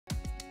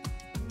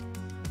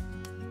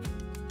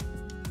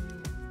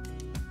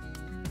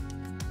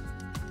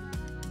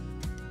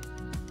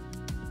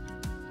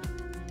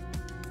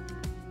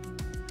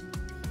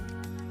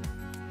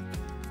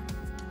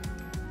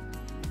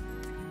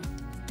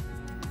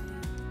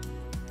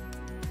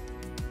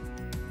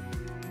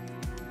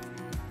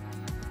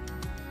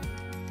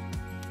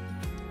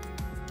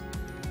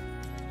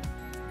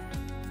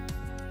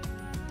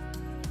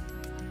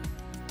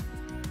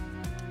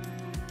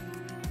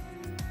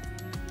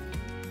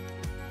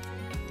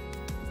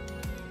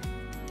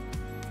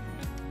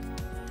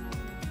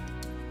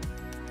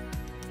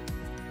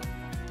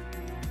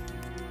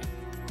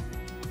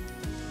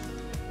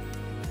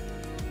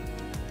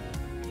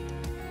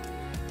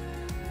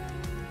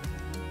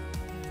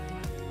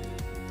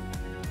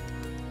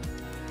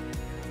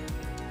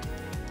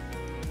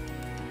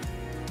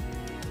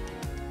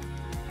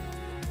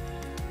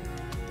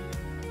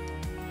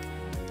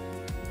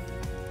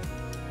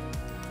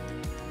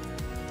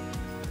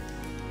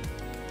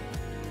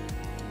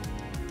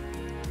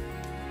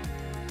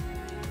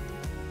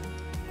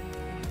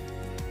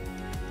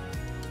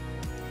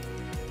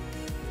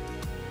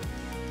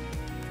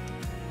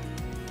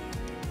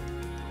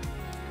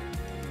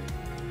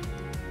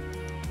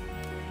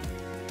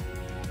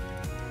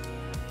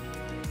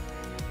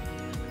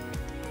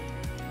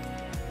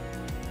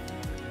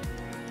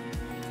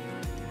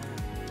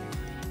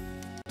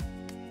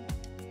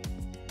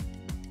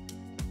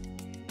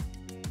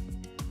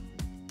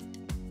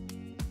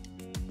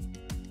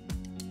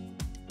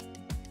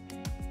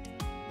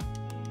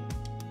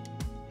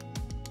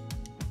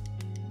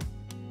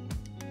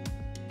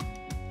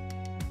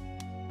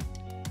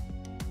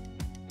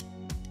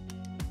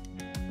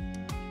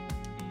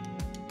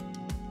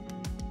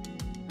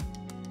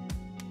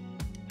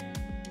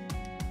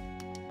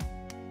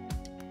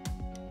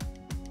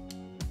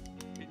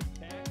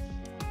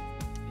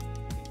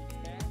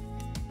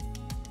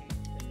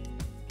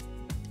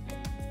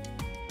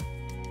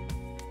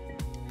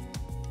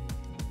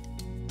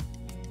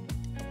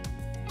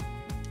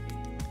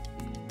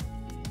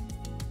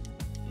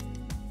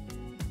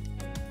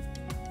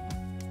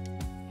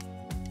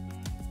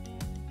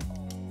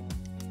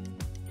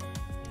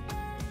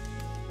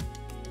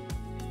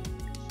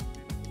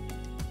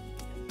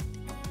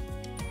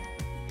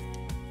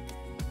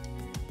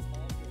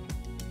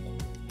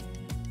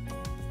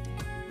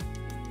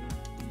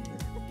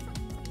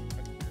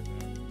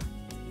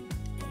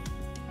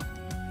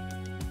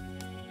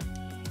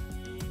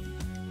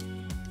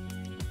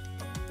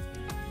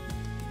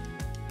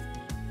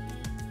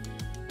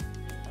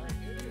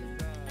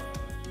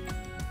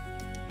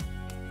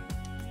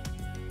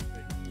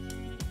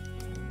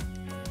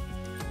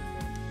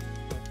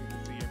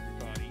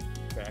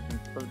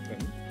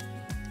person.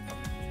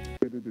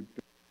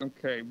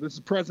 Okay, this is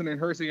President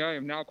Hersey. I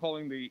am now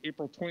calling the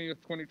April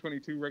 20th,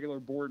 2022 regular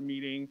board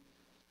meeting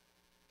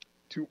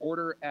to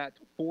order at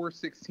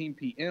 4:16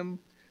 p.m.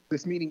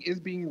 This meeting is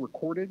being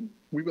recorded.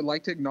 We would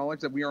like to acknowledge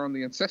that we are on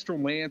the ancestral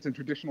lands and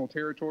traditional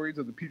territories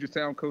of the Puget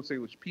Sound Coast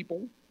Salish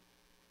people.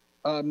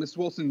 Ms.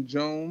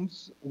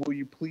 Wilson-Jones, will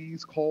you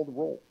please call the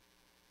roll?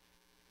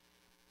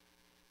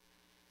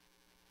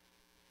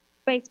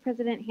 Vice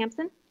President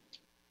Hampson?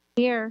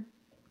 Here.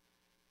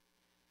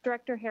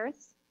 Director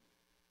Harris?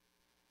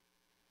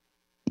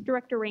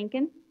 Director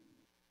Rankin?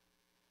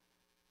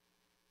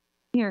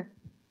 Here.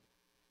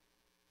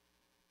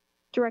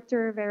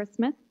 Director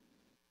Rivera-Smith?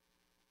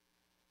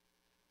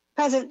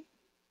 Present.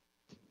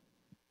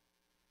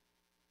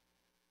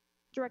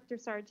 Director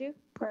Sarju?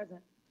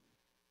 Present.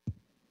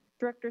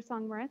 Director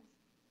Song-Moritz?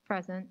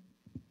 Present.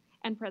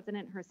 And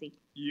President Hersey.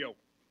 Yo.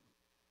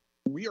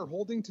 We are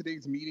holding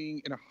today's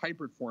meeting in a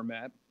hybrid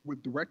format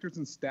with directors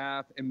and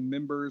staff and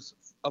members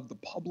of the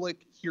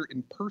public here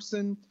in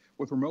person,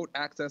 with remote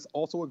access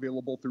also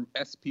available through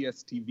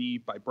SPS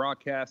TV by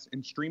broadcast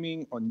and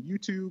streaming on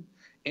YouTube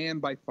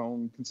and by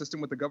phone,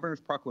 consistent with the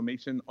governor's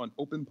proclamation on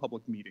open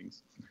public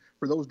meetings.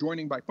 For those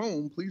joining by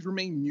phone, please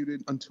remain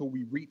muted until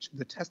we reach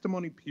the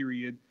testimony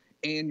period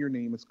and your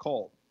name is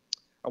called.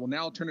 I will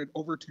now turn it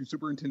over to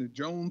Superintendent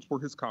Jones for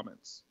his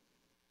comments.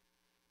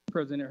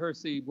 President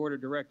Hersey, Board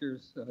of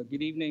Directors,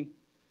 good evening.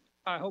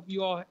 I hope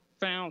you all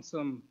found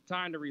some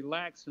time to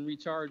relax and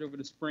recharge over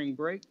the spring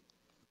break.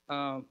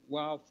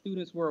 While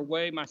students were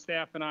away, my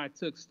staff and I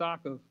took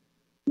stock of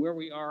where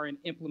we are in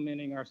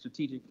implementing our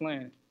strategic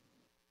plan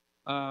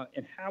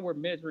and how we're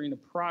measuring the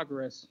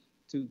progress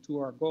to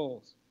our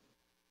goals.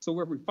 So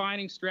we're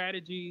refining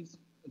strategies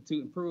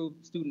to improve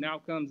student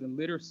outcomes in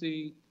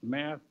literacy,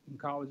 math, and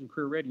college and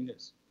career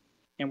readiness.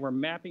 And we're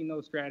mapping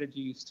those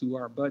strategies to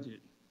our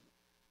budget.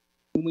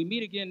 When we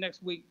meet again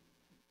next week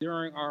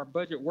during our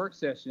budget work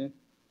session,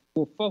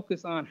 we'll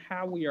focus on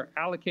how we are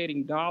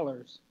allocating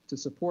dollars to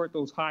support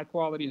those high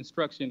quality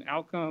instruction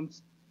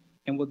outcomes,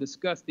 and we'll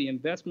discuss the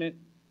investment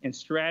and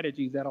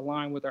strategies that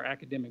align with our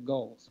academic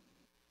goals.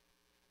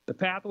 The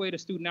pathway to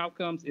student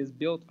outcomes is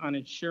built on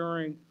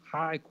ensuring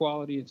high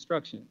quality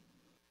instruction.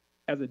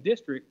 As a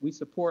district, we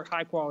support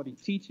high quality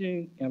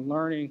teaching and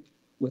learning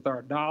with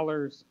our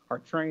dollars, our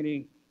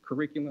training,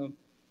 curriculum,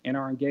 and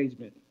our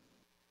engagement.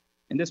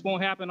 And this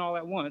won't happen all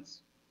at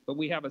once, but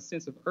we have a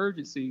sense of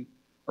urgency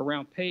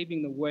around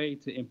paving the way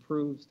to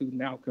improve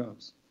student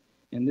outcomes.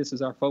 And this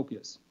is our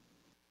focus.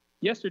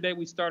 Yesterday,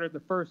 we started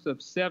the first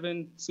of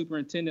 7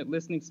 superintendent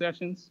listening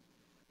sessions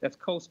that's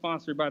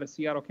co-sponsored by the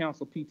Seattle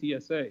Council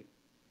PTSA.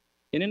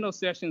 And in those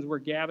sessions, we're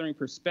gathering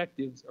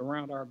perspectives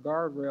around our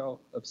guardrail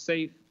of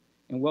safe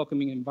and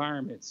welcoming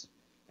environments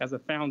as a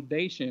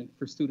foundation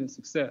for student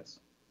success.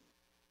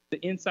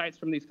 The insights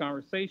from these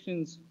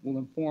conversations will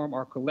inform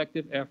our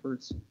collective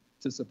efforts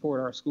to support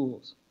our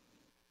schools.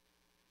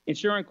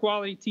 Ensuring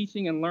quality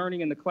teaching and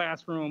learning in the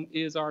classroom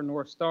is our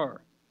North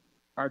Star.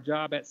 Our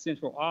job at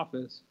Central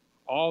Office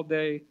all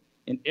day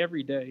and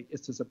every day is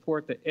to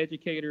support the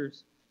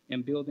educators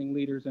and building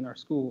leaders in our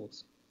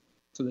schools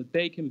so that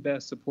they can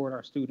best support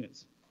our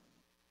students.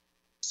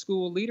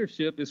 School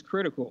leadership is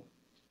critical,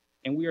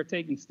 and we are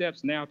taking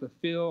steps now to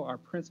fill our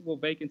principal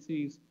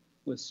vacancies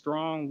with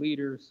strong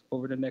leaders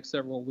over the next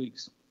several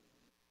weeks.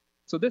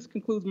 So this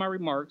concludes my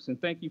remarks, and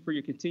thank you for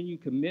your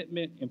continued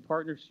commitment and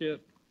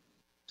partnership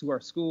to our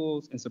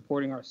schools and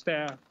supporting our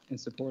staff and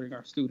supporting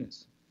our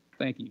students.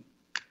 Thank you.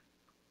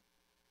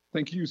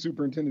 Thank you,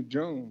 Superintendent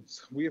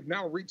Jones. We have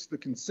now reached the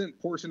consent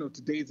portion of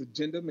today's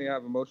agenda. May I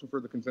have a motion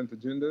for the consent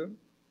agenda?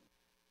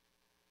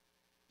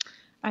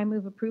 I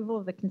move approval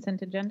of the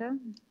consent agenda.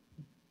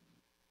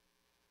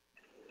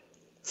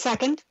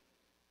 Second.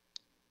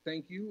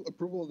 Thank you.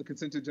 Approval of the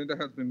consent agenda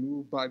has been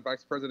moved by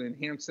Vice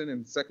President Hampson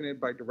and seconded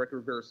by Director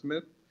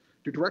Rivera-Smith.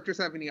 Do directors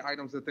have any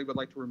items that they would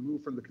like to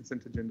remove from the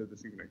consent agenda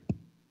this evening?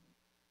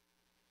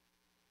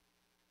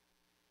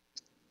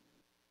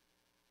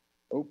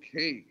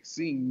 Okay,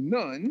 seeing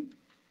none,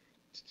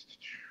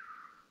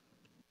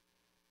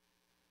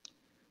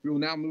 we will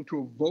now move to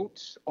a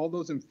vote. All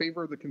those in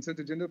favor of the consent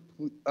agenda,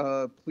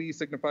 please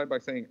signify by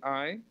saying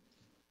aye.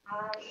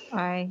 Aye.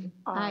 Aye.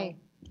 Aye.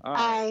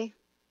 Aye.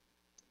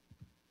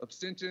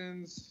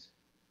 Abstentions?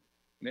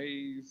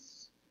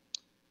 Nays?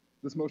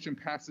 This motion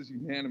passes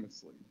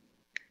unanimously.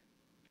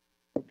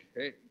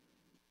 Okay.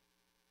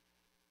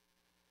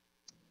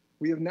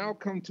 We have now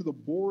come to the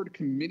board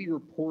committee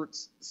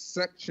reports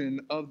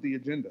section of the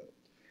agenda.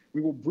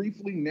 We will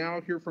briefly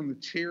now hear from the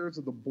chairs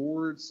of the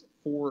boards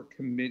for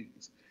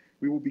committees.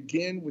 We will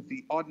begin with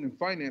the Audit and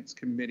Finance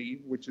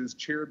Committee, which is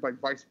chaired by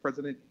Vice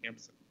President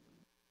Hampson.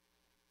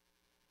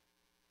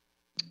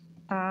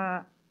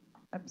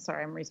 I'm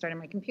sorry, I'm restarting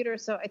my computer.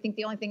 So I think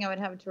the only thing I would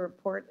have to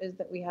report is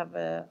that we have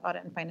a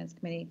Audit and Finance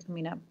Committee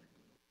coming up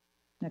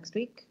next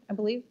week, I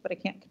believe, but I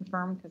can't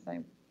confirm because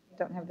I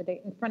don't have the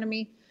date in front of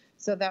me.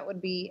 So that would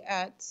be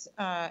at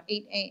 8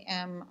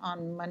 a.m.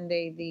 on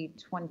Monday, the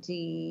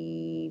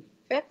 25th.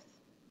 Is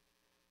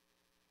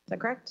that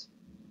correct?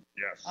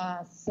 Yes.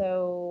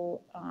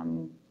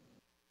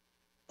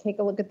 Take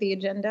a look at the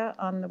agenda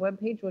on the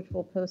webpage, which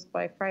we'll post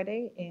by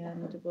Friday,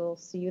 and we'll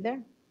see you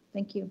there.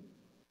 Thank you.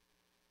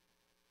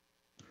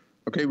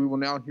 Okay, we will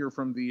now hear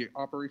from the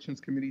Operations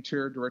Committee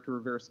Chair, Director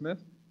Rivera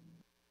Smith.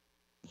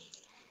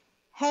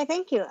 Hey,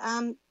 thank you.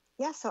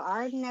 Yeah, so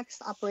our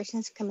next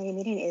Operations Committee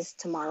meeting is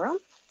tomorrow.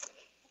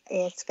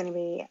 It's going to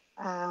be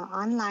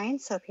online,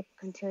 so people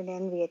can tune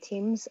in via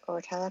Teams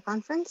or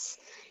teleconference.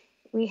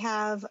 We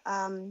have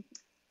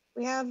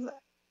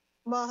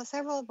well,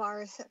 several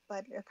bars,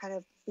 but are kind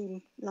of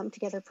being lumped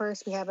together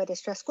first. We have a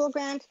distress school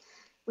grant.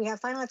 We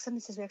have final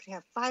acceptances. We actually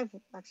have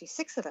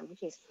six of them.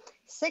 Geez,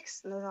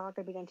 six. And those are all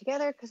going to be done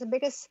together because the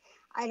biggest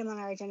item on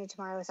our agenda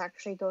tomorrow is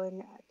actually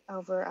going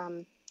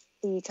over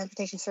the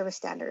transportation service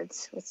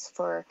standards.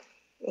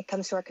 It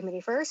comes to our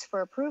committee first for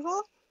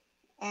approval.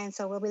 And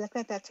so we'll be looking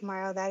at that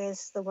tomorrow. That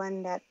is the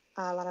one that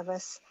a lot of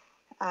us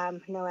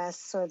know as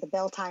sort of the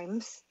bell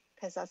times,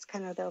 because that's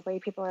kind of the way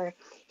people are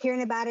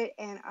hearing about it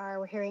and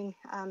are hearing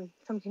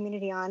from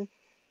community on.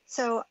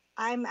 So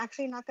I'm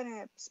actually not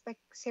going to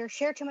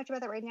share too much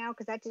about that right now,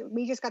 because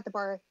we just got the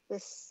bar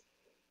this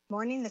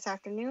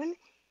afternoon,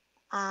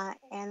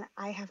 and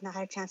I have not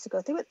had a chance to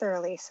go through it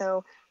thoroughly.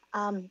 So,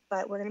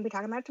 but we're going to be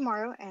talking about it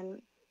tomorrow,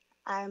 and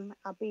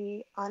I'll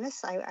be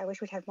honest, I wish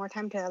we'd had more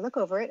time to look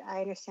over it.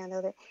 I understand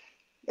though that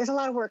there's a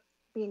lot of work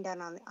being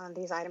done on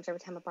these items every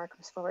time a bar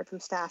comes forward from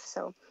staff.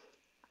 So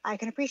I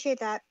can appreciate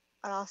that.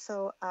 But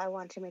also, I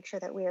want to make sure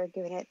that we are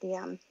giving it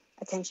the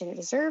attention it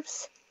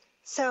deserves.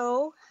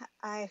 So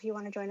if you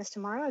want to join us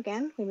tomorrow,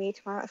 again, we meet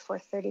tomorrow at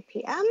 4:30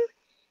 p.m.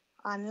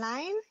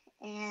 online,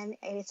 and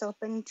it's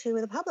open to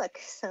the public.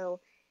 So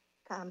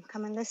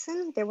come and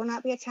listen. There will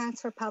not be a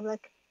chance for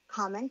public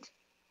comment,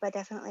 but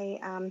definitely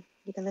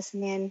you can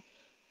listen in,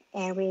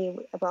 and we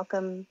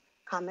welcome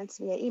comments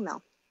via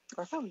email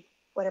or phone,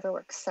 whatever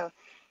works. So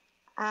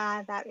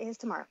that is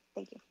tomorrow.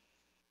 Thank you.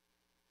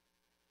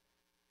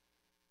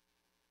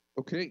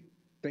 Okay,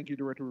 thank you,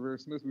 Director Rivera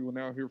Smith. We will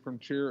now hear from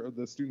Chair of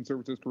the Student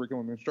Services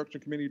Curriculum and Instruction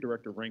Committee,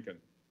 Director Rankin.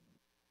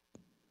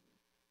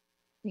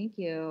 Thank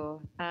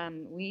you.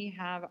 We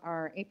have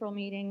our April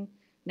meeting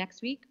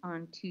next week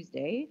on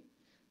Tuesday,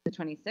 the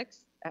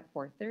 26th at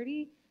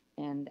 4:30.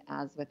 And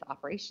as with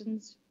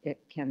operations,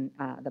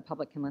 the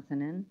public can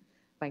listen in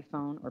by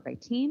phone or by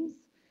Teams.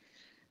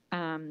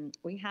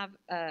 We have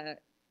a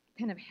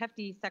kind of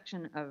hefty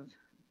section of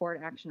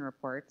board action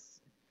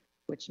reports,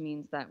 which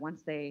means that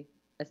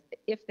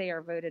if they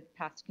are voted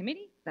past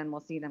committee, then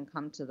we'll see them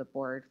come to the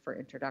board for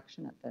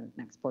introduction at the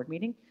next board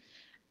meeting.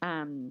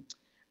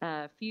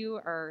 A few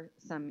are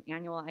some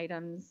annual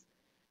items,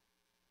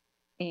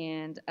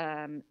 and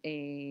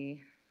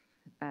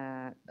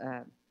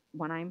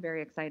one I'm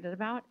very excited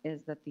about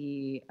is that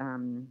the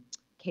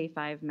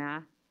K-5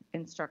 math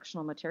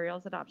instructional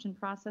materials adoption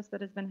process that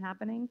has been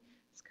happening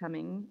is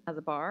coming as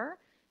a bar,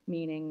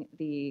 meaning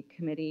the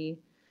committee,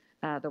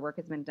 the work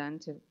has been done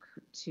to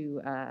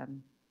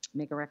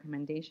make a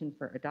recommendation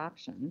for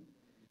adoption,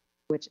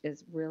 which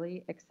is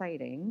really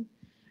exciting.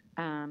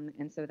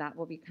 And so that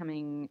will be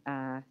coming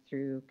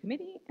through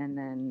committee, and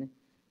then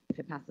if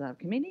it passes out of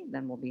committee,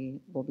 then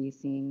we'll be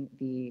seeing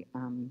the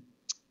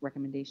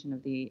recommendation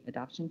of the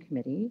adoption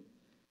committee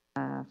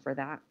for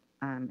that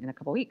in a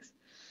couple weeks.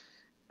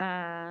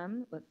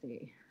 Let's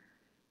see.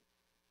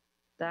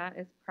 That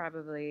is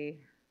probably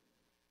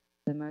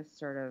the most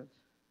sort of,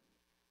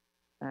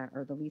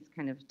 or the least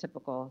kind of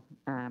typical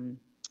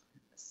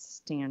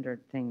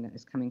standard thing that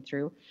is coming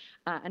through.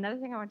 Another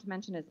thing I want to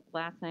mention is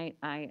last night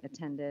I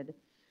attended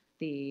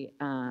the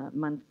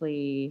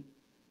monthly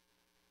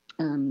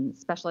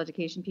special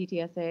education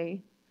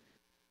PTSA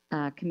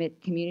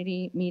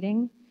community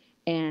meeting,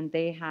 and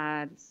they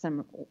had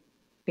some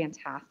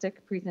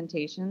fantastic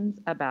presentations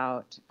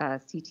about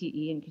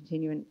CTE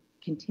and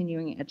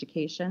continuing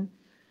education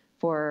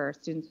for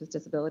students with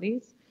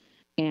disabilities.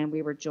 And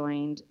we were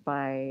joined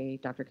by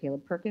Dr.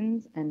 Caleb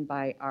Perkins and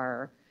by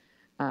our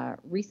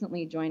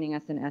recently joining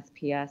us in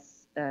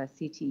SPS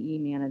CTE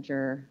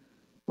manager,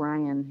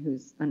 Brian,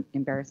 who's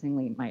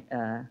embarrassingly,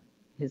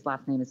 his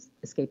last name is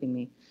escaping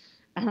me.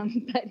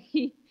 But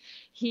he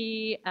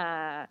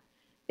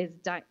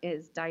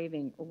is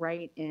diving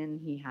right in.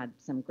 He had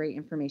some great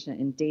information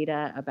and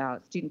data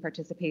about student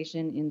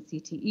participation in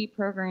CTE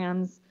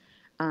programs,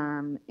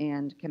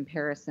 and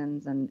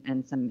comparisons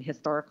and some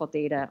historical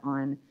data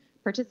on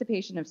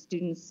participation of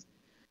students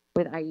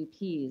with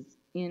IEPs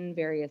in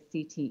various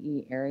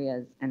CTE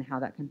areas and how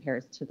that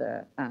compares to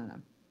the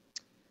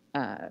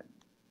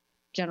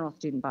general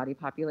student body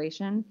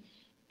population.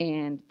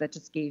 And that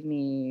just gave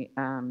me,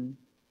 I'm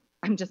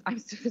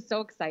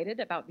so excited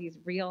about these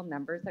real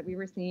numbers that we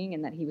were seeing,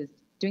 and that he was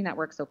doing that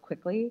work so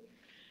quickly.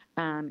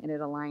 And it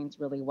aligns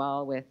really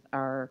well with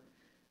our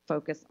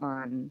focus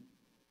on,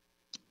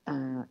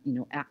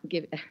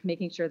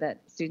 making sure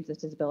that students with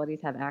disabilities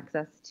have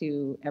access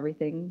to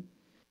everything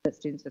that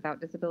students without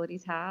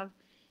disabilities have.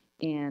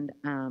 And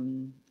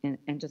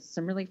just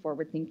some really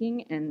forward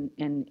thinking and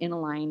in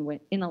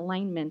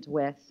alignment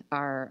with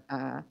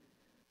our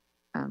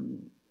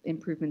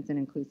improvements in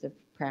inclusive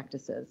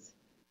practices.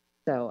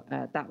 So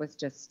that was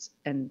just,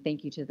 and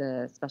thank you to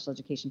the Special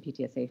Education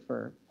PTSA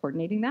for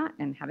coordinating that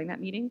and having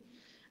that meeting,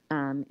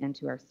 and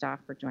to our staff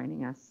for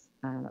joining us.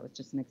 That was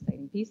just an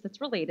exciting piece that's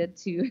related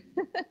to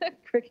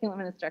curriculum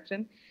and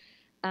instruction.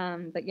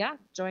 But yeah,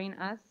 join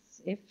us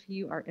if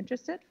you are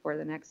interested for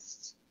the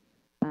next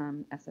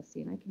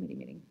SSC&I committee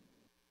meeting.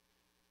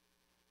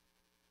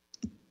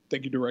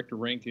 Thank you, Director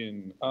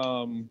Rankin.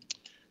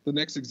 The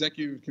next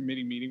executive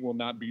committee meeting will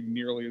not be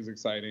nearly as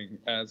exciting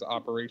as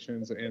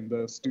operations and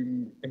the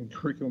student and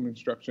curriculum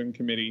instruction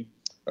committee,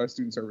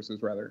 student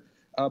services rather.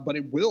 But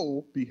it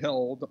will be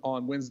held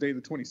on Wednesday,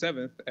 the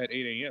 27th at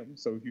 8 a.m.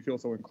 So if you feel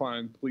so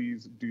inclined,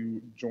 please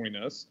do join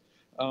us.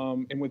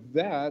 And with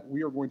that,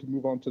 we are going to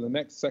move on to the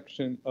next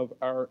section of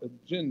our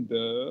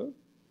agenda.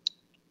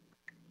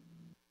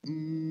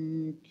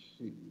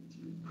 Okay.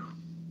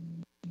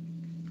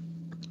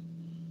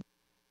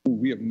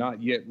 We have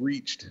not yet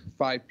reached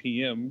 5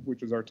 p.m.,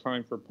 which is our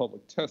time for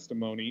public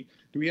testimony.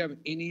 Do we have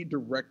any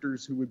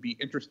directors who would be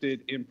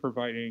interested in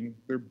providing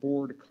their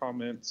board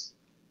comments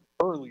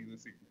early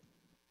this evening?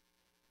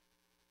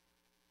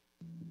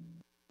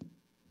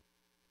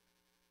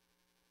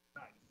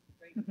 Nice.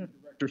 Thank you,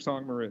 Director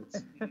Song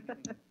Moritz.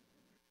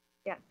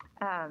 Yes.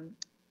 I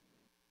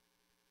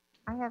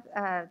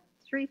have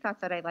 3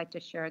 thoughts that I'd like to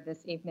share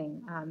this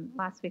evening.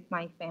 Last week,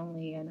 my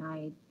family and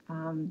I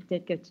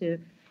did get to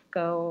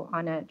go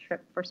on a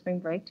trip for spring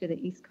break to the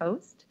East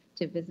Coast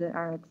to visit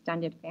our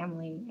extended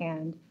family.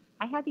 And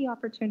I had the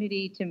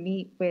opportunity to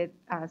meet with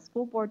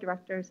school board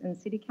directors and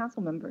city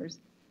council members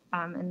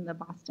in the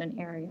Boston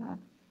area.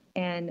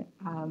 And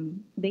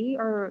they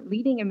are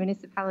leading in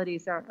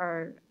municipalities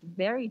are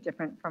very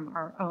different from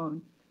our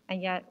own.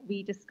 And yet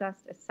we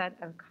discussed a set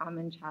of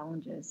common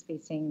challenges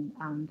facing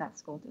that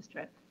school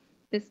district.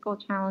 Fiscal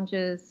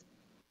challenges,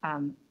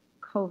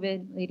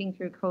 COVID, leading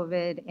through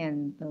COVID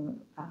and the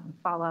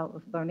fallout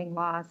of learning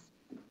loss,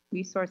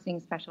 resourcing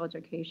special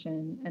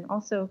education, and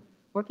also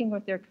working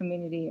with their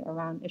community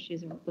around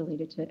issues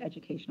related to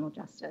educational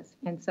justice.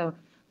 And so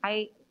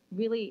I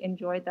really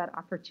enjoyed that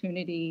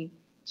opportunity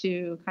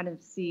to kind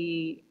of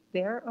see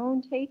their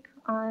own take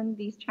on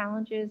these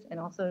challenges, and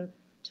also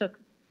took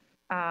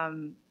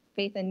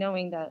faith in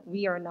knowing that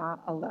we are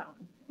not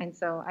alone. And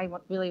so I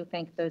really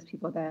thank those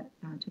people that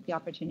took the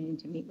opportunity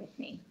to meet with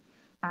me.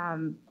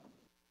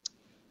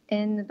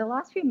 In the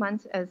last few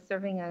months as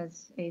serving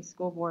as a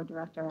school board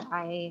director,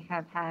 I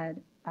have had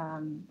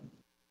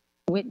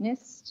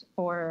witnessed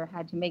or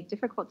had to make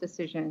difficult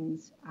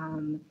decisions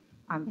on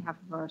behalf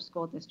of our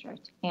school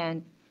district.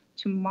 And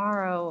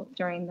tomorrow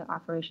during the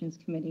operations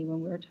committee,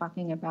 when we're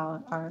talking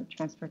about our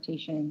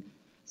transportation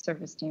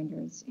service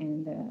standards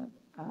and the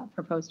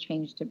proposed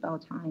change to bell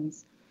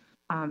times,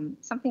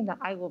 something that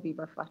I will be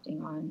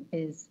reflecting on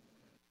is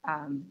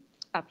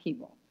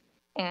upheaval.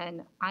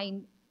 And I,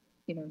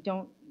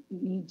 don't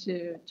need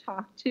to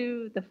talk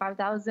to the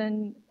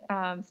 5,000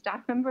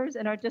 staff members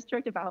in our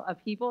district about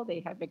upheaval. They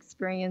have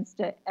experienced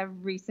it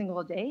every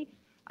single day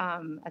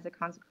as a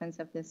consequence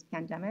of this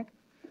pandemic.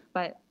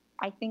 But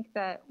I think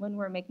that when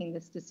we're making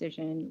this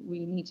decision,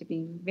 we need to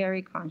be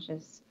very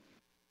conscious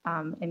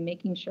in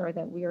making sure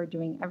that we are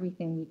doing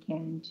everything we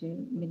can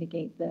to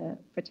mitigate the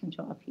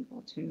potential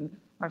upheaval to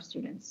our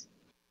students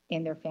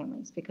and their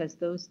families, because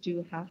those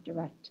do have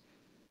direct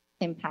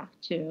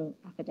impact to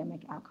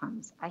academic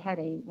outcomes. I had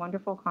a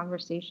wonderful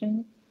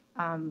conversation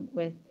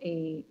with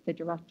the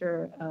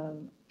director of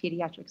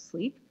pediatric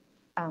sleep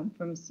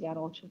from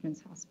Seattle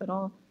Children's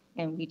Hospital,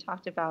 and we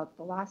talked about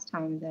the last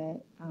time that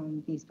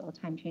these bell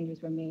time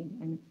changes were made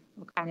and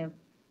what kind of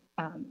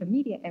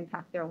immediate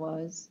impact there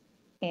was.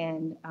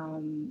 And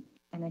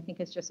I think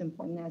it's just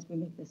important as we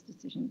make this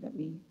decision that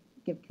we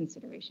give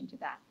consideration to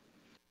that.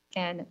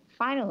 And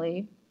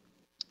finally,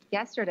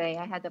 yesterday,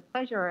 I had the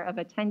pleasure of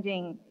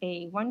attending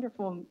a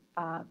wonderful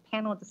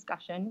panel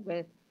discussion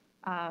with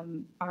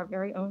our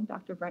very own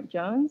Dr. Brent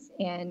Jones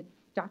and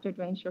Dr.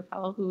 Dwayne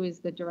Sherpel, who is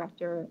the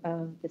director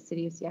of the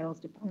City of Seattle's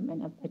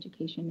Department of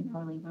Education and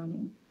Early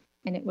Learning.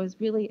 And it was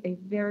really a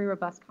very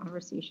robust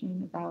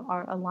conversation about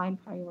our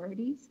aligned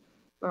priorities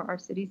for our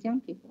city's young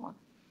people.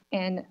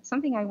 And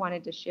something I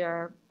wanted to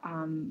share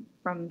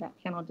from that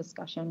panel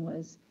discussion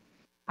was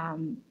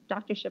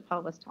Dr.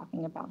 Sherpel was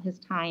talking about his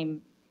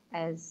time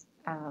as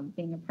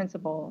being a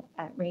principal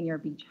at Rainier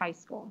Beach High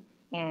School.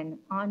 And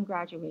on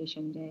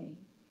graduation day,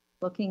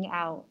 looking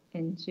out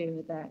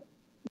into that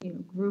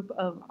group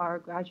of our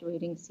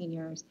graduating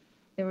seniors,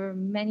 there were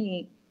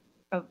many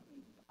of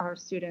our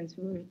students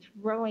who were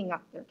throwing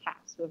up their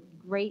caps with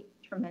great,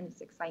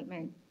 tremendous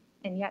excitement.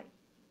 And yet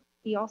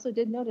he also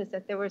did notice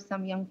that there were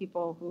some young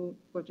people who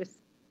were just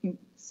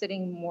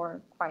sitting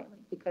more quietly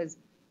because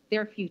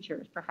their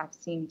futures perhaps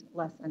seemed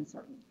less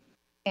uncertain.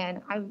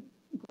 And I'm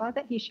glad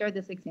that he shared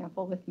this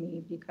example with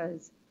me,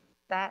 because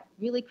that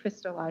really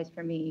crystallized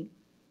for me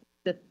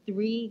the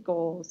 3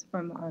 goals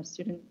from our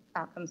student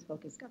outcomes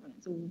focused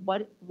governance.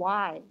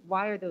 Why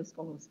are those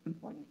goals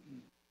important?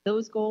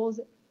 Those goals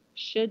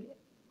should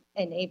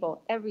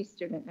enable every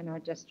student in our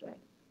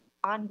district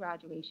on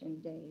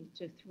graduation day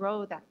to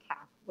throw that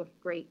cap with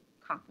great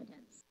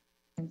confidence.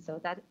 And so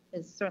that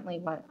is certainly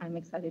what I'm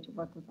excited to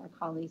work with our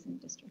colleagues and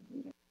district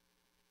leaders.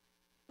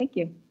 Thank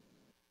you.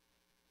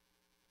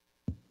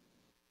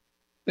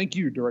 Thank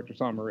you, Director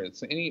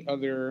Someritz. Any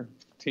other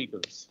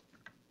takers?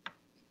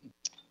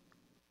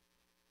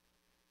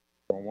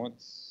 Going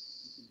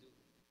once,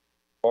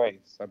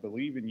 twice. I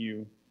believe in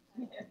you.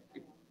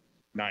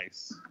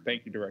 Nice.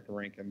 Thank you, Director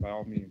Rankin. By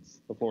all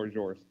means, the floor is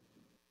yours.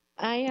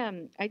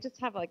 I just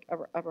have like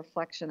a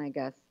reflection, I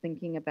guess,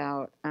 thinking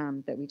about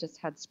that we just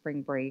had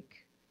spring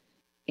break,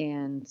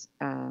 and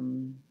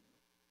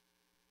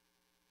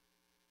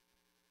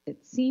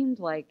it seemed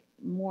like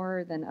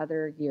more than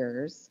other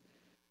years,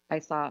 I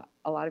saw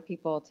a lot of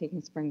people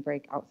taking spring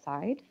break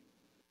outside.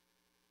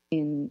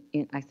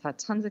 I saw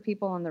tons of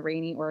people on the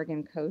rainy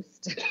Oregon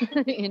coast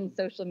in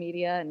social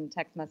media and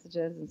text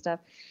messages and stuff.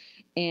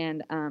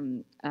 And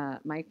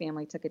my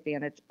family took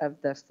advantage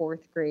of the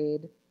fourth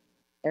grade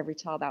Every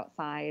Child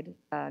Outside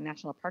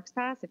National Parks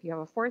Pass. If you have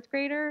a fourth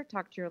grader,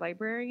 talk to your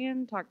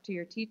librarian, talk to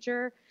your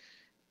teacher.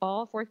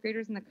 All fourth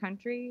graders in the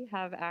country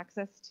have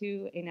access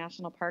to a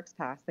National Parks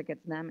Pass that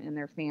gets them and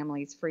their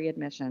families free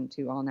admission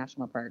to all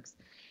national parks.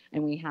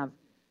 And we have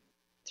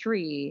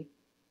 3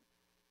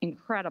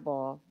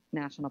 incredible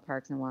national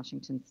parks in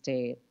Washington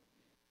State,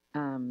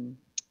 and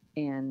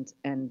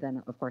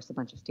then of course a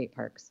bunch of state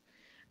parks.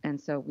 And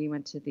so we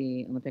went to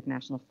the Olympic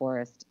National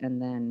Forest,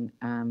 and then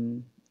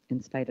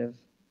in spite of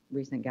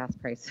recent gas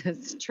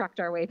prices,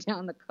 trucked our way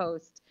down the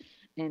coast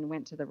and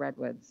went to the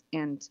Redwoods.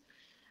 And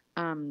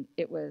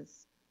it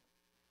was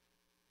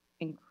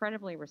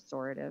incredibly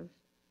restorative.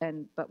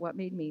 But what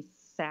made me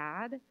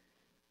sad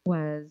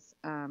was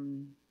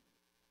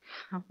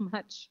how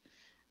much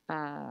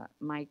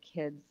my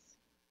kids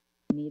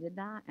needed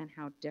that, and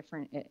how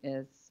different it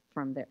is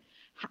from their.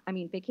 I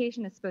mean,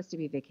 vacation is supposed to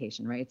be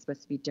vacation, right? It's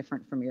supposed to be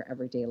different from your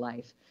everyday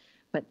life.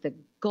 But the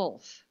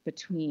gulf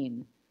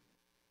between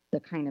the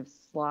kind of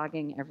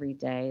slogging every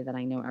day that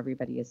I know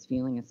everybody is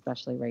feeling,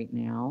 especially right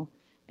now,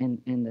 and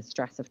the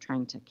stress of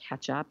trying to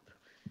catch up,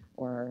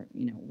 or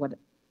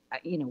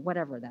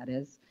whatever that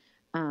is,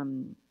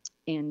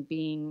 and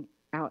being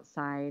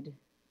outside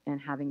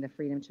and having the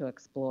freedom to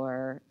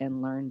explore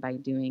and learn by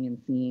doing and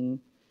seeing,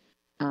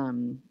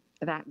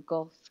 that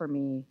gulf for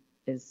me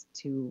is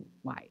too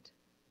wide.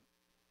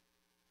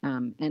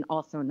 And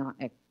also not,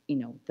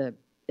 the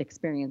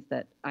experience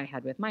that I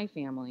had with my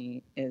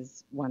family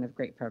is one of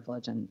great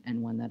privilege, and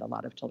one that a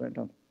lot of children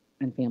don't,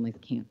 and families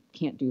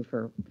can't do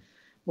for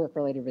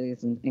work-related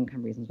reasons,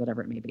 income reasons,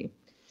 whatever it may be.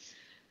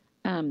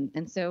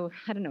 And so,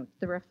 I don't know,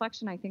 the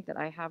reflection I think that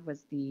I have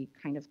was the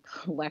kind of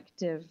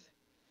collective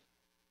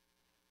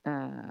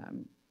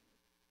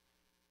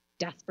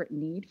desperate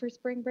need for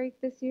spring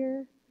break this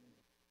year.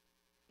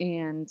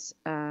 And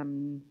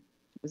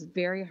it was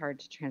very hard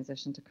to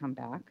transition to come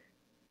back.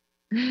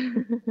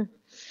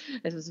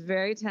 It was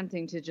very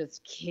tempting to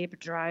just keep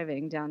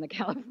driving down the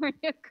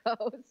California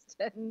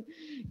coast and,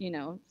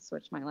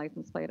 switch my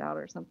license plate out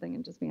or something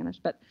and just vanish.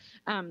 But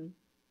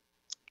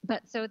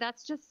so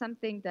that's just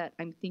something that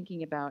I'm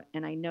thinking about.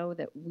 And I know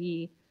that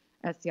we,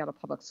 as Seattle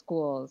Public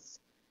Schools,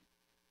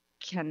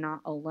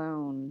 cannot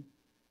alone,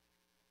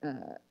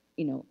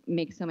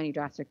 make so many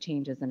drastic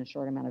changes in a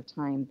short amount of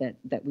time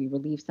that we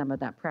relieve some of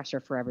that pressure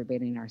for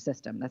everybody in our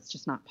system. That's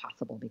just not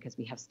possible because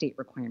we have state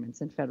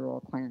requirements and federal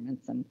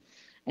requirements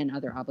and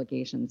other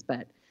obligations.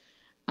 But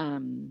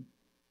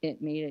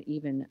it made it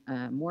even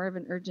more of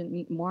an urgent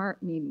need,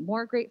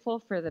 more grateful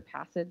for the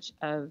passage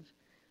of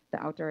the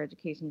Outdoor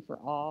Education for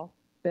All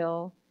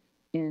bill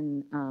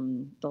in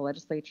the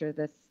legislature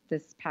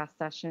this past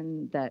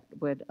session, that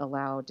would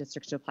allow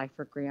districts to apply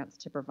for grants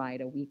to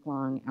provide a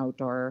week-long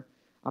outdoor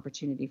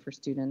opportunity for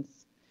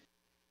students.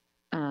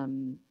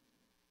 And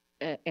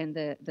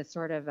the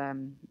sort of,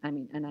 and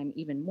I'm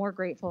even more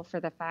grateful for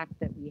the fact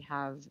that we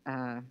have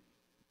a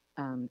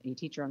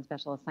teacher on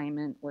special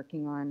assignment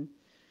working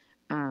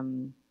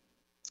on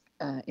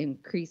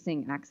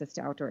increasing access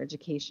to outdoor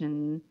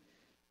education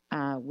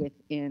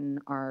within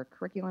our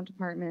curriculum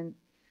department.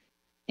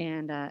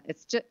 And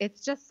it's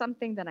just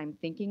something that I'm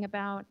thinking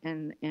about.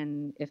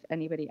 And if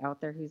anybody out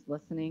there who's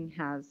listening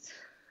has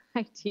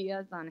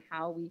ideas on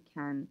how we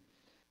can,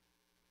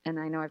 and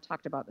I know I've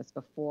talked about this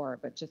before,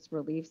 but just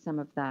relieve some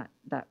of that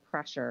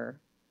pressure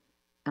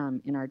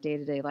in our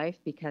day-to-day life,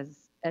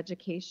 because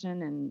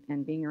education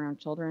and being around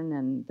children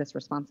and this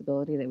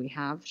responsibility that we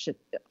have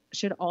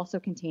should also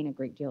contain a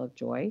great deal of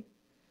joy.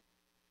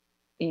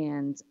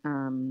 And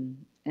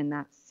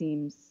that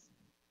seems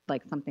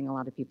like something a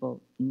lot of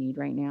people need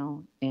right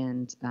now.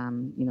 And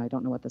I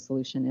don't know what the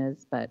solution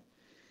is, but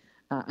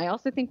I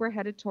also think we're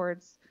headed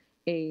towards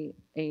a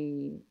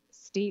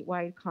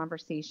statewide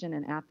conversation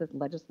and at the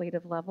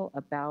legislative level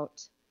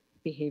about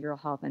behavioral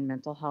health and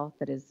mental health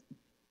that is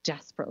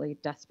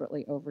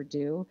desperately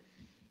overdue,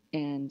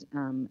 and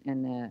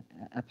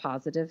a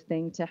positive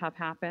thing to have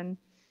happen.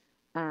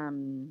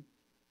 And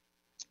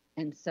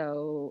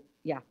so,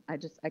 yeah, I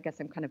guess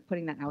I'm kind of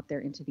putting that out there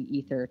into the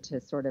ether to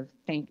sort of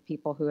thank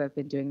people who have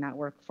been doing that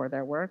work for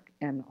their work,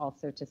 and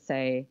also to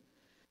say,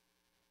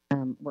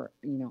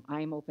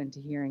 I'm open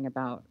to hearing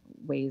about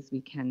ways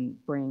we can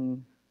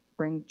bring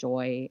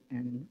joy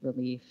and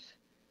relief,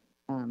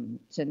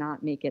 to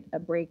not make it a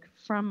break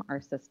from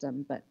our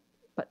system, but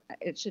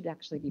it should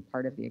actually be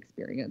part of the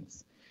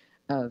experience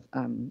of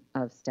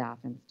staff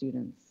and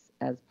students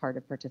as part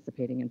of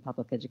participating in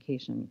public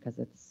education, because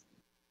it's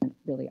a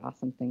really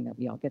awesome thing that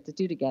we all get to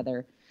do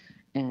together,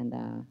 and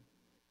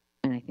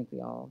I think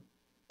we all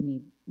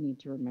need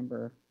to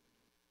remember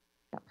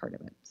that part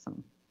of it. So,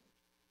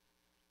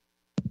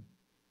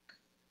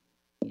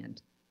 the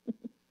end.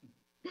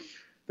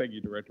 Thank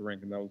you, Director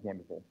Rankin. That was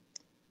wonderful.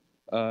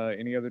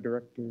 Any other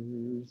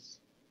directors?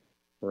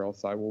 Or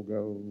else I will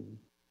go.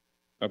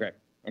 Okay,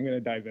 I'm going to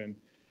dive in.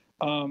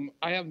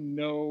 I have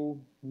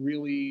no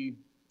really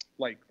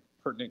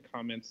pertinent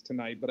comments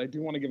tonight, but I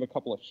do want to give a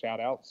couple of shout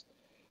outs.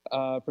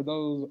 For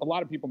those, a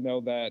lot of people know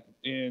that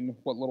in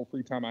what little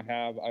free time I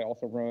have, I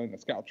also run a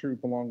scout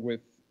troop along with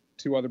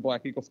 2 other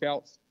Black Eagle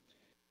Scouts.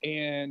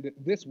 And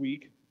this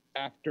week,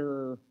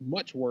 after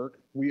much work,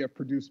 we have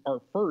produced our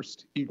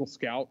first Eagle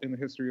Scout in the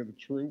history of the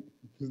troop.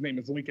 His name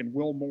is Lincoln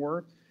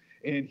Wilmore,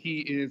 and he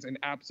is an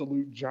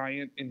absolute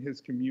giant in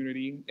his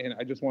community. And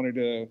I just wanted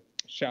to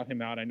shout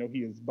him out. I know he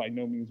is by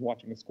no means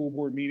watching a school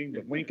board meeting,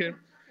 but Lincoln,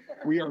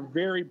 we are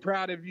very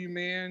proud of you,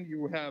 man.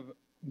 You have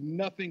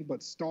nothing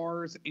but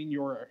stars in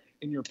your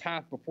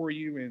path before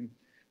you, and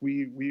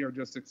we are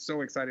just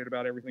so excited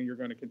about everything you're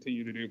going to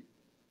continue to do.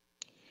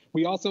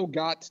 We also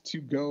got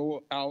to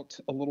go out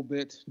a little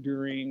bit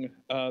during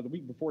the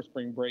week before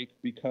spring break,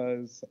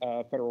 because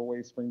Federal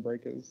Way spring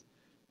break is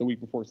the week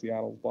before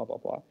Seattle's, blah, blah,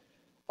 blah.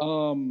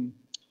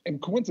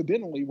 And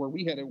coincidentally, where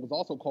we had it was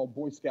also called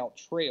Boy Scout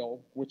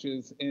Trail, which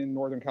is in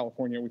Northern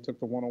California. We took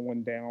the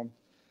 101 down.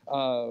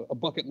 A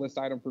bucket list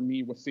item for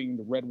me was seeing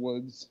the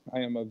redwoods.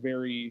 I am a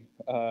very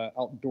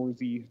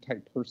outdoorsy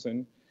type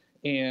person,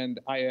 and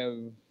I have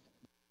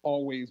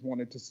always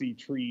wanted to see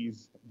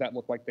trees that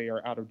look like they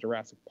are out of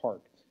Jurassic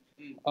Park.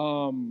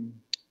 For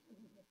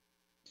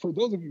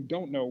those of you who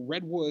don't know,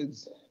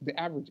 redwoods, the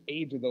average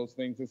age of those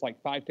things is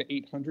like 500 to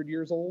 800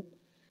 years old.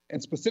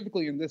 And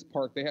specifically in this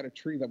park, they had a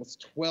tree that was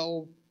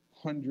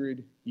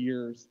 1,200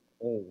 years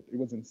old. It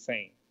was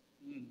insane.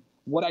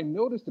 What I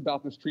noticed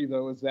about this tree,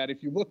 though, is that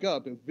if you look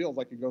up, it feels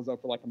like it goes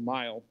up for like a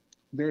mile.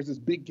 There's this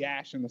big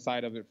gash in the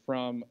side of it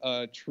from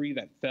a tree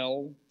that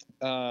fell.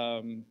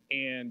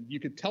 And you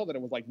could tell that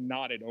it was like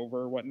knotted over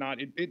or whatnot.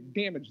 It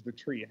damaged the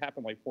tree. It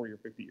happened like 40 or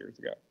 50 years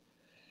ago.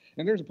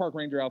 And there's a park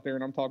ranger out there,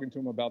 and I'm talking to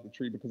him about the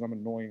tree because I'm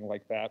annoying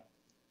like that.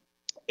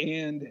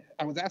 And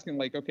I was asking,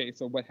 like, okay,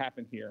 so what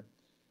happened here? It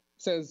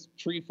says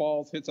tree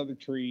falls, hits other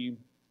tree,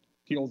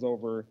 heals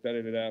over,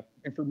 da-da-da-da.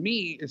 And for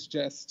me, it's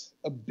just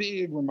a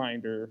big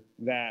reminder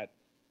that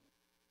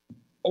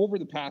over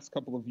the past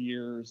couple of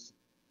years,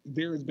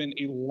 there has been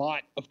a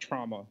lot of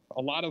trauma.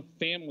 A lot of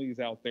families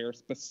out there,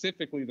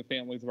 specifically the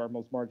families of our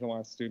most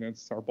marginalized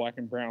students, our Black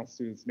and brown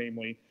students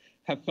namely,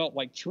 have felt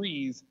like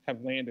trees have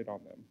landed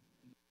on them.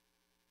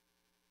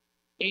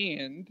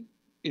 And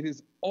it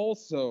is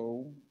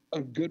also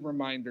a good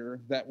reminder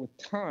that with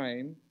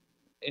time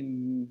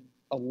and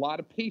a lot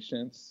of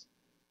patience,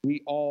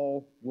 we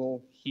all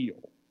will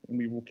heal, and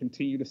we will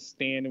continue to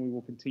stand, and we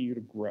will continue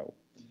to grow.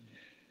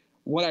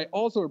 What I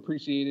also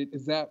appreciated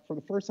is that for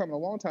the first time in a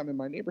long time in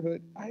my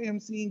neighborhood, I am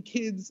seeing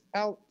kids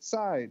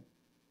outside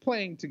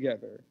playing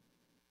together.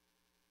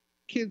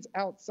 Kids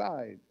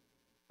outside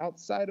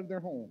of their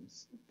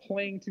homes,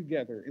 playing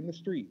together in the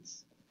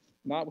streets,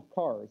 not with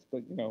cars,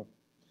 but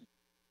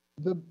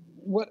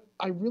what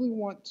I really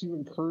want to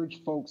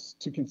encourage folks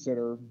to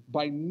consider,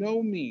 by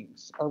no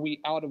means are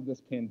we out of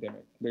this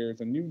pandemic.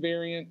 There's a new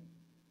variant.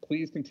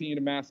 Please continue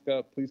to mask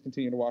up. Please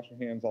continue to wash your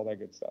hands, all that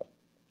good stuff.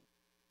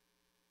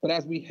 But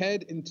as we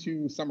head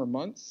into summer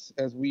months,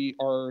 as we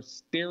are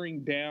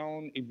staring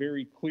down a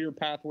very clear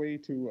pathway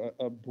to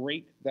a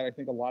break that I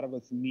think a lot of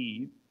us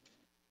need,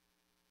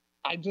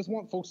 I just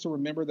want folks to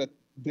remember that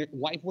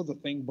life was a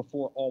thing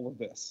before all of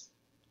this.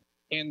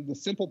 And the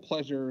simple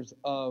pleasures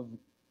of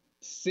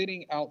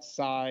sitting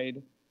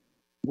outside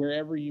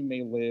wherever you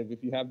may live,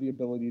 if you have the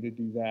ability to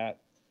do that,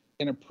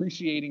 and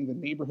appreciating the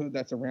neighborhood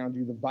that's around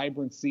you, the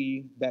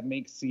vibrancy that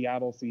makes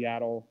Seattle,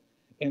 Seattle,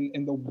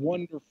 and the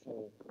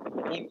wonderful,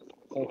 wonderful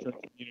culture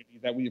and community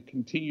that we have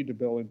continued to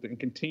build and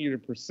continue to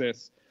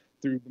persist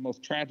through the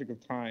most tragic of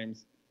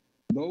times.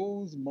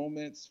 Those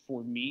moments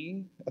for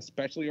me,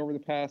 especially over the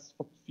past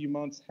few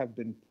months, have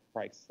been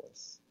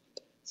priceless.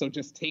 So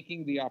just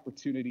taking the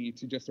opportunity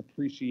to just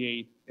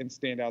appreciate and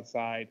stand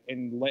outside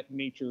and let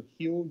nature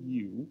heal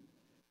you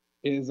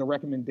is a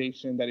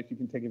recommendation that if you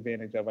can take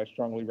advantage of, I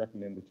strongly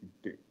recommend that you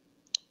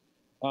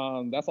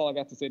do. That's all I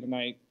got to say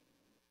tonight.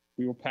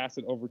 We will pass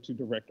it over to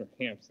Director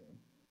Hampson.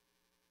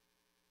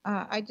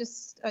 I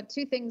just,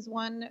 2 things.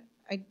 One,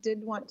 I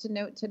did want to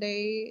note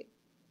today,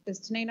 is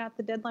today not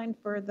the deadline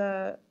for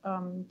the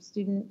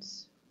student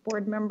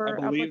board member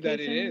I believe that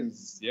applications? it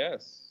is,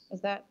 yes.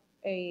 Is that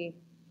a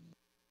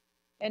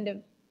end of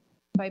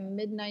by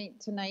midnight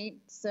tonight?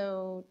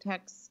 So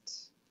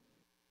text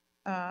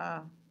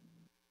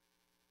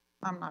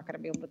I'm not going to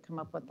be able to come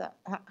up with that.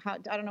 I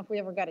don't know if we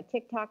ever got a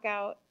TikTok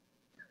out,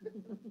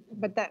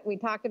 but that we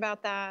talked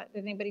about that.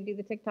 Did anybody do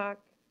the TikTok?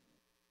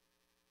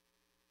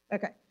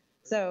 Okay,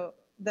 so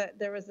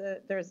there was a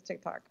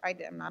TikTok.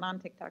 I'm not on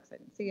TikTok, so I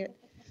didn't see it.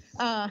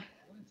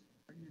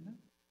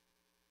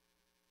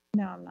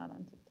 No, I'm not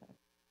on TikTok.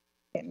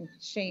 Getting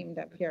shamed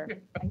up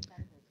here.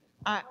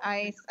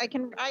 I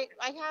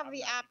have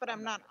the app, but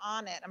I'm not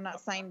on it. I'm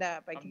not signed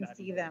up. I can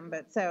see them,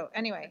 but so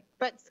anyway,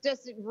 but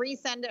just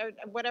resend or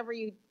whatever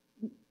you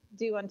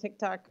do on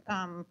TikTok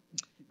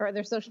or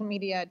other social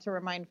media to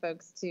remind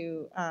folks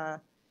to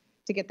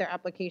get their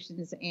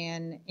applications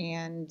in.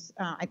 And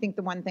I think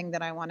the one thing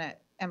that I want to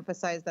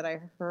emphasize that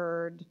I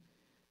heard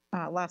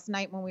last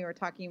night when we were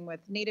talking with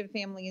Native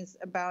families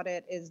about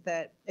it is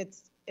that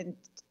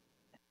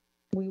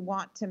we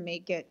want to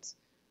make it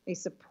a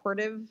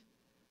supportive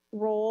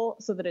role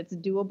so that it's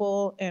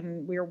doable,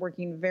 and we are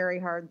working very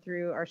hard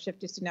through our shift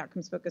to student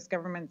outcomes focused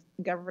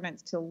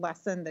governance to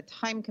lessen the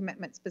time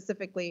commitment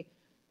specifically.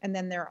 And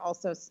then there are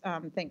also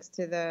thanks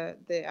to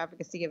the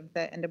advocacy of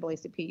the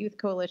NAACP Youth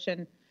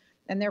Coalition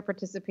and their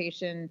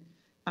participation,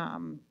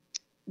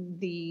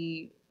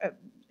 the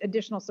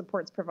additional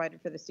supports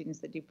provided for the students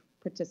that do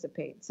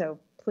participate. So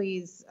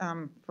please,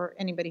 for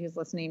anybody who's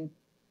listening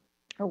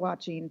or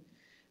watching,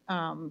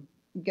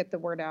 get the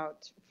word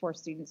out for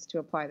students to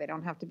apply. They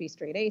don't have to be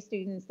straight A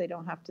students. They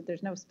don't have to,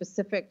 there's no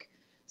specific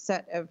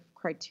set of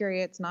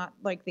criteria. It's not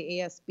like the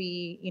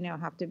ASB,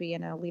 have to be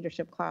in a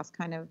leadership class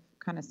kind of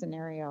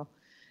scenario.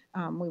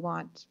 We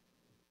want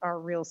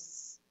our real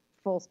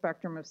full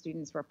spectrum of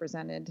students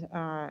represented,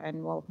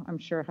 and we'll, I'm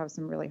sure, have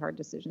some really hard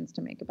decisions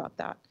to make about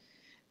that.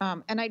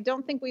 And I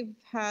don't think we've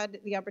had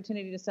the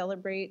opportunity to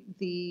celebrate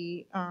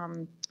the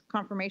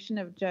confirmation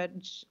of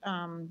Judge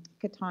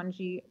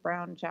Ketanji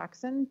Brown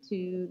Jackson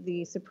to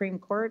the Supreme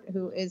Court,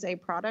 who is a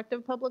product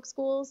of public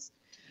schools.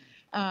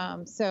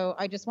 So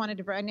I just wanted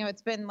to, I know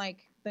it's been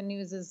like the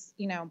news is,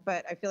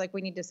 but I feel like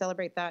we need to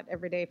celebrate that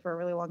every day for a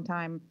really long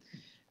time,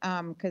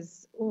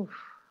 because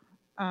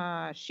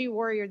she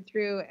warriored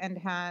through and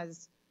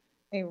has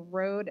a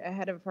road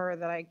ahead of her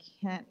that I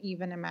can't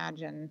even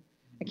imagine.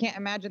 I can't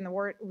imagine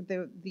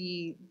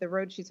the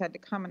road she's had to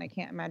come, and I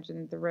can't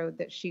imagine the road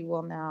that she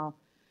will now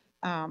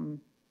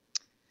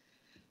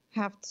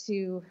have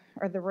to,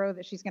 or the road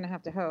that she's going to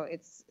have to hoe.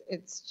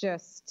 It's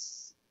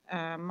just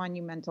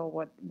monumental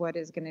what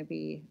is going to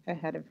be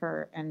ahead of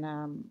her, and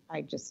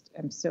I just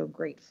am so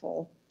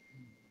grateful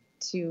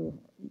to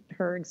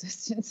her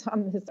existence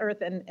on this earth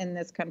and in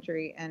this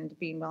country, and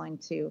being willing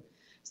to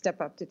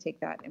step up to take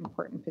that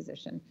important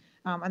position.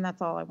 And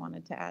that's all I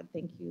wanted to add.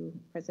 Thank you,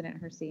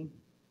 President Hersey.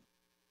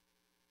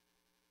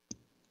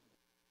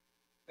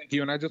 Thank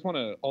you. And I just want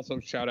to also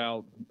shout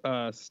out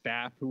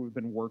staff who have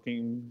been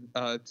working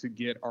to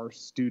get our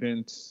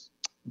student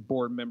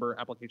board member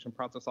application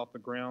process off the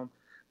ground.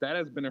 That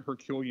has been a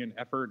Herculean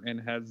effort and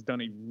has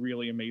done a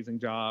really amazing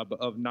job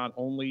of not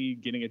only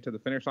getting it to the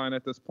finish line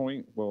at this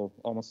point, well,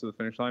 almost to the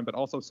finish line, but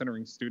also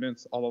centering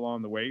students all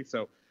along the way.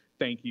 So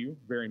thank you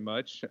very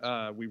much.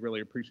 We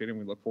really appreciate it, and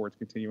we look forward to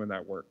continuing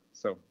that work.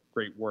 So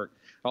great work.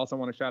 I also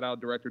want to shout out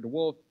Director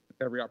DeWolf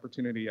every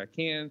opportunity I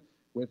can.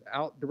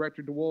 Without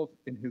Director DeWolf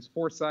and his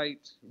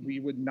foresight, we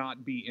would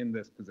not be in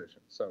this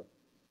position. So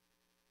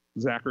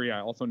Zachary, I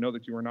also know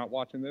that you are not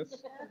watching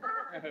this.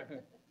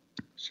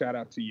 Shout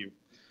out to you.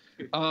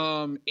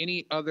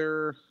 Any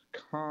other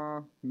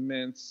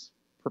comments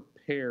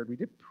prepared? We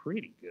did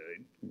pretty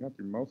good. We got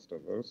through most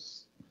of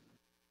those.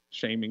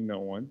 Shaming no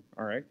one.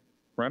 All right,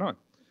 right on.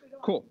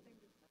 Cool.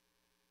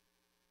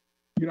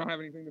 You don't have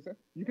anything to say?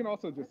 You can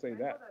also just say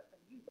that.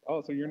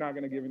 Oh, so you're not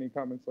going to give any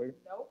comments later?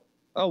 Nope.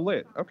 Oh,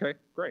 lit. Okay,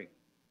 great.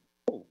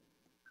 Cool.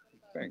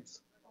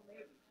 Thanks.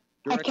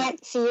 Director? I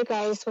can't see you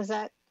guys. Was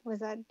that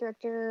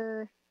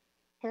Director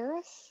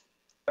Harris?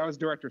 That was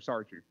Director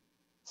Sarju.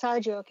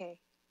 Sarju, okay.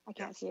 I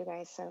can't see you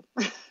guys, so.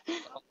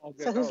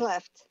 So who's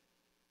left?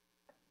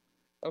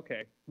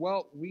 Okay,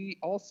 well,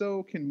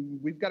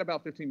 we've got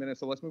about 15 minutes,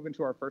 so let's move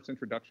into our first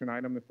introduction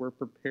item if we're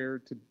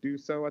prepared to do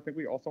so. I think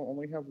we also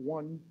only have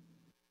one.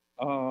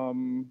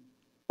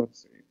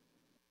 Let's see.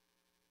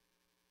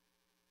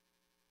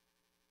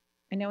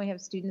 I know we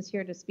have students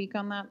here to speak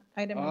on that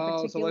item in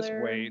particular. So let's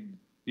wait.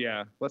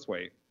 Yeah, let's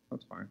wait.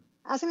 That's fine.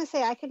 I was going to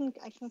say, I can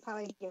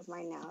probably give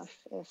mine now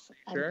if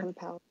Sure. I'm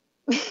compelled.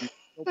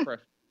 No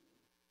pressure.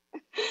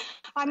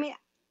 I mean,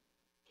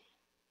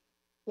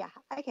 yeah,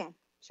 I can,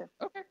 sure.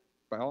 Okay,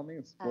 by all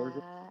means.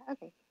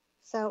 Okay.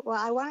 So,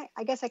 well,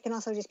 I guess I can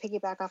also just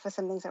piggyback off of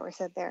some things that were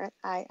said there.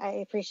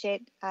 I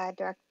appreciate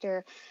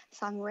Director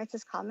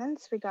Song-Moritz's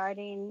comments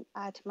regarding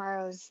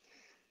tomorrow's,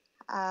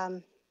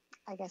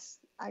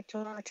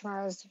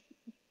 tomorrow's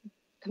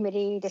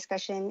committee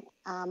discussion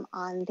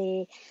on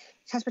the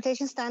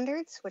transportation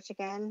standards, which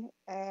again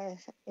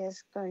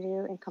is going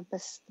to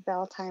encompass the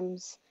bell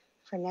times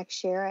for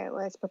next year. It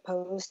was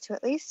proposed to,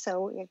 at least.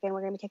 So again,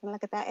 we're going to be taking a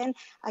look at that. And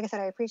like I said,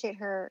 I appreciate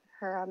her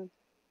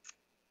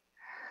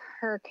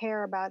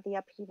care about the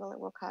upheaval it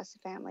will cause to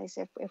families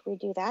if we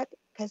do that,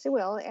 because it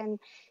will. And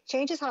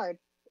change is hard.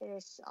 It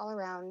is all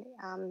around,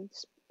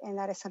 and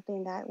that is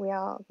something that we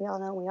all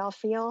know, we all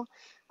feel.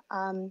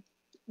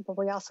 But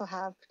we also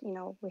have,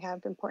 we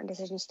have important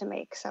decisions to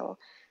make. So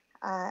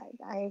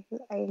I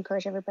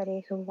encourage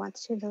everybody who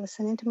wants to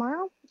listen in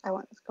tomorrow. I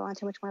won't go on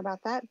too much more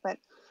about that, but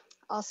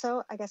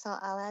also, I guess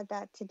I'll add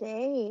that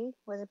today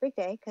was a big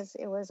day because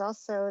it was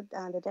also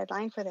the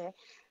deadline for the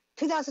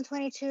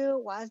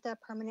 2022 WASDA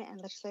permanent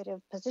and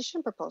legislative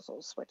position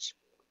proposals, which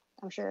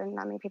I'm sure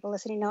not many people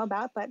listening know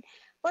about, but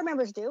board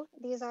members do.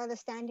 These are the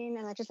standing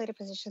and legislative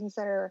positions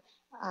that are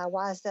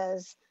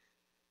WASDA's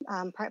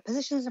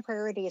positions and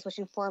priorities, which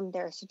inform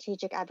their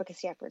strategic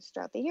advocacy efforts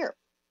throughout the year.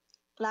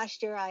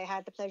 Last year, I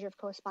had the pleasure of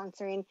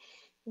co-sponsoring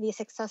the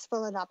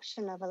successful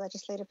adoption of a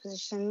legislative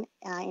position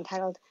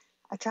entitled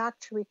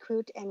Attract,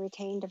 Recruit, and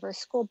Retain Diverse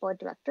School Board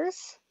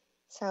Directors.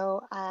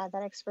 So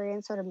that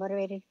experience sort of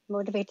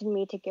motivated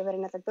me to give it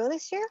another go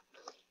this year.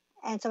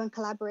 And so in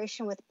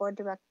collaboration with board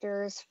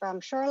directors from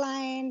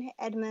Shoreline,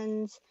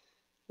 Edmonds,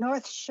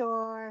 North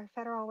Shore,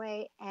 Federal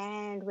Way,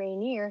 and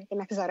Rainier, they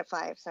maxed out at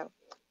 5. So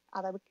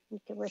although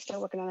we're still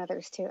working on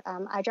others too.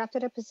 I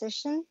drafted a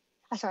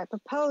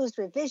proposed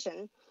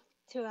revision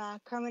to a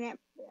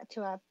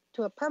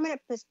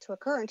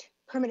current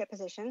permanent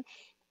position,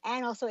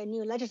 and also a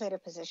new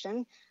legislative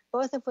position,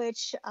 both of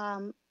which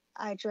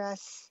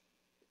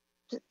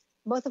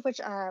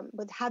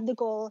would have the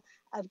goal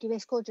of giving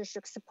school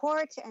districts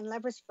support and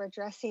leverage for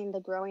addressing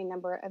the growing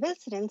number of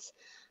incidents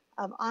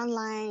of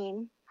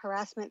online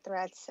harassment,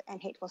 threats,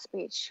 and hateful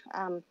speech,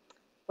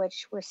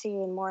 which we're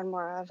seeing more and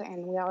more of,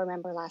 and we all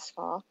remember last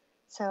fall.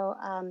 So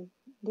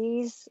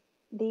these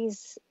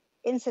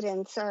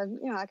incidents are,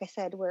 like I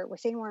said, we're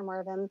seeing more and more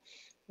of them.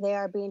 They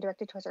are being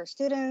directed towards our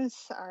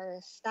students,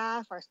 our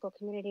staff, our school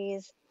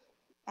communities,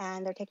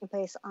 and they're taking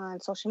place on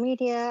social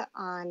media,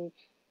 on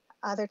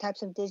other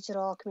types of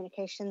digital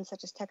communications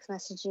such as text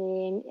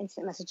messaging,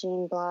 instant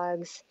messaging,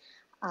 blogs,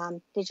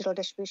 digital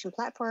distribution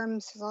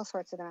platforms. There's all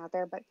sorts of them out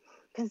there. But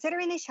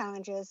considering these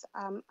challenges,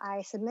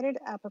 I submitted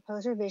a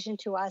proposed revision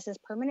to WASDA's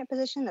permanent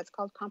position that's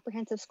called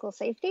Comprehensive School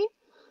Safety.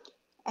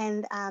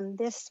 And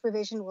this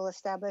revision will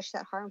establish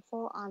that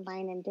harmful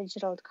online and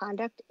digital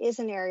conduct is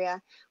an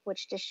area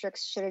which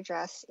districts should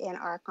address in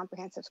our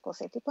comprehensive school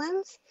safety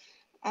plans.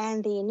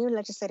 And the new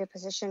legislative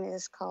position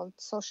is called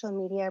Social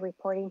Media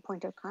Reporting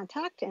Point of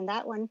Contact. And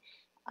that one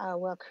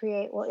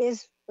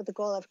is with the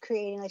goal of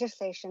creating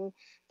legislation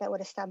that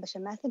would establish a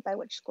method by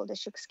which school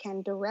districts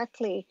can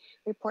directly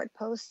report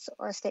posts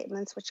or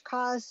statements which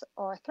cause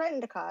or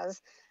threaten to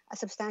cause a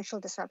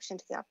substantial disruption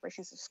to the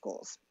operations of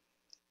schools.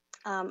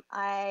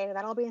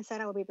 That all being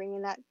said, I will be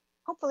bringing that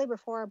hopefully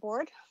before our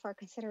board for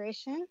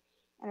consideration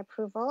and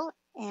approval.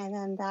 And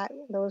then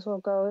those will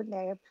go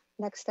there.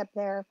 Next step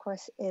there, of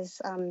course,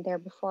 is there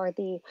before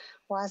the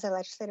WASDA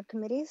legislative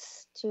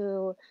committees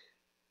to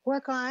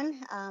work on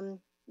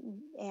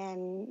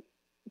and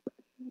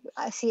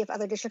see if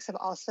other districts have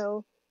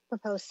also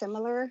proposed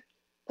similar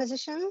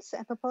positions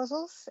and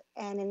proposals.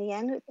 And in the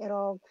end,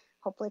 it'll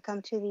hopefully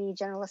come to the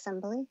General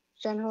Assembly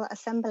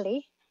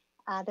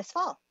this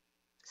fall.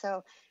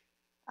 So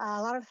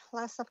a lot of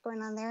stuff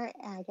going on there.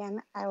 And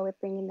again, I will be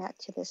bringing that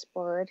to this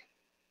board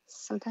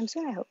sometime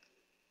soon, I hope.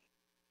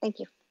 Thank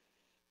you.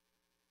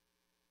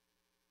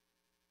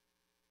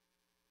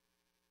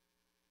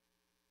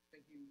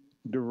 Thank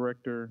you,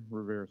 Director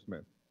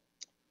Rivera-Smith.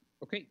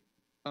 Okay,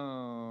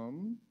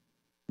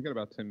 we got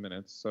about 10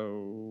 minutes,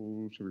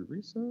 so should we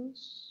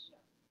recess?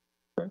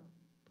 Okay,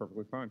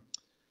 perfectly fine.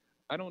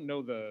 I don't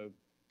know the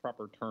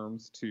proper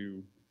terms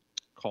to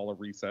call a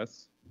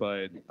recess,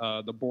 but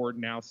the board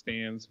now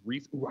stands.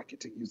 Ooh, I get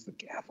to use the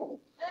gavel.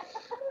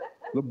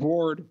 The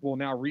board will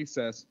now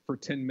recess for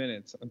 10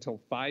 minutes until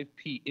 5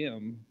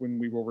 p.m. when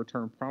we will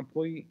return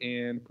promptly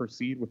and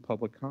proceed with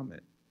public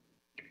comment.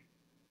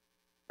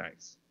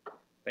 Nice.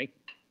 Thank you.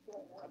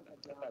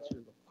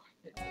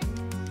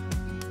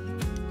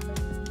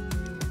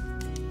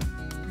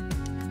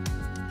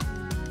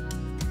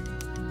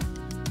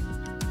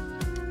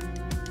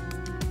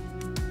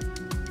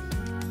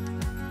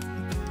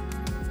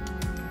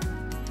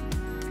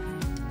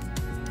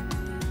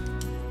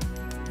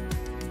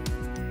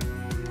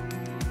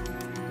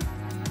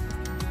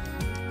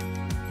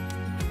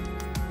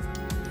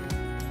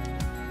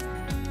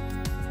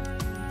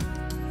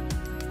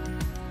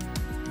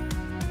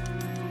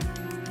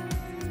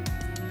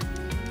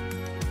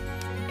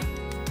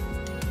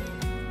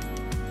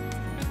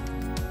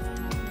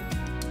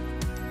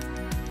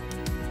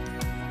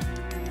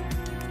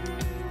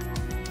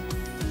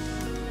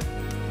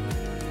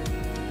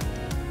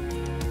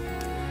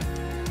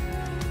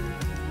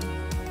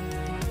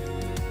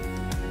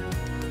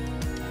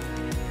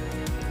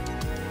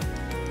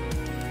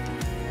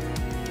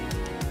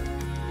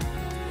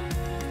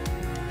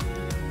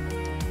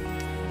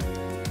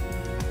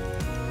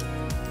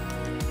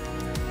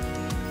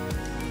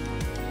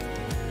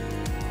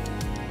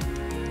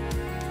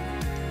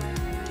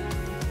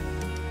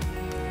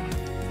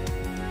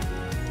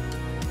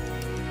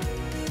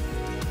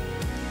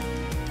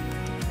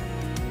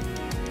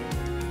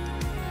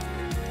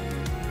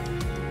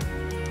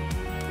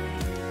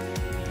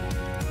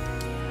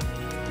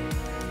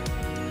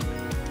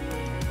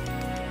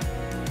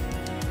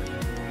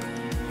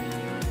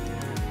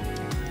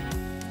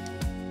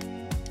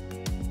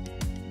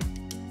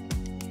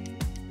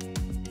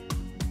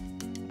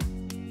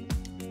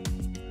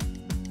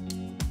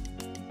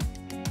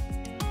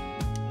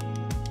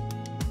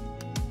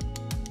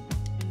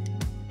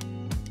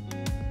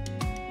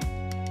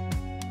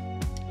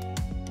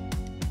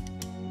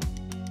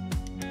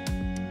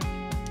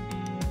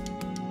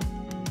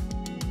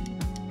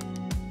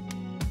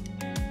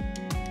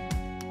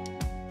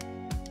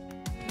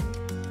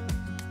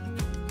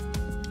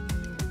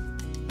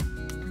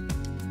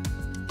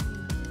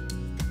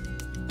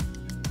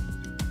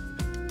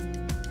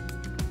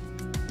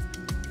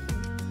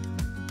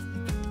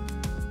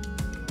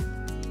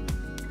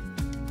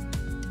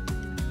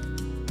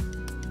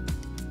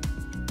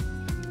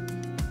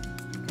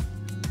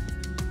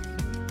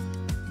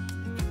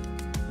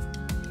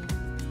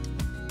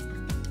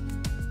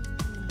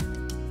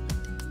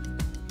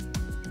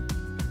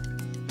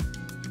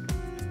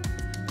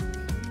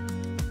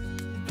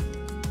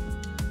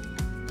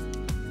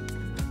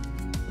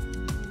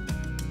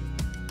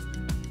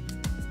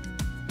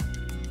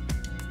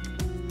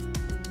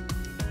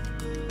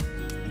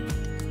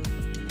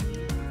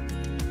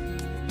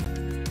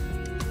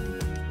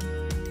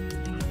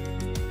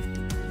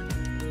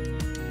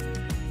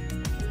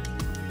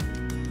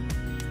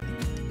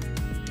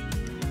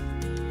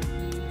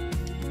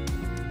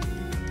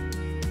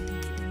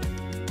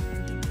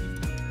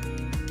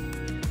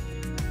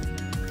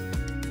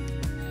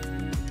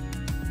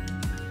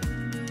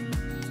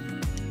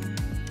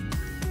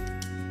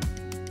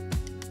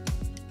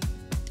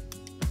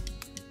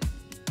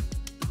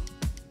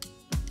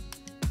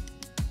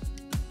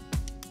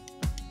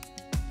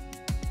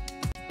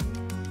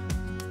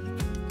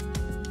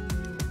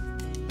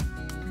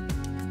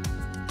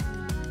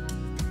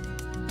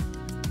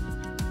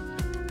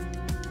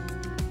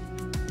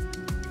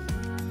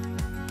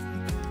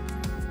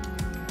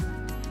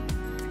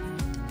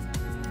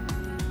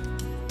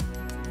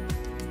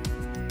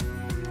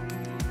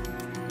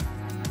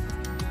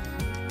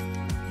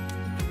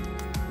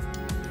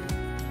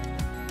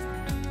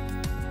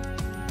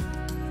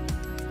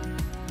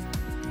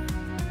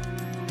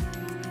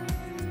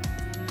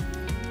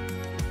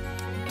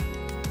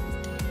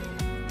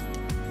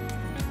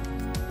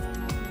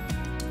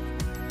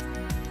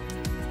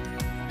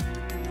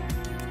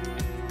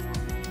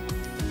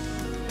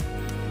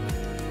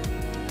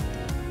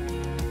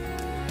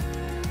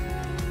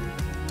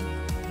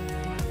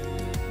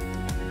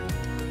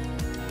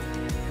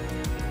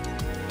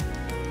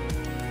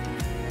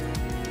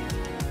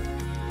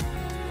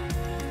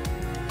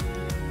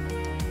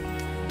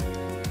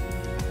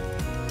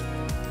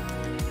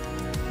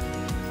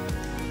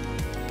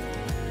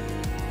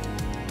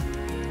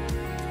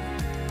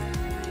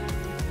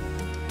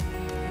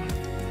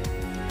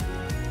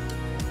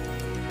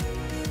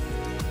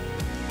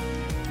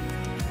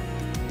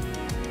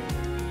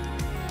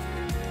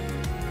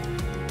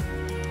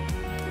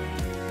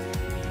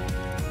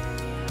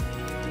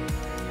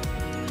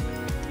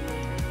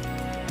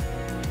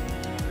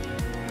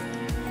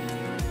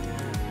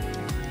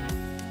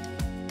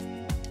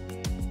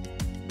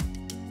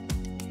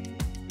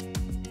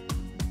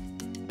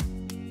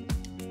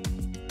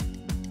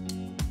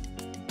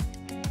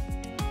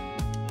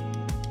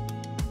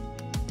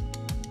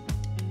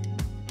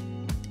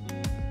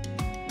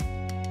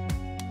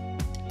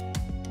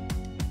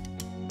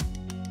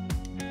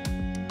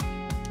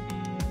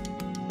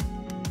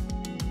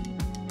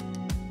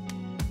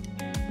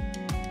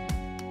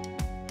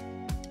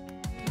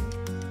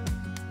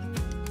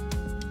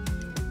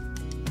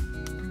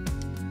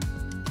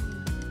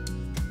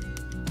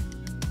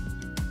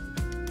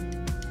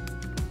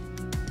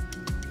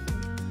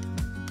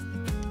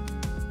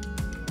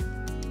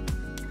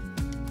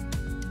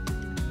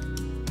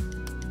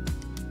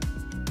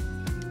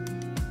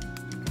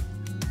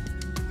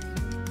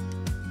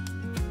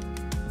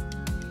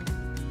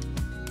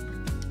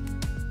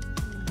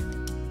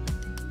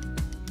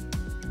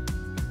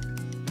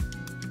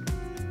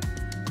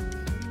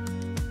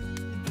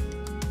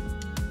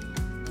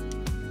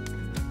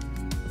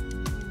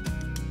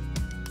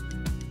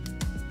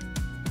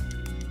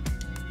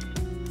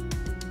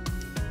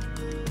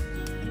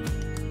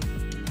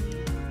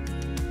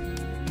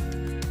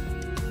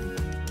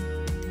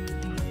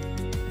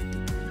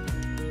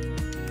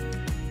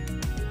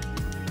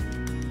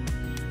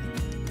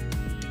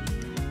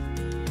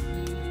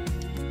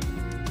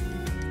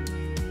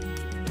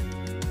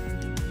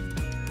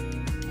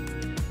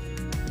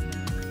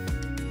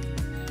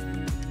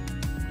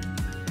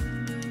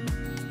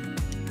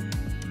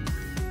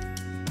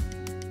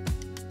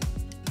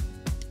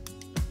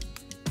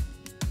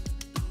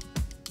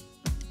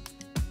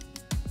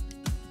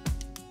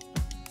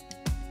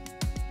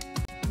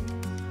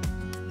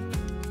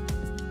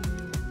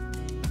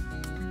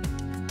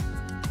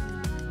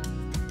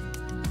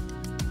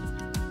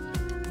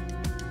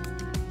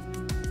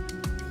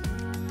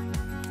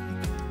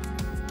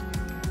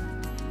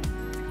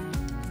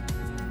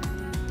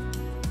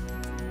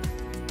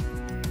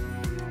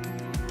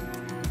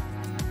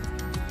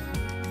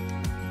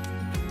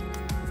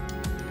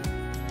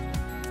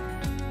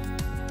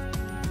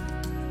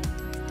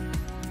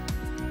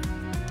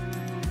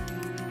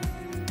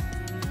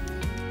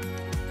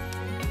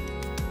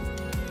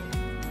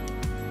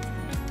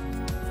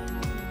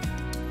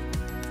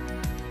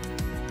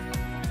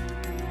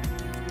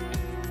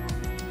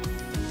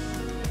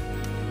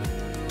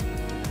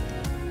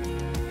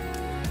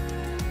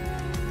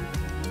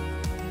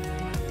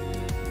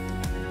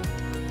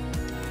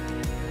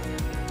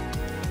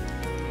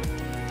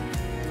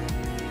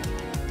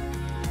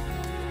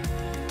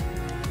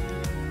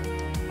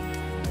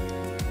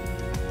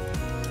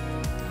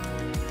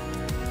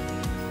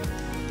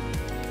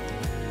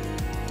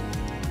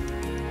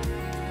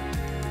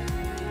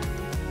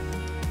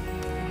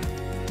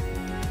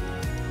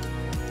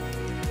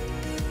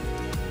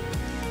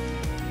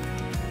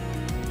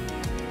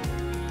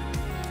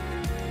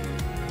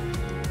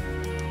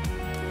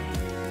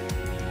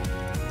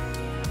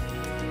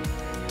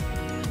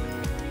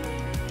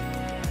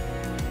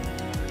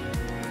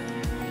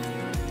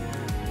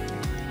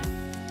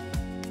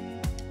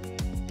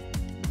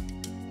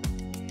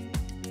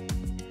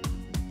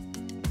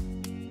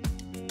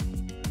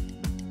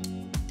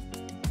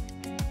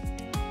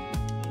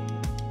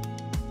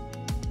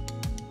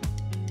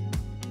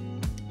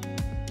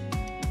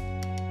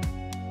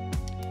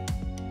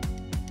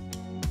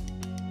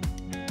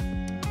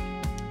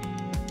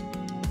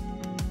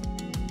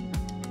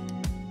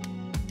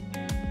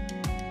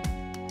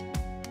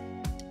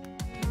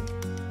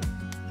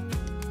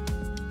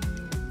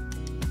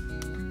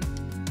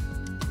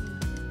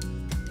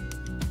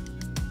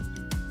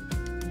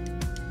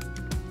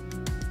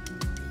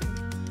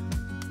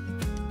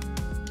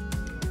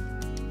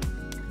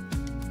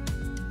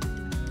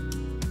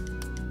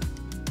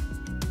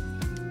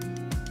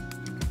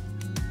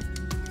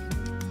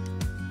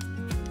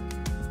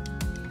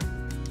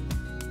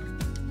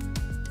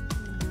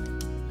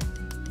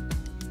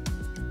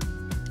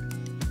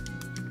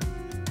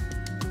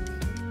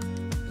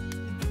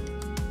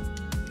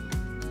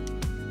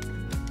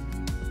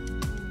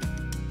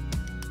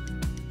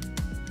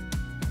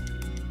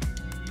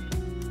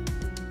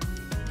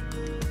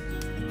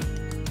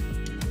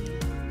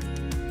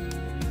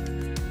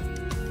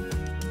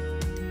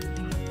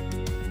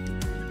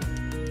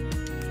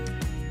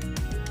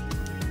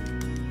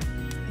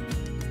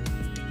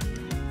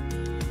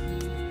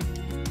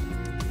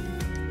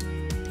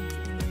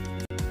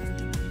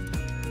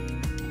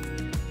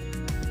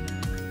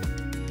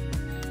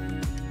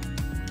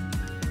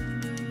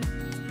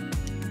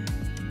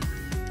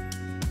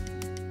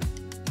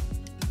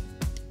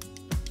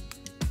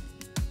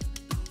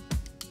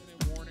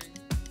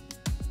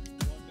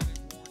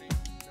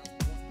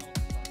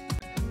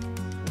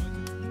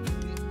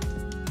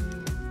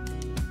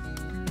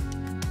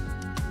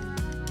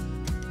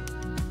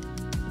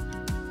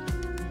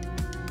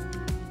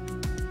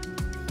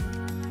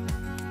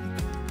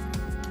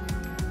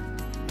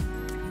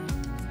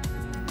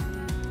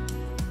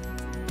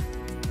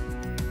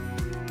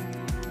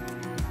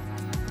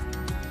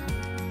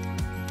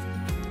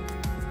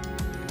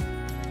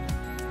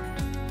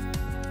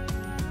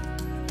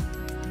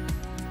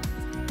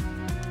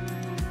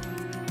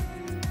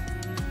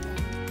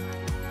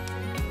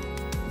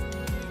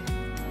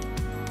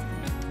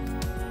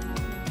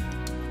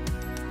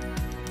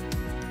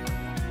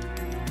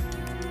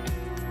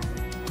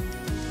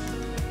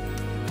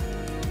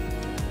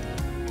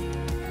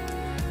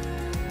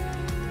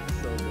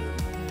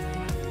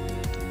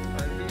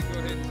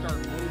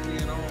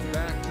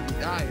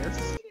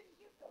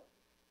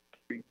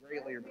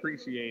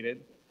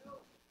 appreciated.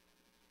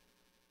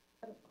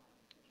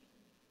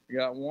 We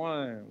got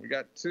one. We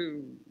got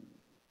two.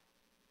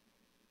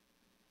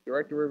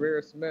 Director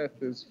Rivera Smith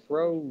is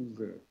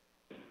frozen.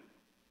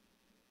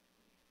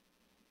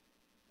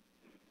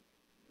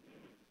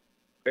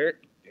 There,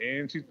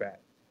 and she's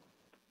back.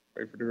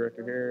 Wait for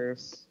Director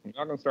Harris. I'm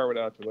not gonna start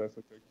without you, Les.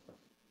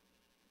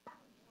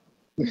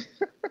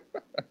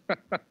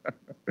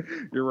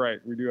 You're right.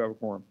 We do have a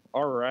quorum.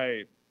 All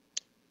right.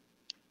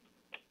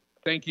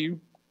 Thank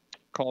you.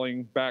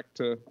 Calling back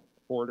to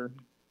order.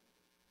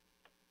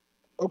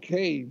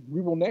 Okay,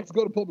 we will next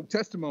go to public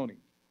testimony.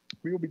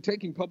 We will be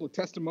taking public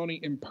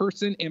testimony in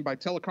person and by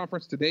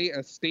teleconference today,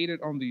 as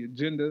stated on the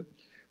agenda.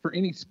 For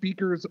any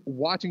speakers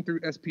watching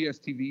through SPS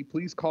TV,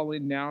 please call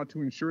in now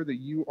to ensure that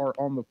you are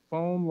on the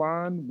phone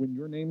line when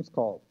your name is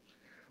called.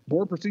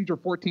 Board Procedure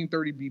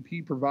 1430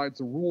 BP provides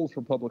the rules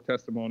for public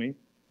testimony,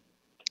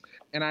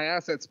 and I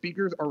ask that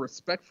speakers are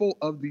respectful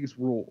of these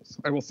rules.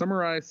 I will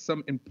summarize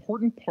some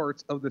important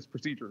parts of this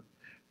procedure.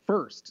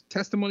 First,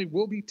 testimony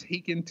will be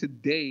taken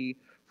today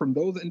from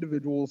those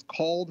individuals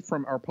called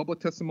from our public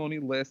testimony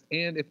list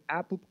and, if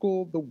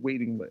applicable, the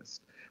waiting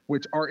list,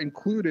 which are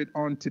included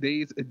on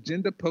today's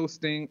agenda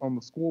posting on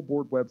the school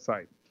board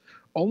website.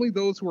 Only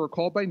those who are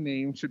called by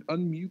name should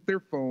unmute their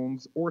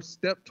phones or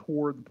step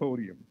toward the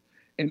podium,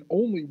 and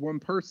only one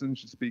person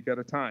should speak at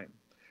a time.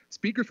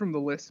 Speakers from the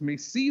list may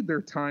cede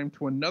their time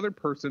to another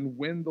person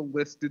when the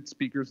listed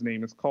speaker's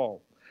name is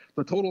called.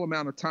 The total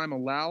amount of time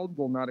allowed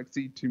will not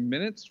exceed 2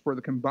 minutes for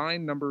the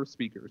combined number of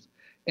speakers,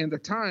 and the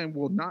time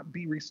will not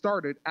be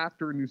restarted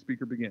after a new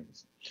speaker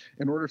begins.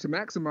 In order to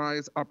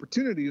maximize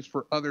opportunities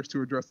for others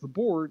to address the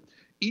board,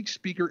 each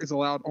speaker is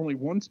allowed only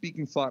one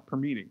speaking slot per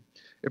meeting.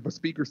 If a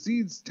speaker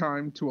cedes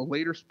time to a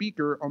later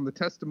speaker on the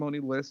testimony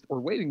list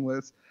or waiting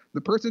list,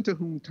 the person to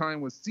whom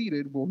time was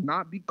ceded will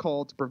not be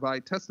called to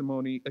provide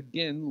testimony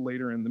again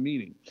later in the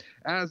meeting,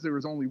 as there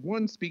is only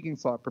one speaking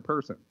slot per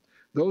person.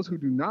 Those who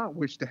do not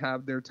wish to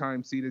have their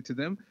time ceded to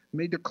them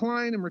may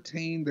decline and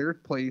retain their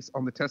place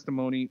on the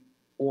testimony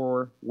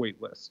or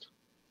wait list.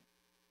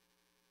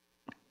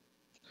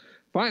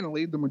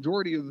 Finally, the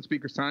majority of the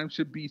speaker's time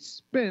should be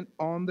spent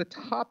on the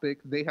topic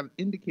they have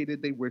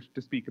indicated they wish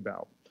to speak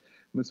about.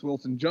 Ms.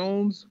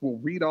 Wilson-Jones will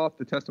read off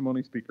the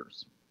testimony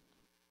speakers.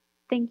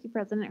 Thank you,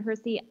 President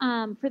Hersey.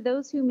 For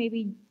those who may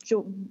be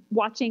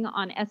watching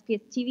on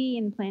SPS TV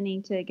and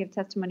planning to give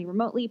testimony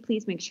remotely,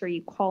 please make sure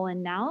you call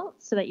in now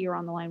so that you're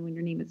on the line when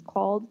your name is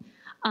called.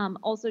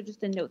 Also,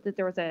 just a note that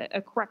there was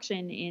a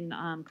correction in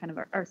kind of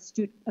our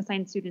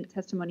assigned student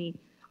testimony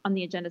on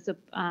the agenda, so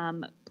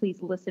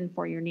please listen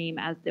for your name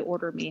as the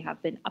order may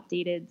have been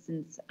updated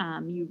since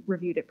you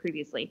reviewed it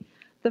previously.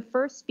 The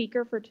first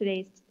speaker for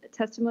today's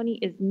testimony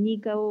is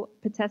Nico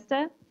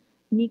Potesta.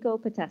 Nico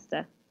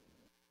Potesta.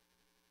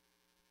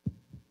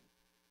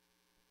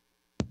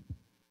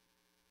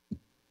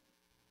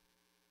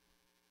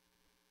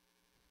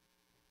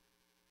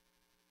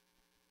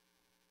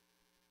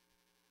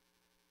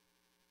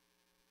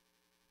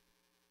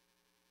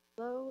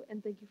 Hello,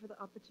 and thank you for the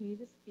opportunity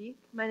to speak.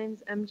 My name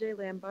is MJ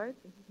Lambert.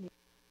 This is me.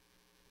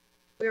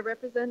 We are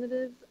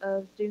representatives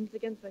of Students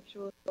Against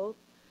Sexual Assault.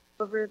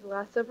 Over the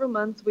last several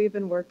months, we've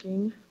been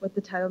working with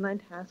the Title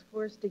IX Task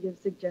Force to give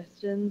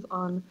suggestions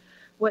on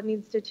what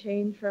needs to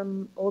change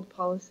from old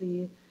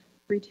policy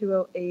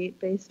 3208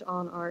 based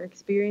on our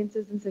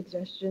experiences and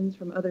suggestions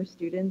from other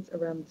students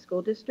around the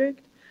school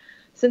district.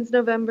 Since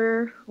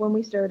November, when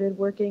we started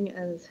working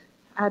as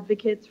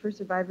advocates for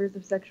survivors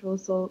of sexual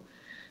assault,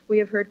 we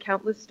have heard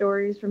countless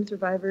stories from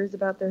survivors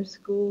about their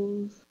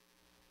schools,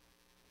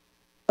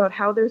 about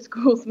how their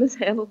schools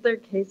mishandled their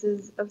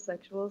cases of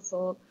sexual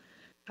assault,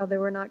 how they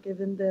were not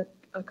given the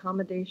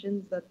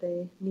accommodations that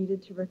they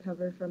needed to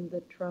recover from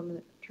the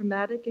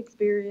traumatic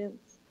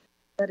experience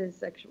that is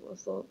sexual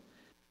assault,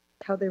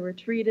 how they were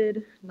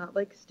treated, not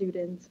like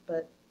students,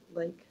 but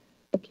like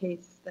a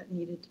case that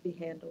needed to be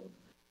handled.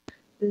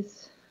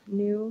 This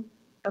new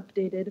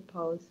updated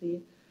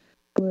policy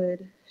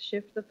would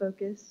shift the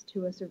focus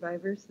to a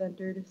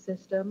survivor-centered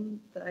system.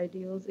 The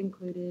ideals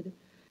included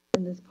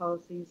in this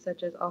policy,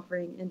 such as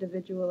offering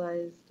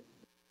individualized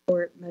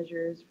support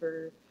measures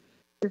for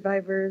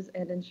survivors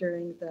and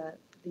ensuring that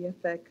the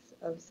effects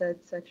of said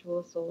sexual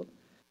assault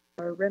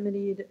are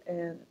remedied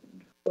and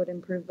would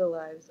improve the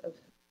lives of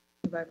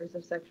survivors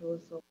of sexual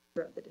assault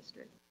throughout the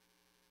district.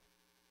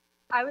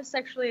 I was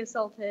sexually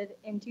assaulted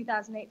in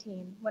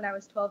 2018 when I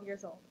was 12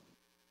 years old.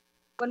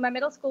 When my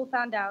middle school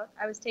found out,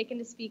 I was taken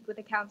to speak with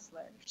a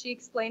counselor. She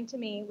explained to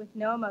me with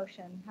no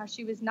emotion how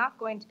she was not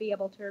going to be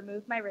able to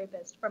remove my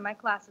rapist from my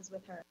classes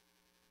with her,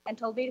 and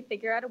told me to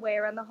figure out a way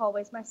around the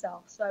hallways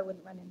myself so I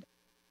wouldn't run into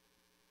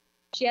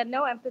her. She had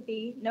no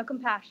empathy, no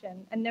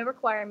compassion, and no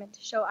requirement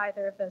to show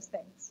either of those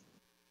things.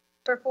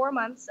 For 4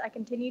 months, I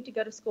continued to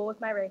go to school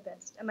with my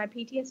rapist, and my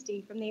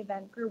PTSD from the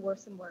event grew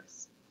worse and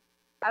worse.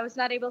 I was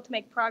not able to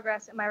make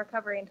progress in my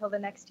recovery until the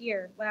next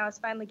year, when I was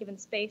finally given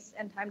space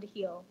and time to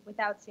heal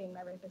without seeing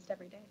my rapist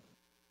every day.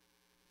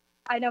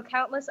 I know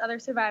countless other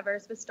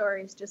survivors with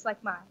stories just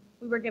like mine.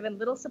 We were given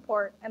little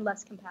support and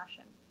less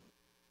compassion.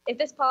 If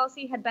this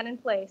policy had been in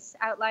place,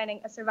 outlining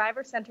a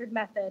survivor-centered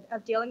method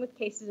of dealing with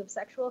cases of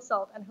sexual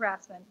assault and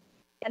harassment,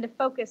 and a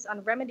focus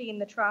on remedying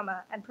the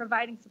trauma and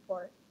providing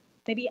support,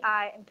 maybe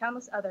I and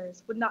countless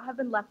others would not have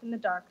been left in the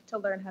dark to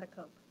learn how to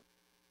cope.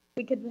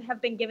 We could have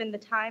been given the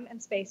time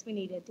and space we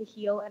needed to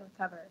heal and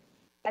recover,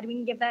 and we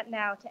can give that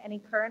now to any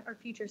current or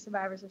future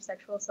survivors of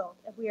sexual assault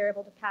if we are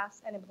able to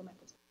pass and implement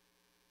this.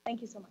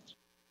 Thank you so much.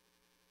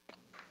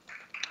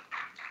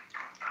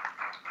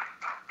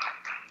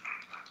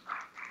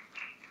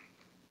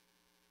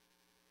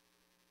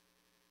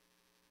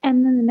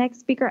 And then the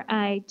next speaker,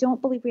 I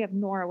don't believe we have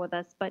Nora with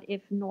us, but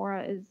if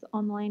Nora is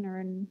online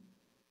or in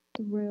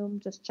the room,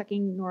 just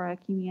checking. Nora,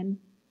 can you in?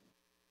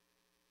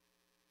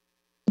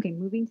 Okay,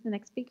 moving to the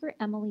next speaker,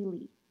 Emily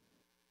Lee.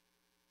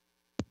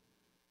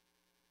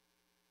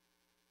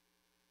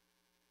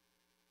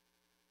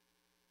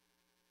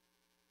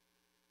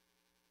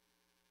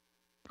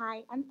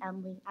 Hi, I'm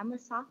Emily. I'm a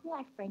sophomore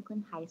at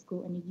Franklin High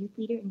School and a youth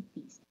leader in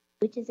FEAST,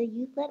 which is a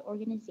youth-led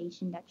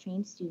organization that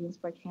trains students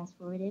for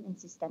transformative and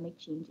systemic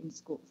change in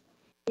schools.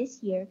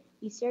 This year,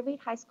 we surveyed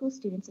high school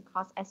students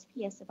across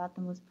SPS about the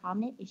most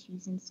prominent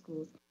issues in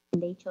schools,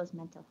 and they chose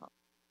mental health.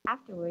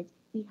 Afterwards,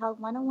 we held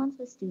one-on-ones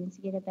with students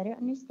to get a better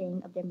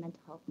understanding of their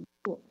mental health in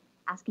school,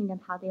 asking them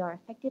how they are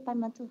affected by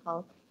mental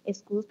health, if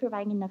schools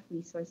providing enough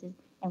resources,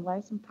 and what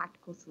are some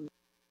practical solutions.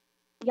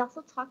 We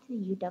also talked to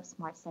the UW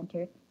Smart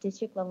Center,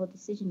 district-level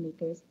decision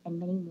makers, and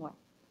many more.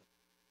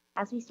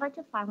 As we start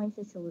to finalize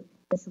the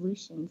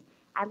solutions,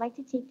 I'd like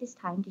to take this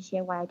time to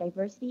share why a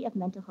diversity of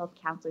mental health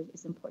counselors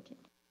is important.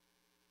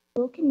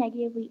 School can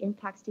negatively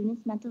impact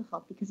students' mental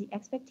health because the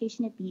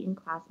expectation to be in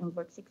class and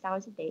work 6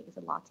 hours a day is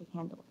a lot to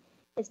handle,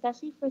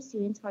 especially for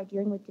students who are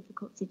dealing with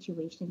difficult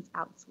situations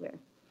elsewhere.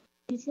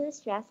 Due to the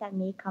stress that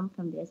may come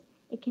from this,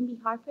 it can be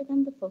hard for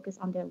them to focus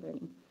on their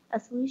learning. A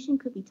solution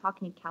could be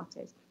talking to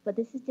counselors, but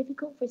this is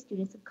difficult for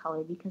students of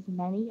color because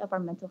many of our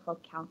mental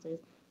health counselors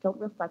don't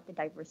reflect the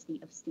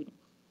diversity of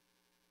students.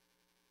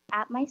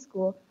 At my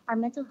school, our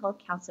mental health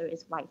counselor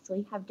is white, so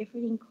we have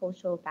differing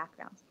cultural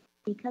backgrounds.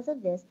 Because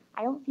of this,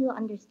 I don't feel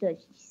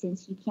understood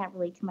since you can't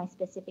relate to my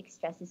specific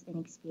stresses and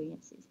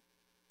experiences.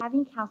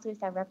 Having counselors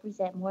that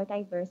represent more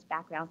diverse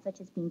backgrounds, such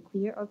as being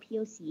queer or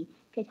POC,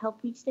 could help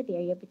breach the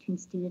barrier between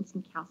students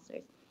and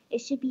counselors. It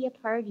should be a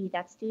priority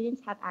that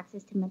students have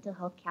access to mental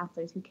health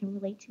counselors who can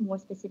relate to more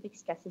specific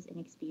stresses and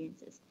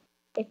experiences.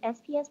 If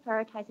SPS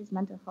prioritizes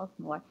mental health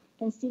more,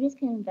 then students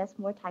can invest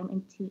more time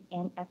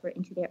and effort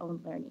into their own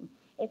learning.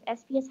 If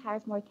SPS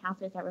hires more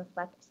counselors that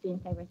reflect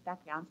students' diverse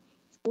backgrounds,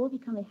 school will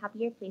become a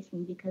happier place for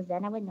me because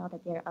then I would know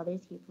that there are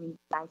others here for me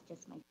besides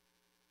just myself.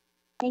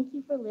 Thank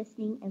you for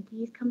listening, and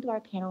please come to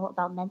our panel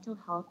about mental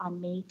health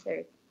on May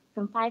 3rd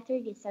from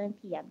 5:30 to 7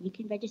 p.m. You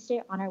can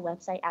register on our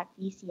website at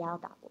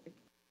vcl.org.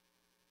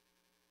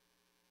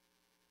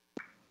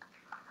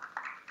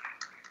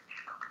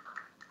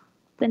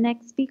 The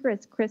next speaker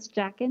is Chris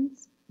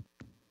Jackins.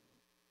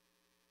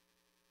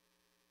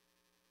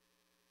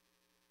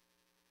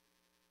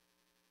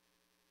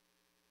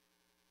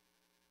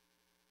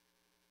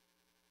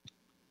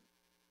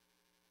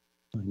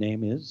 My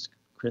name is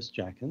Chris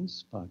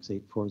Jackins, Box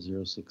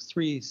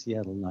 84063,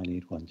 Seattle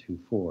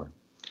 98124.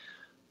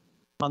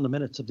 On the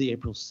minutes of the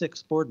April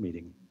 6th board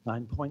meeting,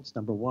 9 points.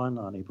 Number 1,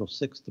 on April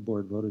 6th, the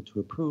board voted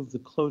to approve the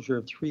closure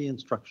of 3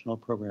 instructional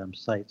program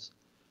sites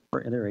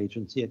for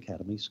Interagency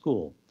Academy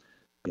School.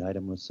 The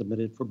item was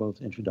submitted for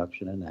both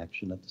introduction and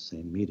action at the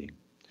same meeting.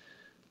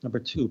 Number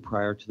 2,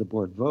 prior to the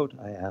board vote,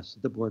 I asked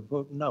that the board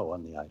vote no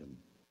on the item.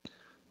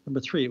 Number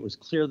 3, it was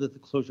clear that the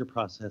closure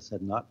process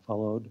had not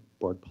followed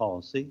board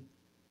policy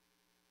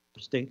or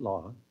state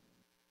law,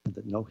 and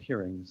that no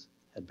hearings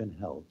had been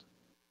held.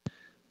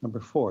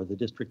 Number 4, the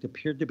district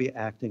appeared to be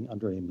acting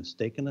under a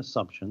mistaken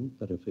assumption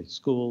that if a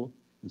school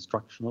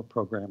instructional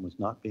program was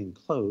not being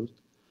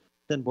closed,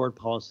 then Board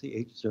Policy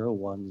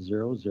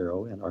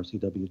 80100 and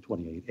RCW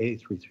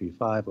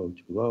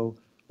 28A335020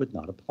 would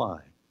not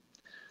apply.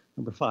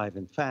 Number 5,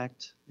 in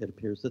fact, it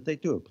appears that they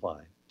do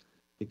apply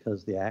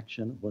because the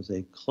action was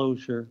a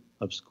closure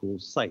of school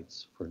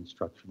sites for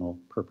instructional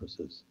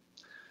purposes.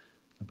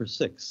 Number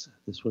 6,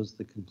 this was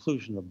the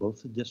conclusion of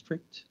both the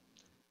district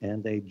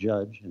and a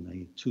judge in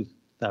a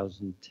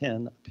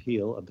 2010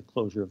 appeal of the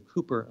closure of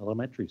Cooper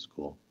Elementary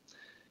School,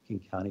 King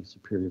County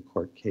Superior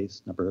Court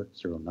case number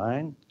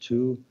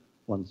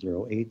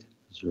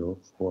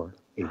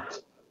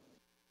 09-2108-048.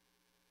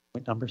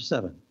 Point number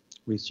 7,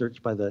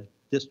 research by the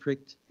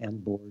district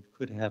and board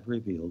could have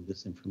revealed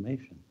this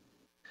information.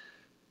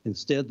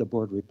 Instead, the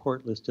board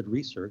report listed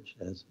research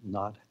as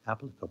not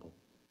applicable.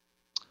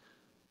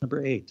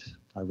 Number 8,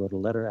 I wrote a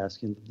letter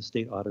asking that the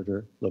state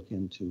auditor look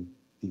into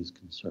these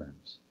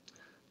concerns.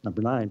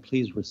 Number 9,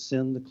 please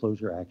rescind the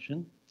closure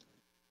action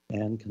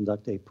and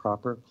conduct a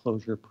proper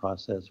closure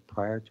process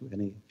prior to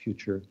any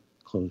future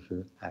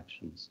closure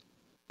actions.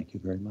 Thank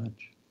you very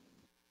much.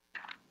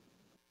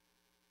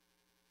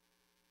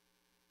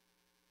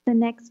 The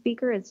next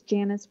speaker is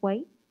Janice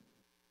White.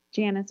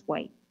 Janice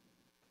White.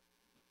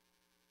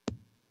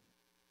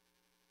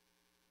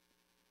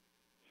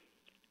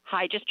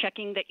 Hi, just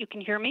checking that you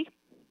can hear me.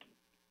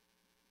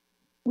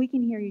 We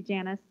can hear you,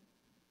 Janice.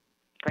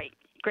 Great,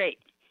 great.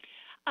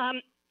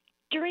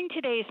 During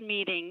today's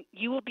meeting,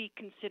 you will be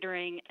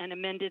considering an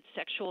amended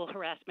sexual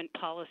harassment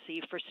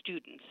policy for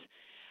students.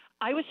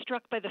 I was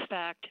struck by the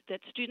fact that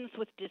students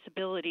with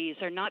disabilities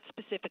are not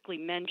specifically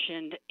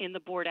mentioned in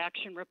the board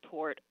action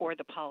report or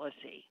the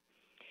policy.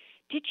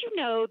 Did you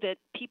know that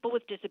people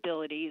with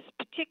disabilities,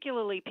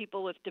 particularly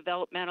people with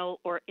developmental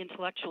or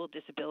intellectual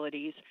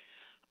disabilities,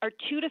 are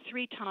 2 to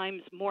 3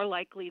 times more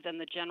likely than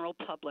the general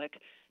public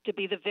to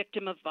be the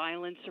victim of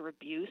violence or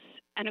abuse,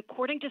 and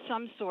according to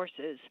some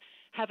sources,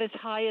 have as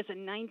high as a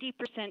 90%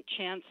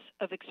 chance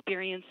of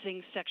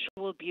experiencing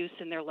sexual abuse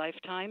in their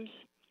lifetimes?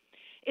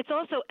 It's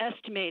also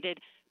estimated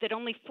that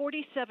only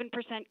 47%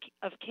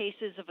 of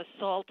cases of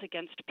assault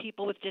against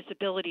people with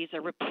disabilities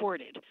are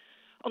reported.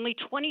 Only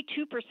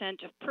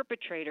 22% of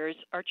perpetrators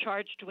are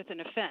charged with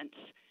an offense,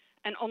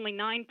 and only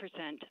 9%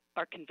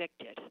 are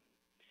convicted.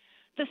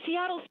 The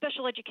Seattle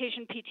Special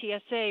Education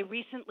PTSA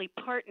recently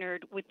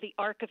partnered with the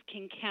ARC of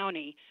King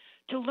County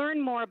to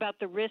learn more about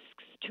the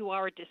risks to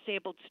our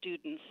disabled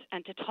students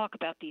and to talk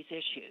about these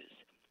issues.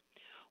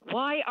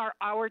 Why are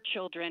our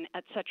children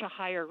at such a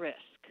higher risk?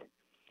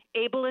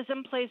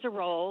 Ableism plays a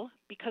role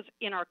because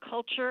in our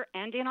culture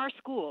and in our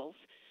schools,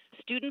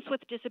 students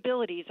with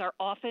disabilities are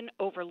often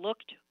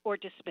overlooked or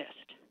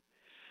dismissed.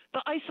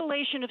 The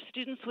isolation of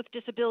students with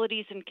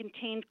disabilities in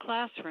contained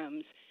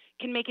classrooms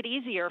can make it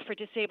easier for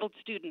disabled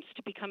students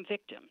to become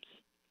victims.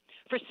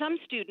 For some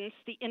students,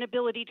 the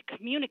inability to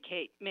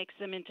communicate makes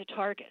them into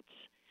targets.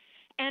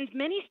 And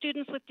many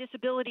students with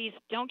disabilities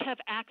don't have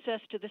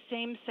access to the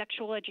same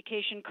sexual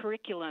education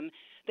curriculum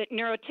that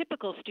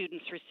neurotypical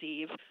students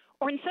receive,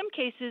 or in some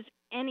cases,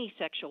 any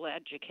sexual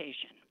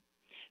education.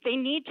 They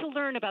need to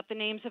learn about the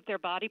names of their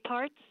body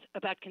parts,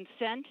 about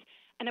consent,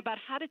 and about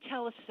how to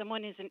tell if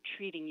someone isn't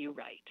treating you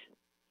right.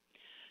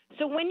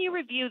 So when you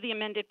review the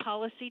amended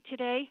policy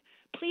today,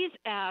 please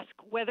ask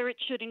whether it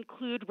should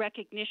include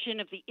recognition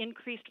of the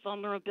increased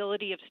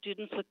vulnerability of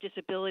students with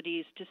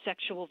disabilities to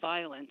sexual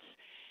violence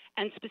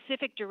and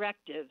specific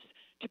directives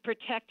to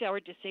protect our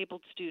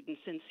disabled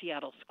students in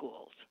Seattle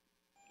schools.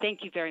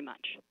 Thank you very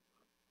much.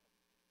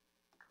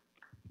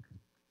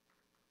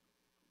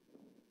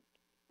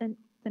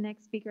 The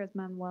next speaker is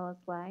Manuela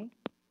Sly.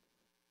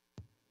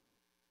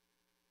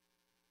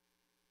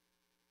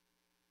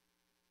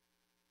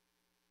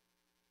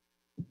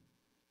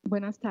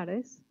 Buenas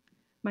tardes.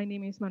 My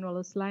name is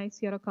Manuela Sly,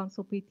 Seattle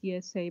Council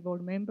PTSA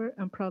board member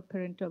and proud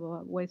parent of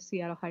a West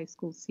Seattle High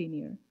School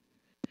senior.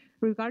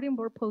 Regarding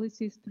board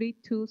policies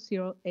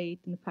 3208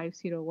 and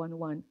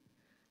 5011,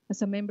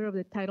 as a member of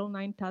the Title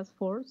IX Task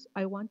Force,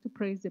 I want to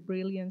praise the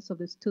brilliance of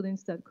the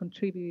students that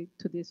contributed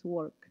to this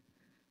work.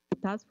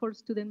 The task force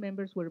student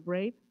members were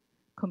brave,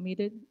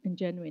 committed, and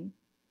genuine,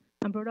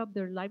 and brought up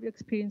their life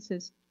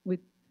experiences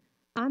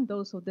and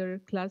those of their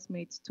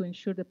classmates to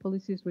ensure the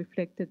policies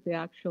reflected the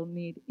actual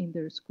need in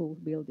their school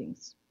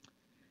buildings.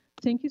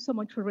 Thank you so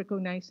much for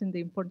recognizing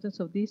the importance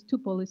of these two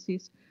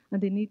policies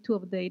and the need to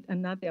update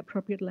and add the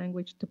appropriate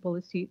language to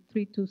policy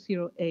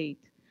 3208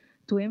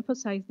 to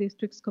emphasize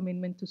district's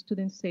commitment to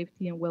student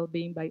safety and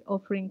well-being by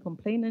offering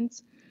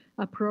complainants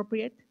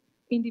appropriate,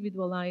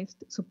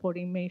 individualized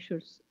supporting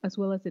measures, as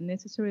well as the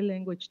necessary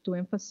language to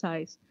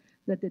emphasize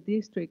that the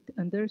district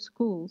and their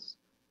schools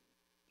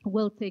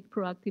will take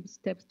proactive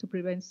steps to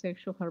prevent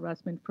sexual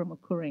harassment from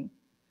occurring.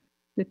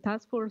 The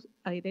task force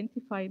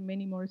identified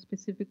many more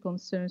specific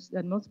concerns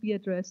that must be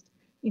addressed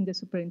in the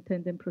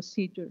superintendent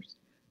procedures.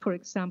 For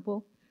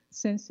example,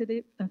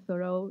 sensitive and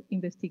thorough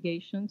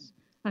investigations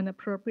and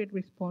appropriate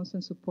response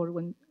and support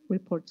when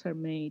reports are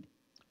made.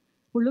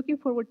 We're looking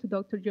forward to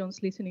Dr.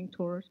 Jones' listening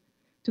tours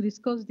to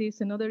discuss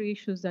this and other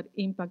issues that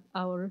impact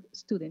our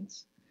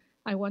students.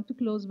 I want to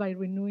close by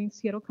renewing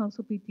Seattle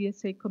Council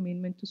PTSA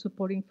commitment to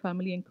supporting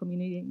family and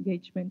community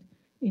engagement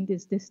in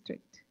this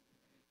district.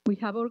 We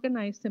have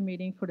organized a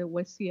meeting for the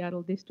West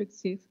Seattle District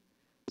 6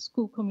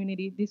 school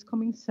community this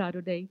coming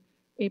Saturday,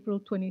 April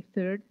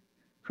 23rd,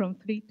 from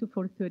 3 to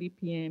 4:30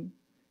 p.m.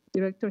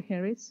 Director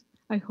Harris,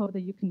 I hope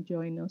that you can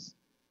join us.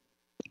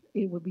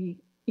 It will be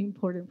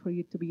important for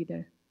you to be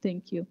there.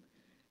 Thank you.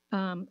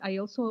 I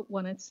also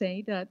want to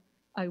say that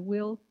I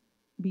will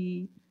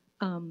be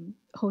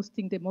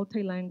hosting the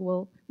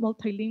multilingual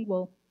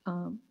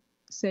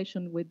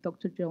session with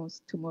Dr.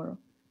 Jones tomorrow.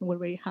 And we're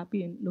very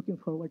happy and looking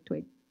forward to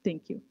it.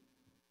 Thank you.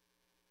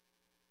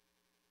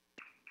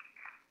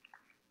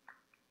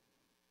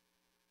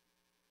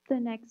 The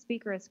next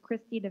speaker is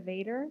Christy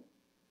DeVader.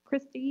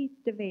 Christy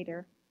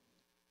DeVader.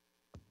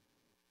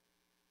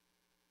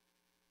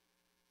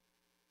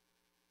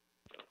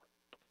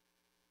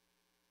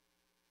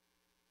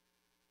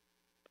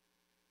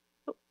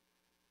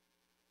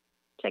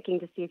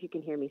 Checking to see if you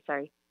can hear me,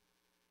 sorry.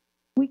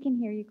 We can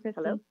hear you, Christy.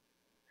 Hello?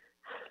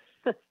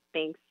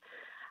 Thanks.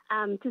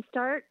 To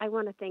start, I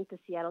want to thank the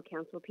Seattle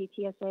Council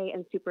PTSA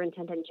and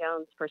Superintendent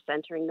Jones for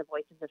centering the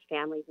voices of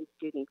families and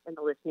students in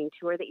the listening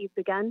tour that you've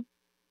begun.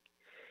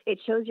 It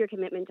shows your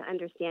commitment to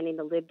understanding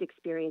the lived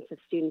experience of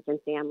students and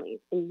families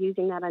and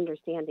using that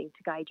understanding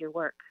to guide your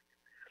work.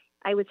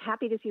 I was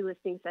happy to see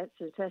listening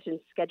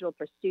sessions scheduled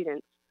for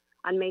students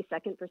on May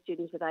 2nd for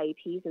students with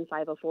IEPs and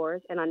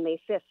 504s, and on May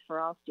 5th for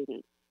all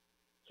students.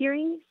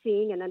 Hearing,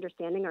 seeing, and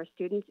understanding our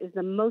students is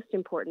the most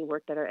important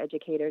work that our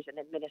educators and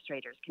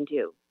administrators can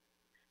do.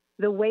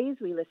 The ways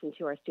we listen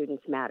to our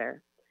students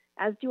matter,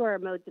 as do our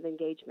modes of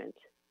engagement.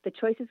 The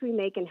choices we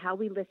make and how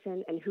we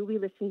listen and who we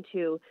listen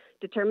to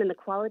determine the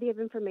quality of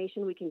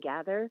information we can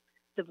gather,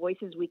 the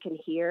voices we can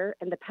hear,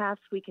 and the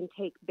paths we can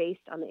take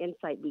based on the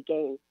insight we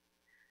gain.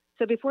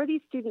 So before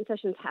these student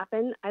sessions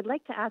happen, I'd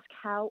like to ask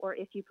how or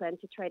if you plan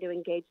to try to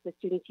engage the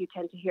students you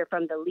tend to hear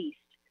from the least,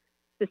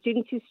 the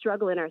students who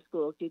struggle in our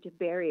schools due to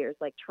barriers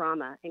like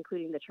trauma,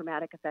 including the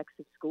traumatic effects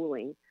of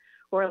schooling,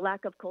 or a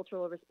lack of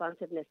cultural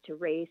responsiveness to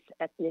race,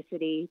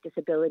 ethnicity,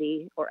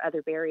 disability, or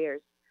other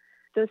barriers.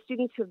 Those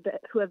students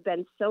who have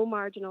been so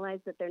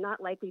marginalized that they're not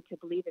likely to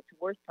believe it's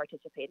worth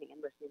participating in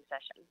listening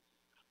sessions.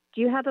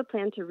 Do you have a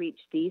plan to reach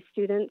these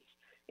students,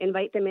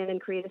 invite them in and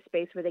create a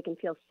space where they can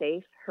feel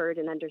safe, heard,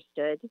 and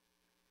understood?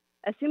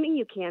 Assuming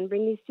you can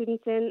bring these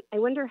students in, I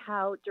wonder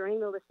how, during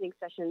the listening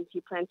sessions,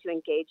 you plan to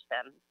engage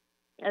them,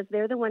 as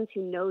they're the ones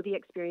who know the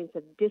experience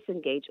of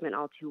disengagement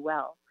all too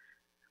well.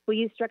 Will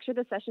you structure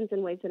the sessions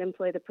in ways that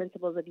employ the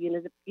principles of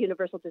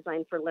universal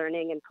design for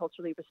learning and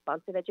culturally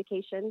responsive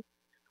education?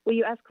 Will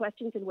you ask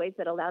questions in ways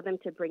that allow them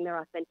to bring their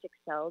authentic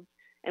selves?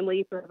 And will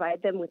you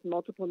provide them with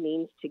multiple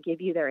means to give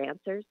you their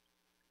answers?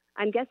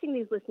 I'm guessing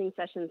these listening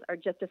sessions are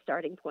just a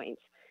starting point.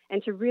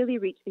 And to really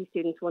reach these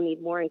students, we'll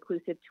need more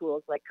inclusive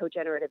tools like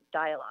co-generative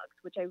dialogues,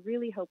 which I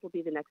really hope will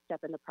be the next step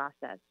in the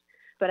process.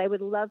 But I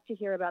would love to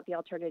hear about the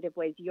alternative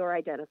ways you're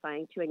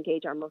identifying to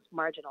engage our most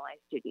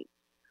marginalized students.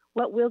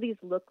 What will these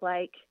look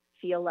like,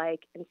 feel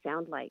like, and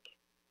sound like?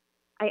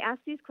 I ask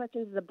these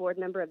questions as a board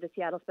member of the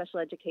Seattle Special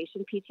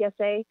Education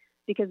PTSA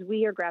because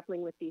we are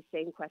grappling with these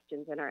same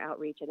questions in our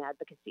outreach and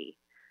advocacy.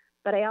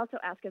 But I also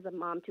ask as a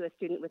mom to a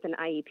student with an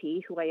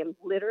IEP who I am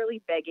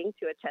literally begging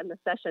to attend the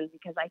session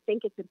because I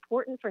think it's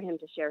important for him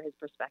to share his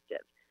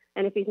perspective.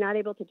 And if he's not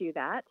able to do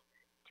that,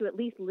 to at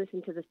least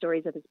listen to the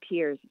stories of his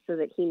peers so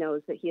that he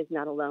knows that he is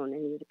not alone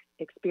in his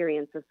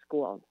experience of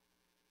school.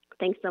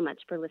 Thanks so much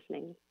for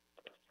listening.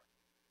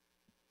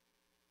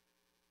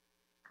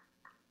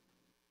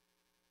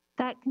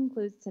 That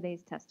concludes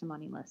today's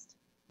testimony list.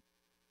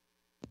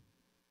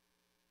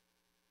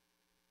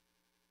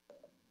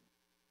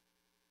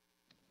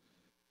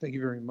 Thank you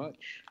very much.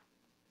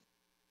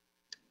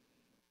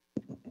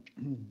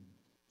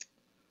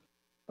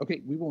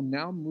 Okay, we will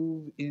now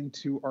move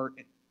into our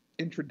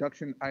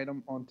introduction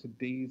item on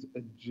today's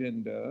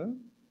agenda.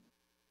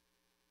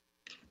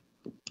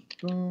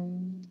 Below.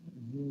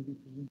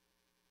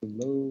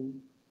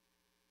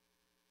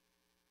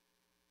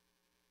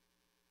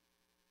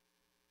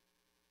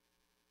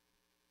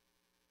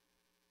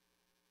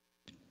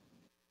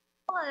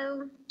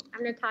 Hello,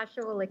 I'm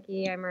Natasha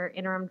Walicki. I'm our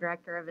Interim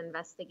Director of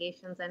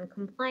Investigations and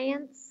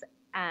Compliance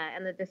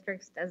and the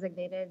district's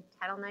designated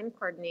Title IX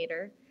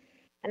Coordinator.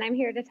 And I'm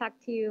here to talk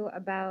to you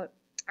about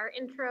our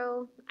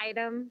intro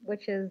item,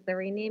 which is the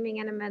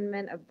renaming and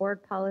amendment of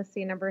Board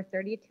Policy number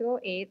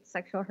 3208,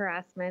 Sexual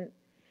Harassment,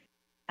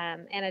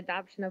 and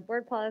adoption of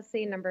Board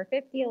Policy number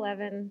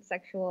 5011,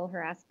 Sexual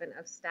Harassment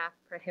of Staff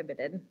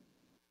Prohibited.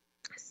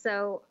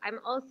 So I'm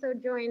also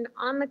joined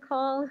on the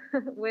call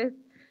with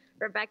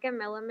Rebecca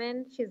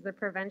Milliman. She's the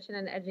Prevention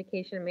and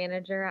Education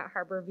Manager at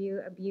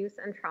Harborview Abuse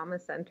and Trauma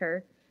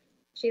Center.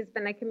 She's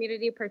been a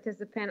community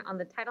participant on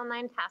the Title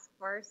IX Task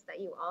Force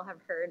that you all have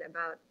heard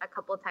about a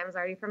couple of times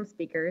already from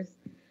speakers.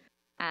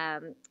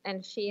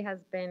 And she has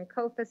been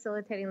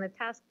co-facilitating the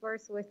task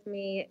force with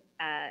me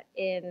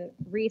in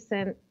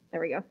recent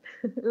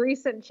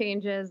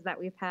changes that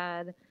we've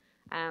had,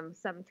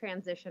 some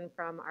transition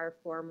from our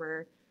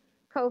former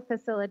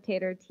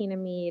co-facilitator, Tina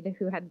Mead,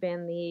 who had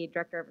been the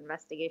Director of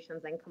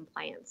Investigations and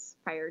Compliance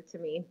prior to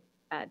me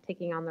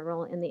taking on the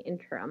role in the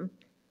interim.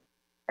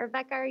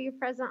 Rebecca, are you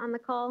present on the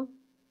call?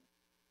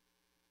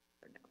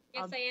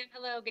 Yes, I am.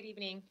 Hello, good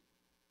evening.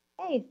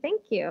 Hey,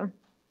 thank you.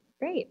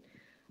 Great.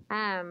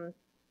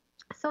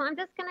 So I'm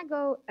just going to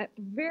go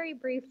very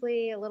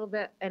briefly, a little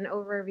bit an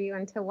overview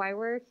into why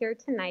we're here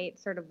tonight,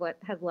 sort of what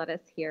has led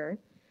us here.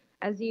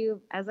 As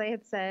I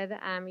had said,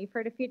 you've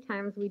heard a few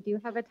times, we do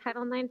have a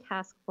Title IX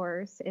task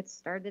force. It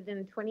started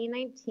in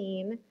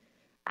 2019.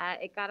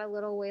 It got a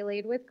little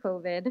waylaid with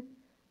COVID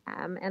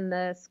and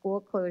the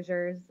school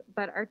closures,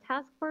 but our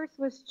task force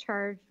was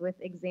charged with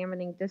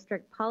examining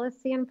district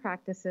policy and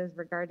practices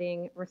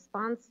regarding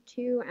response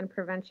to and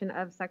prevention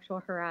of sexual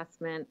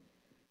harassment.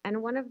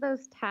 And one of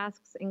those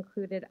tasks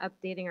included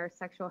updating our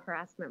sexual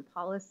harassment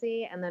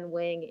policy and then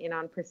weighing in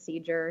on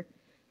procedure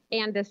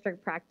and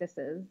district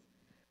practices.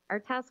 Our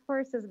task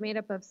force is made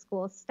up of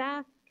school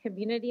staff,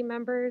 community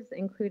members,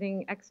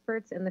 including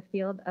experts in the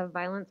field of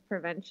violence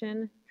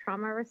prevention,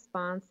 trauma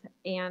response,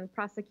 and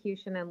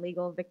prosecution and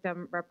legal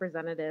victim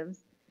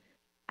representatives.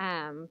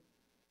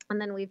 And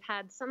then we've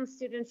had some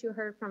students you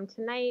heard from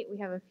tonight. We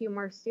have a few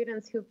more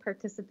students who've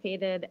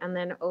participated. And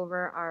then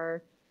over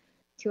our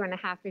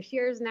 2.5-ish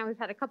years now, we've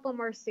had a couple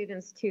more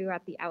students too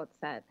at the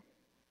outset.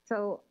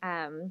 So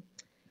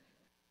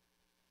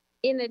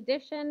in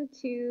addition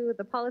to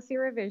the policy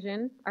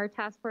revision, our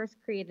task force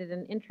created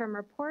an interim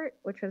report,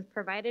 which was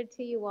provided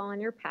to you all in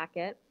your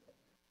packet.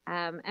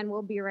 And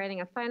we'll be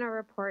writing a final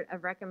report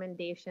of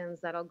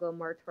recommendations that'll go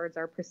more towards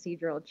our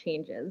procedural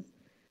changes.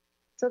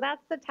 So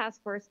that's the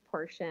task force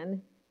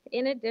portion.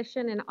 In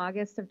addition, in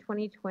August of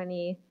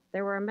 2020,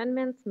 there were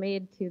amendments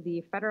made to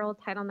the federal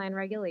Title IX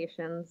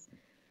regulations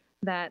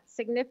that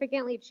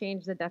significantly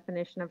changed the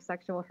definition of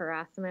sexual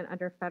harassment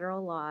under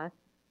federal law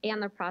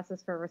and the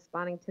process for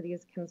responding to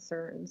these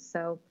concerns.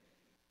 So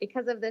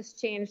because of this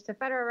change to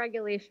federal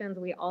regulations,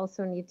 we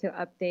also need to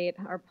update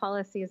our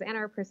policies and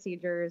our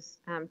procedures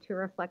to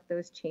reflect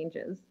those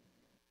changes.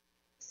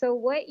 So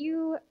what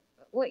you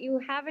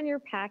have in your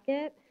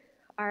packet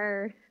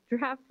are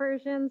draft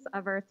versions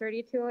of our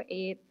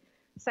 3208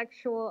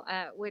 sexual,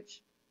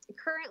 which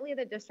currently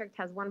the district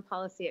has one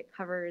policy. It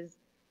covers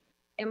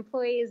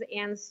employees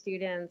and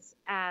students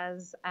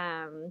as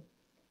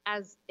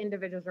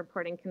individuals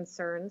reporting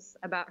concerns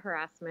about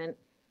harassment.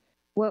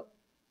 What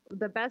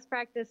the best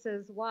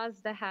practices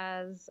WASDA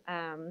has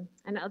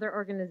and other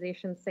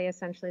organizations say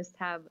essentially is to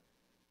have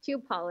two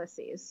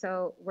policies.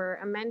 So we're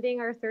amending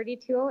our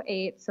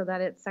 3208 so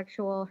that it's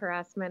sexual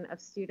harassment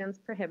of students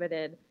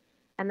prohibited.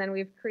 And then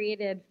we've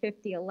created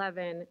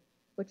 5011,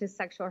 which is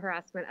sexual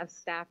harassment of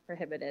staff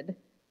prohibited.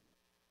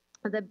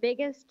 The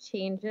biggest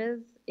changes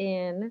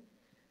in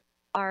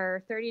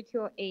our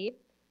 3208,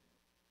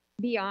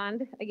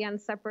 beyond, again,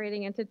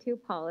 separating into two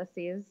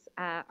policies,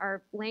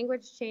 are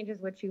language changes,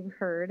 which you've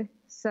heard.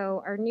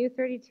 So our new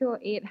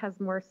 3208 has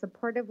more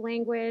supportive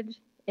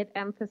language. It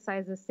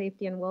emphasizes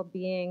safety and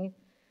well-being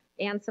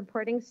and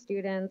supporting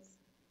students.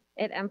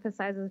 It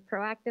emphasizes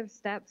proactive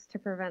steps to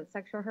prevent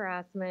sexual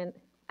harassment,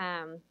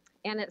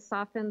 and it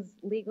softens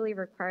legally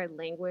required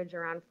language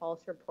around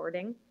false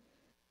reporting.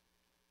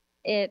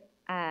 It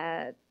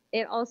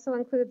also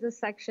includes a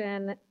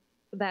section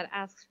that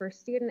asks for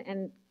student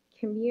and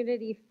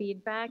community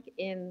feedback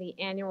in the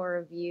annual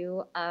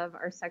review of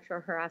our sexual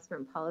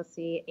harassment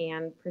policy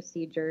and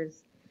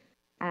procedures.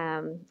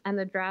 And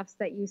the drafts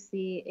that you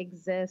see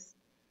exist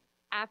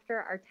after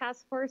our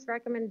task force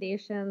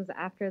recommendations,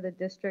 after the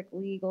district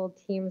legal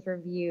team's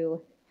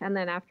review, and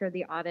then after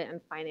the audit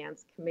and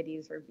finance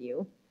committee's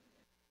review.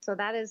 So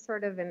that is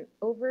sort of an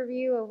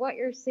overview of what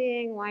you're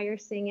seeing, why you're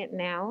seeing it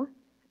now.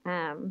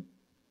 And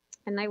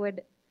I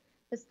would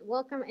just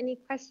welcome any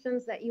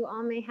questions that you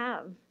all may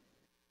have.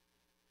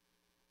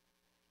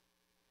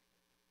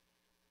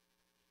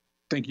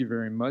 Thank you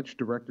very much.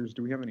 Directors,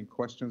 do we have any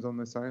questions on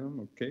this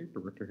item? Okay,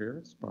 Director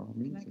Harris, by all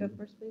means. Can I go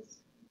first,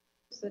 please?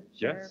 The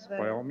chair Yes, of the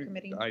by all means.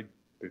 committee. I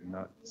did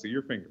not see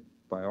your finger.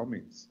 By all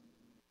means.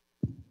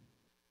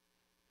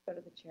 Go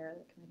to the chair of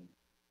the committee.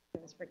 I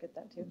always forget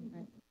that too.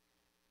 Right.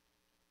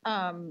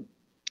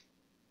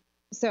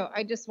 So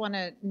I just want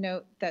to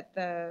note that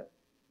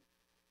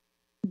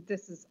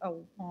this is a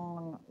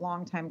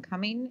long time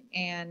coming,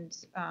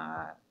 and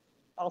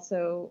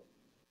also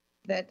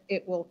that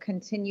it will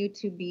continue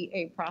to be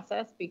a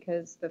process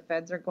because the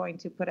feds are going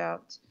to put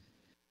out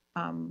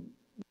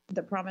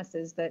the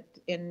promises that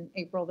in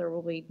April there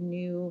will be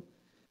new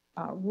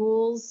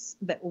rules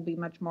that will be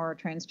much more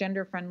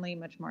transgender friendly,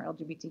 much more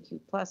LGBTQ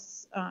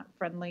plus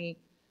friendly,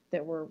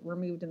 that were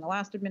removed in the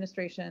last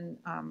administration,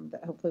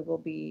 that hopefully will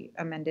be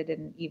amended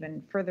and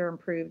even further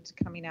improved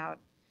coming out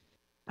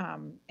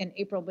in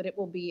April. But it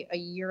will be a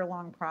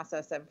year-long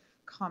process of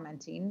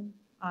commenting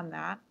on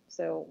that.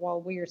 So while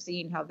we are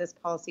seeing how this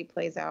policy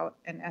plays out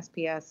in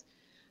SPS,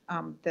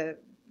 the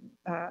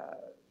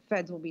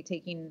feds will be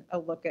taking a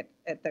look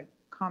at the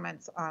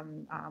comments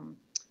on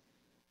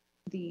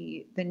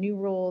the new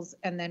rules,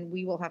 and then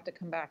we will have to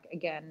come back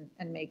again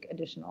and make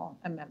additional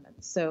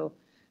amendments. So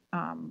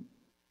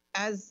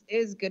as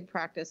is good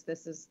practice,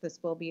 this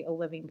will be a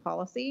living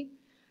policy.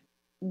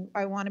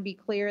 I want to be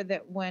clear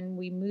that when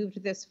we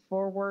moved this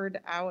forward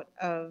out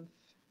of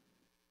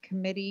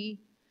committee,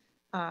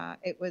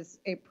 it was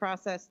a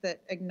process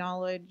that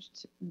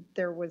acknowledged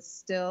there was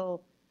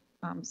still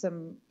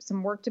some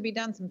work to be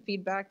done, some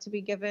feedback to be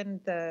given.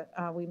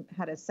 We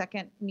had a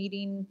second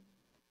meeting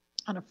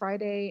on a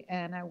Friday,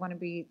 and I want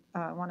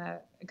to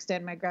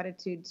extend my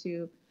gratitude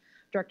to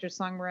Director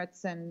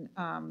Slongmoretz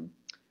and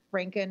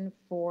Rankin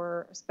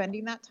for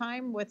spending that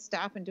time with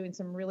staff and doing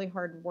some really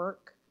hard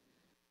work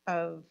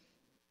of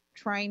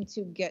trying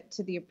to get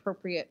to the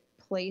appropriate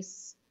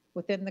place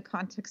within the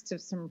context of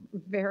some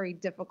very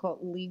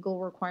difficult legal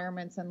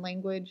requirements and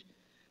language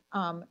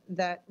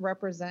that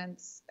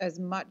represents as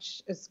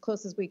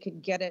close as we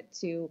could get it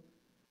to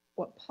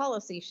what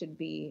policy should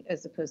be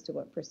as opposed to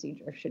what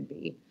procedure should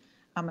be.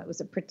 It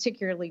was a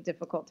particularly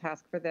difficult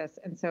task for this.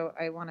 And so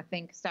I want to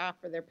thank staff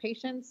for their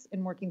patience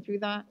in working through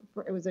that.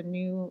 It was a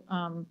new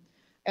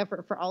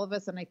effort for all of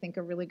us, and I think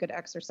a really good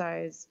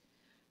exercise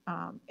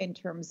in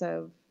terms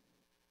of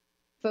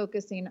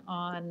focusing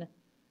on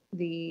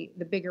the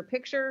bigger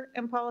picture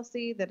in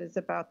policy that is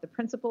about the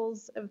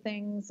principles of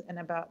things and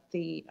about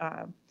the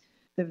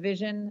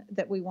vision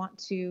that we want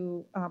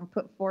to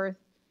put forth,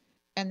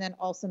 and then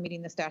also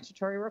meeting the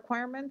statutory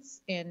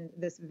requirements in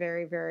this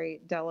very, very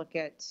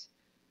delicate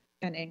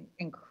and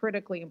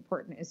critically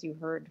important, as you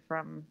heard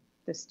from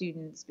the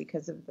students,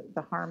 because of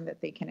the harm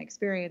that they can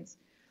experience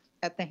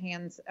at the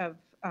hands of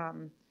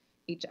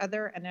each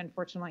other, and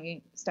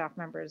unfortunately staff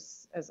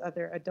members as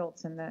other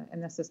adults in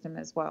the system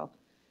as well.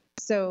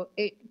 So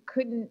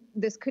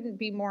this couldn't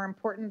be more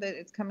important that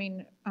it's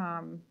coming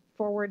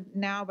forward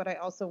now, but I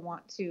also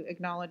want to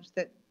acknowledge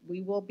that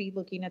we will be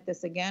looking at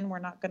this again. We're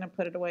not going to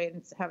put it away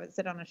and have it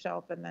sit on a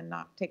shelf and then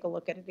not take a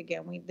look at it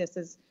again. This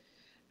is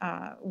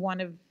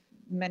one of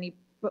many,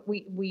 but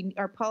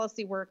our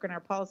policy work and our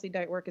policy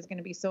diet work is going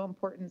to be so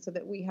important so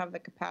that we have the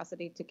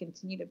capacity to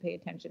continue to pay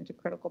attention to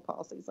critical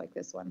policies like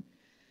this one.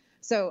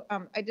 So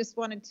I just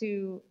wanted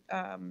to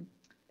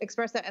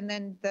express that. And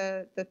then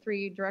the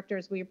three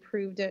directors, we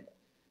approved it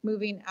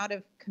moving out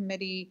of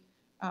committee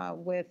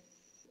with,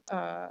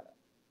 I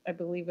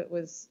believe it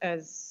was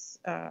as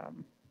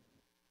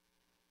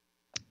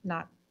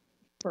not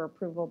for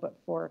approval, but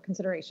for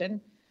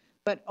consideration,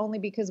 but only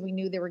because we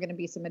knew there were going to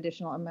be some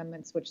additional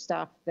amendments, which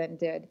staff then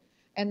did.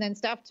 And then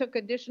staff took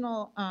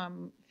additional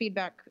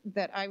feedback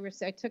that I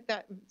took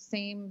that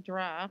same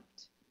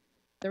draft.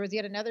 There was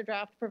yet another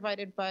draft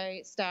provided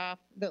by staff,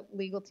 the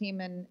legal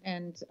team,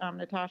 and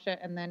Natasha.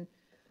 And then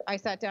I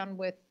sat down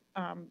with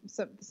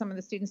some of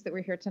the students that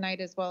were here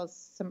tonight, as well as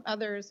some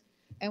others,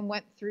 and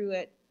went through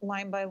it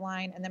line by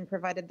line and then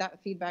provided that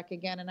feedback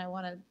again. And I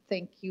want to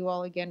thank you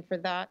all again for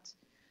that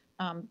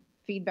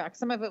feedback.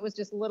 Some of it was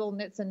just little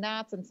nits and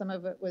gnats, and some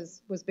of it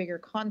was bigger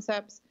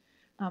concepts.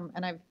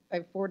 And I've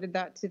forwarded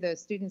that to the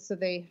students so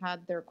they had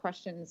their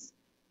questions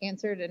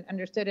answered and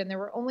understood. And there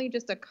were only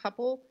just a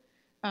couple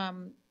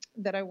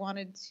that I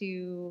wanted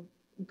to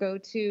go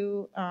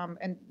to.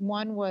 And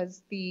one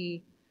was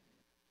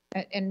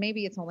and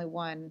maybe it's only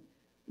one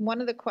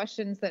of the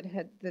questions that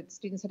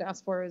students had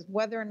asked for is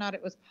whether or not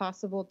it was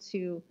possible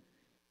to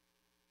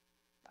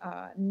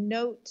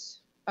note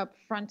up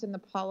front in the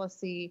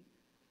policy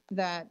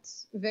that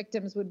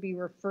victims would be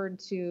referred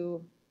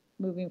to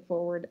moving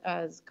forward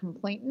as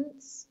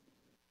complainants.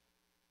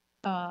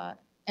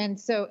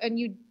 And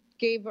you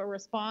gave a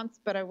response,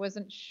 but I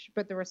wasn't,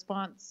 but the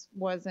response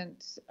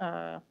wasn't,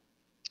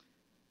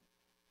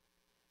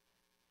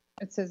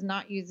 it says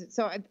not use it.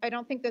 So I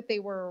don't think that they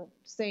were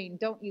saying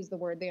don't use the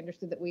word. They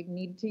understood that we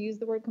need to use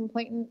the word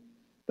complainant,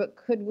 but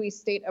could we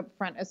state up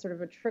front as sort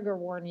of a trigger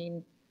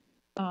warning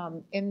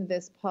in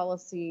this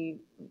policy,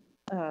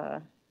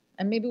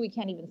 and maybe we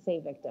can't even say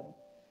victim,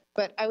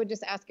 but I would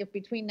just ask if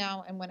between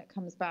now and when it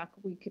comes back,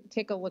 we could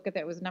take a look at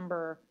that. It was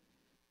number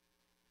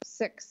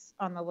 6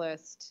 on the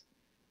list,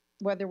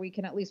 whether we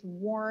can at least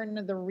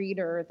warn the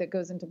reader that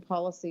goes into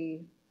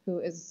policy who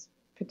is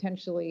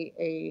potentially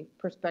a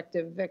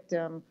prospective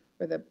victim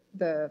or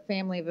the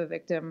family of a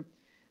victim,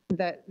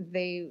 that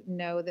they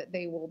know that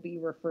they will be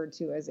referred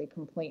to as a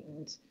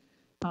complainant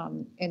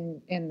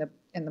in the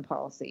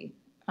policy.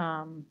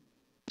 And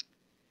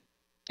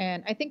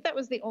I think that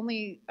was the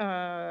only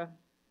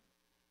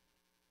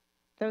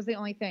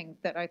thing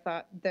that I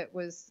thought that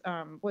was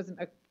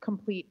wasn't a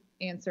complete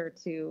answer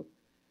to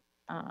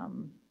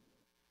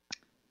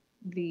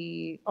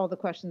all the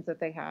questions that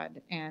they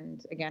had,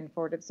 and again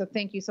forwarded. So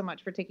thank you so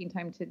much for taking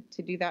time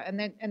to do that. And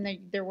then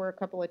there were a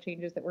couple of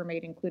changes that were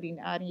made, including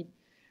adding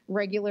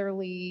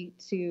regularly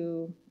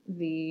to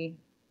the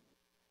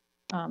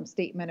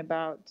statement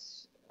about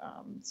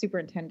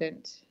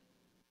superintendent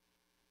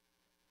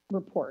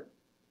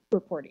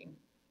reporting.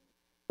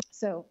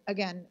 So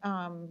again,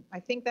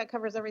 I think that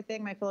covers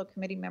everything. My fellow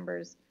committee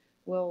members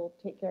will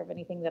take care of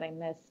anything that I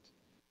missed.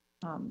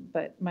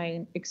 But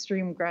my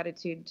extreme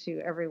gratitude to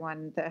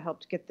everyone that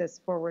helped get this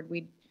forward.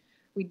 We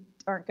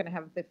aren't going to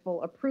have the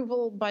full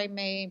approval by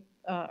May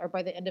or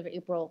by the end of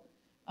April,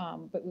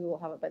 but we will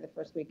have it by the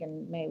first week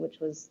in May, which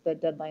was the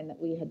deadline that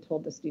we had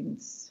told the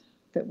students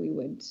that we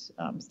would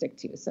stick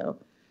to. So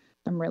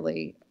I'm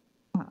really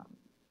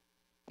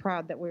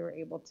proud that we were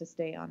able to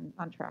stay on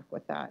track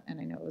with that. And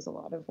I know it was a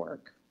lot of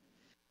work.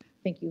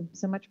 Thank you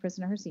so much,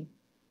 President Hersey.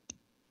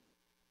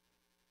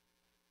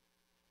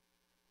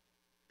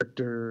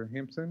 Director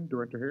Hampson,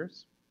 Director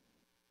Harris.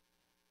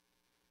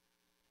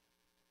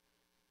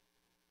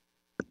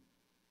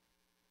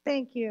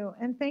 Thank you.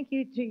 And thank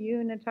you to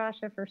you,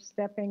 Natasha, for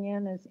stepping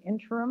in as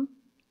interim.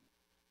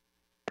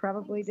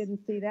 Probably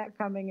didn't see that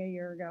coming a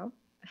year ago.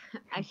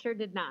 I sure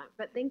did not,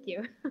 but thank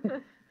you.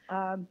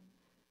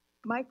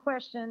 My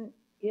question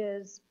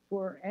is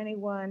for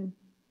anyone,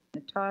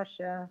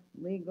 Natasha,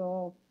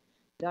 legal,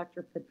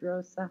 Dr.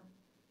 Pedrosa,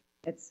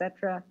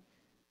 etc.,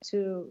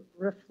 to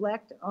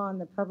reflect on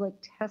the public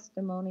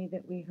testimony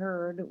that we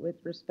heard with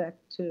respect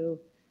to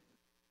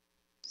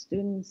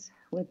students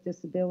with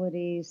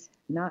disabilities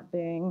not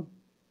being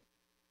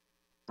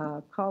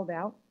called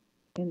out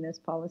in this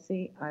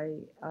policy.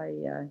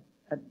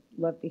 I'd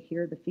love to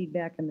hear the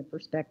feedback and the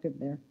perspective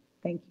there.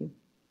 Thank you.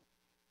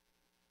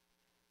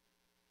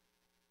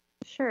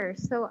 Sure.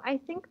 So I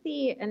think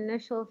the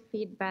initial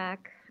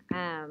feedback,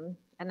 and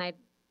I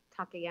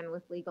talk again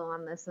with legal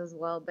on this as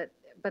well, but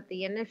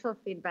the initial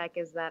feedback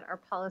is that our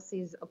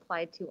policies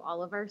apply to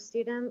all of our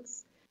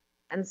students.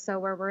 And so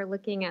where we're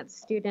looking at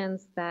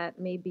students that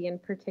may be in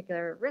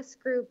particular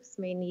risk groups,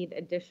 may need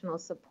additional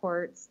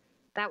supports,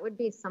 that would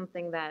be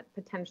something that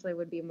potentially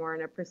would be more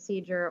in a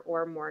procedure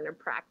or more in a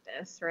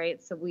practice,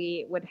 right? So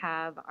we would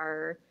have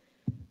our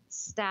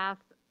staff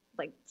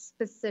like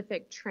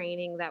specific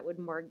training that would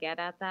more get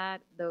at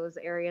that, those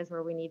areas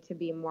where we need to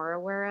be more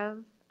aware of,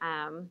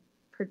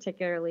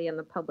 particularly in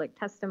the public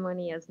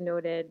testimony as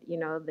noted, you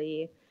know,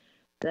 the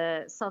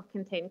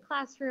self-contained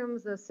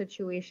classrooms, those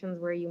situations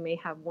where you may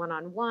have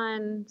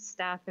one-on-one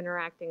staff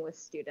interacting with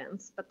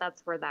students, but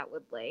that's where that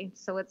would lay.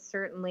 So it's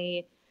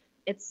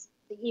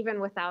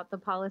even without the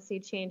policy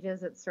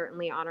changes, it's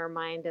certainly on our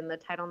mind in the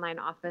Title IX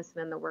office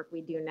and in the work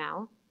we do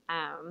now.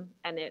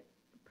 And it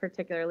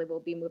particularly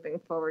will be moving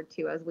forward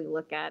to as we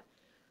look at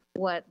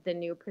what the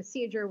new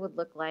procedure would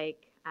look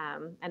like.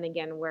 And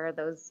again, where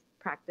those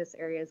practice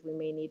areas we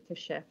may need to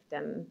shift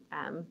and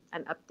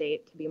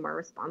update to be more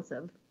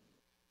responsive.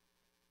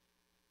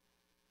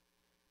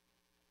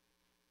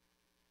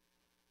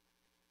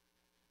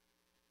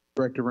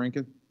 Director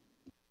Rankin.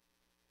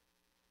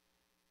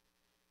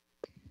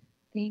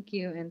 Thank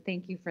you, and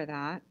thank you for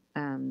that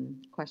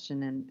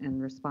question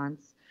and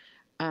response.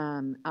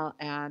 I'll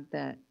add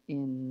that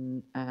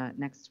in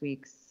next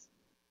week's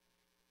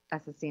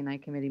SSC&I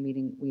committee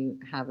meeting, we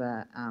have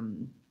a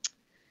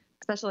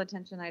special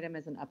attention item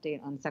as an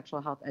update on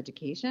sexual health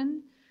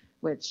education,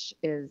 which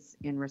is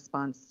in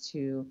response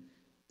to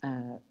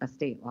a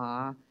state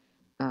law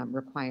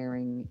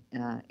requiring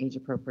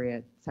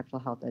age-appropriate sexual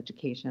health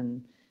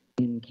education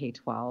in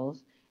K-12,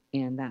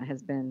 and that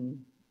has been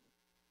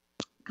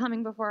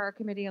coming before our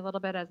committee a little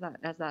bit as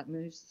that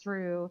moves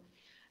through.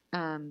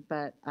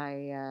 But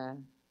I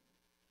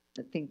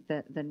think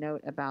that the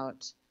note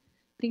about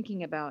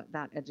thinking about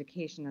that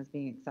education as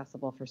being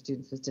accessible for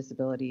students with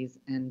disabilities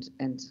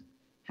and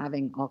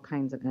having all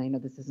kinds of, and I know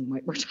this isn't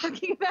what we're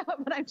talking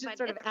about, but I'm just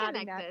sort of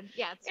adding that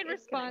in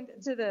response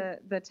to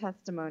the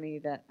testimony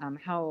that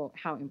how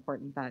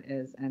important that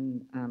is,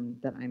 and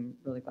that I'm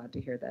really glad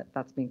to hear that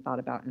that's being thought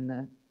about in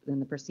the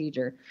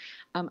procedure.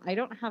 I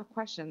don't have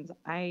questions.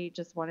 I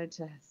just wanted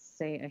to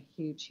say a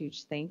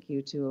huge thank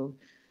you to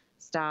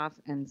staff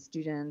and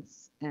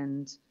students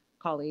and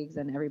colleagues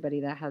and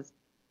everybody that has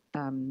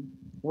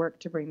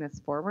worked to bring this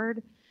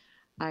forward.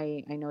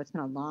 I know it's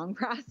been a long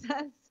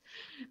process,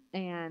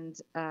 and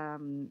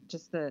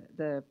just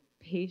the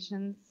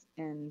patience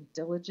and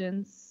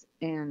diligence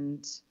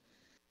and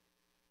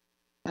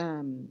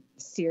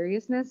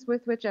seriousness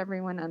with which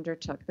everyone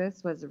undertook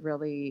this was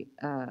really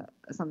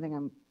something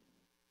I'm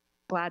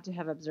glad to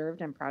have observed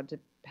and proud to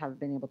have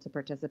been able to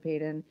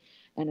participate in.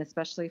 And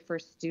especially for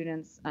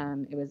students,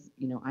 it was,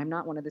 you know, I'm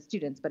not one of the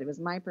students, but it was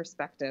my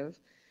perspective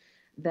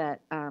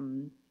that,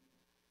 and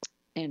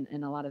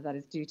a lot of that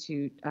is due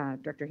to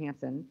Director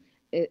Hansen,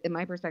 in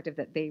my perspective,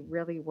 that they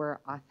really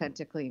were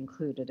authentically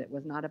included. It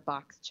was not a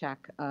box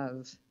check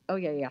of, oh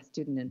yeah,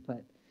 student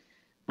input.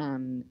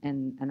 And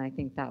I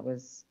think that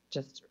was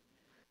just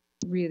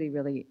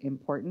really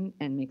important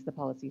and makes the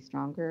policy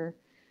stronger.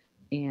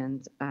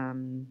 And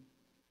I'm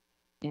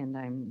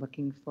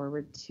looking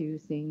forward to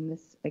seeing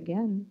this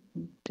again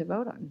to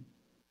vote on.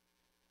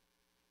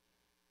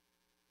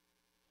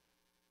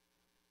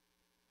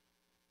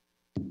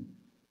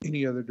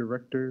 Any other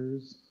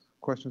directors,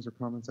 questions or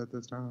comments at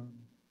this time?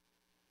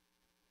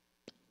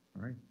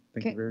 All right,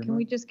 thank you very much. Can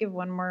we just give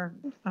one more?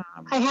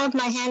 I have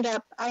my hand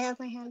up.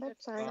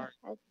 Sorry.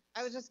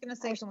 I was just going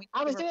to say, can we?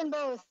 I was doing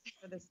both.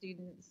 For the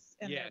students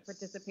and their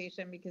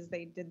participation, because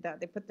they did that.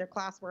 They put their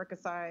classwork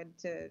aside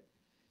to,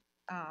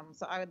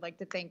 so I would like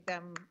to thank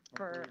them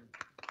for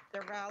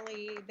their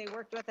rally. They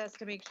worked with us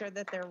to make sure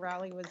that their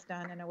rally was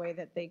done in a way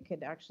that they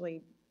could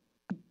actually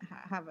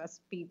have us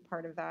be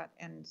part of that.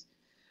 And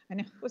I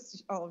know it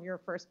was all of your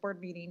first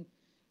board meeting,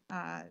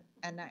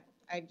 and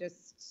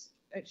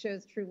it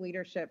shows true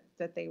leadership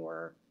that they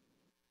were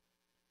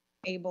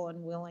able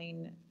and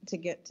willing to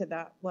get to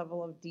that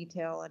level of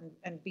detail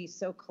and be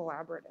so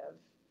collaborative.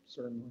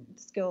 Certainly.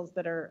 Skills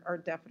that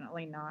are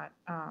definitely not,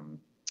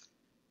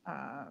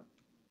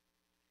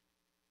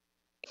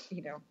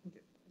 you know,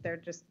 they're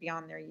just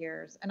beyond their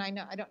years. And I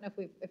don't know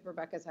if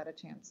Rebecca's had a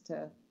chance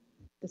to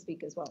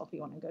speak as well, if you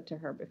want to go to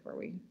her before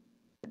we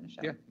finish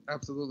up. Yeah,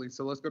 absolutely.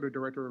 So let's go to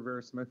Director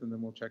Rivera-Smith, and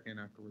then we'll check in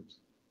afterwards.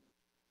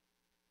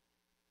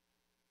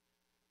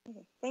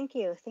 Okay, thank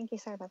you.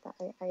 Sorry about that.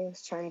 I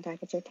was trying to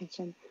get your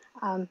attention.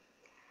 I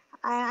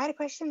had a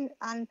question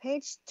on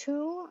page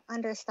 2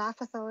 under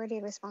staff authority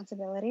and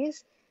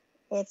responsibilities.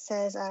 It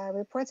says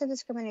reports of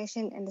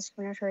discrimination and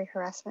discriminatory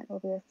harassment will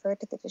be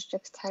referred to the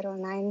district's Title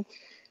IX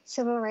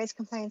Civil Rights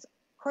Compliance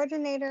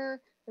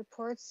Coordinator.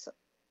 Reports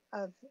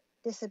of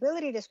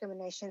disability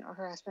discrimination or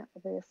harassment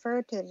will be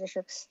referred to the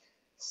district's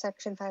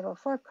Section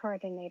 504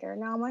 Coordinator.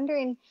 Now I'm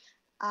wondering,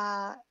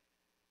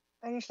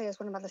 initially I was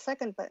wondering about the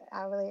second, but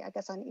I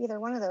guess on either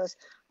one of those,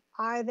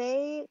 are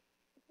they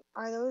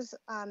are those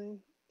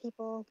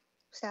people,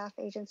 staff,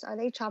 agents, are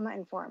they trauma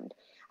informed?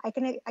 I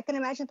can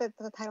imagine that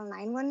the Title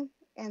IX one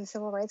and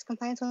civil rights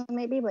compliance one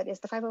may be, but is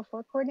the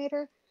 504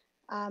 coordinator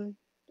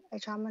a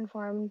trauma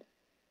informed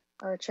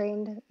or a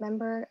trained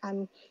member?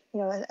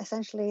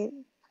 Essentially,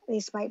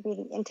 these might be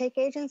the intake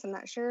agents. I'm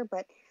not sure,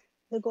 but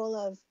the goal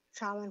of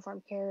trauma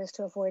informed care is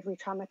to avoid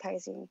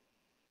re-traumatizing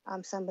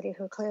somebody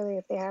who clearly,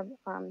 if they have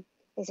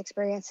these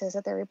experiences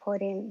that they're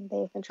reporting,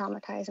 they've been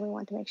traumatized, and we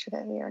want to make sure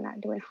that we are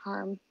not doing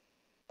harm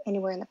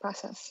anywhere in the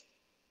process.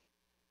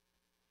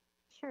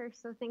 Sure.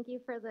 So thank you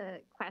for the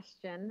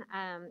question.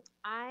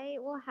 I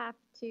will have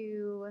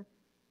to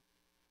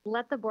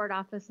let the board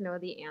office know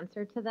the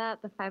answer to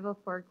that. The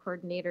 504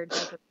 coordinator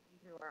doesn't come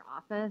through our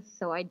office,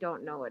 so I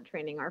don't know what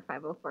training our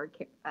 504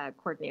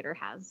 coordinator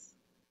has.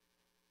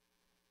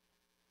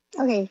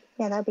 Okay,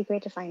 yeah, that'd be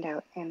great to find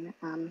out and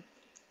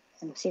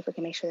see if we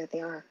can make sure that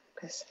they are,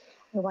 because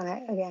we want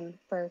to, again,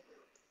 for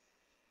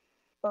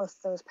both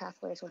those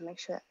pathways, we'll make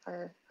sure that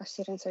our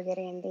students are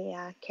getting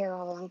the care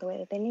all along the way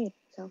that they need.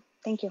 So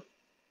thank you.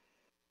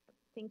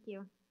 Thank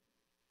you.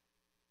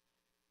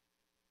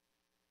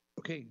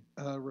 Okay,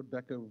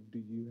 Rebecca, do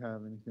you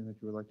have anything that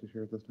you would like to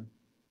share at this time?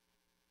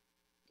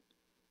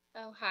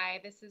 Oh, hi,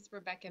 this is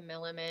Rebecca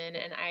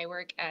Milliman, and I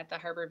work at the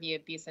Harborview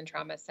Abuse and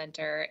Trauma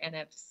Center and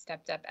have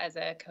stepped up as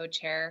a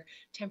co-chair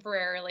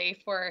temporarily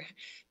for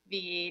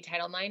the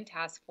Title IX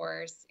Task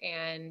Force.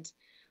 And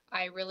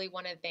I really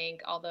want to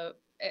thank all the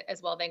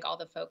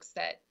folks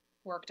that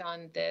worked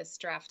on this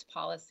draft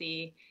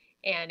policy.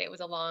 And it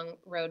was a long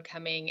road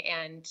coming,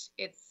 and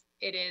it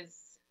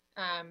is,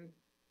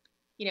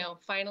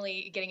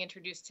 finally getting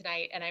introduced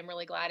tonight. And I'm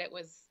really glad it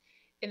was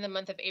in the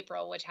month of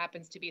April, which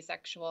happens to be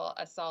Sexual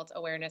Assault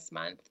Awareness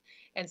Month.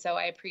 And so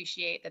I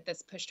appreciate that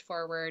this pushed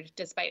forward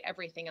despite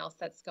everything else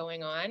that's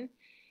going on.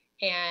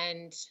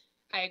 And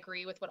I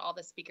agree with what all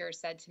the speakers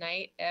said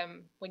tonight.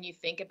 When you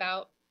think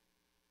about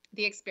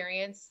the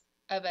experience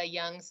of a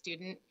young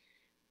student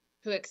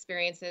who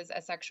experiences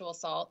a sexual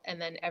assault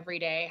and then every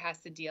day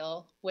has to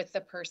deal with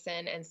the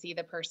person and see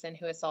the person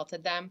who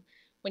assaulted them,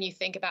 when you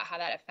think about how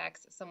that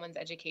affects someone's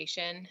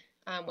education,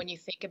 when you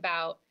think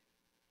about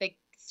the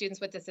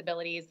students with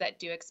disabilities that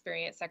do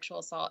experience sexual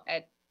assault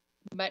at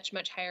much,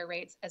 much higher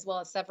rates, as well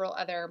as several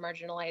other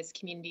marginalized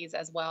communities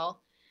as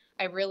well,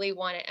 I really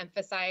want to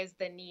emphasize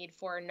the need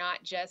for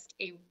not just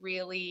a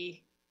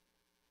really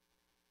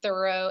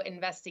thorough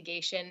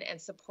investigation and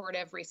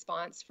supportive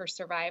response for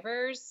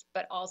survivors,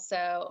 but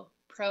also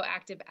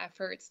proactive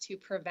efforts to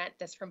prevent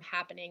this from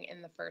happening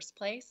in the first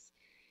place.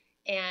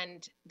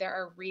 And there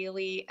are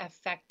really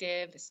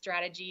effective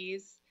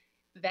strategies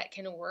that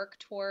can work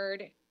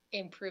toward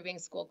improving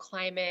school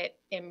climate,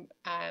 in,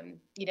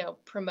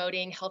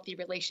 promoting healthy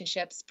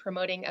relationships,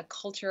 promoting a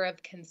culture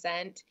of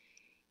consent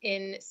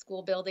in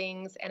school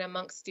buildings and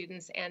amongst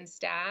students and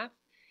staff.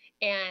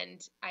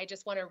 And I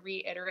just want to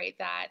reiterate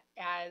that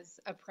as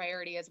a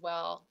priority as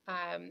well,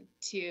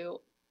 to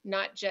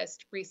not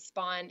just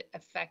respond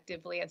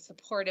effectively and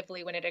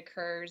supportively when it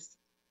occurs,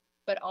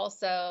 but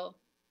also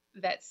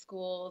that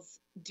schools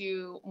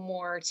do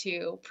more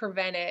to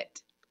prevent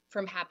it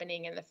from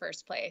happening in the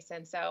first place.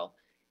 And so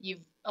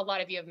a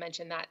lot of you have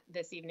mentioned that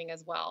this evening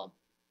as well.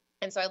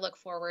 And so I look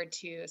forward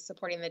to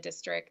supporting the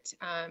district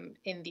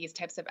in these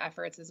types of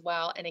efforts as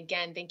well. And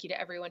again, thank you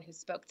to everyone who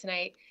spoke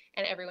tonight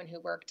and everyone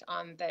who worked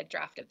on the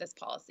draft of this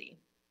policy.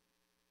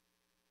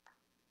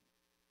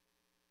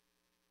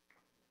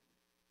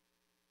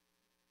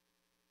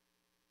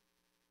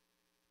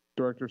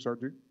 Director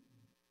Sardu.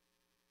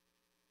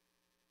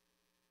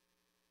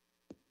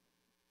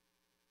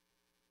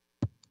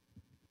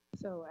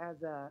 So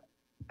as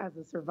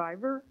a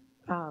survivor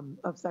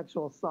of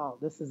sexual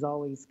assault, this is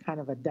always kind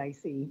of a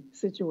dicey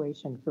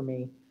situation for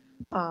me.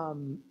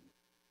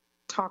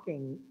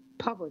 Talking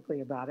publicly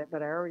about it,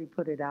 but I already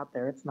put it out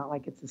there. It's not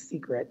like it's a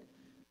secret,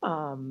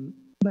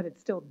 but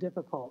it's still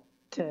difficult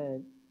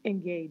to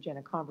engage in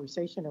a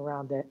conversation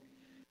around it.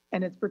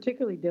 And it's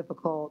particularly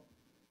difficult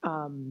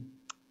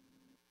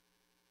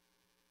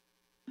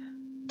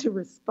to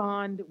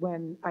respond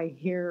when I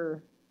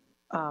hear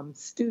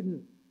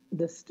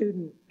the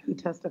student who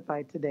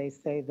testified today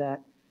say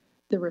that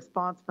the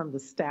response from the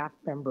staff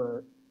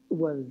member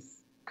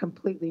was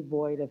completely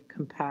void of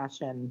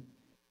compassion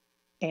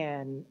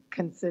and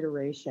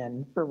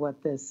consideration for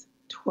what this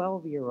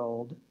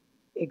 12-year-old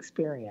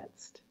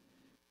experienced.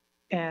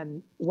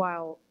 And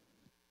while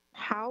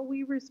how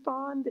we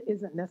respond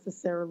isn't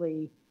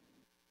necessarily,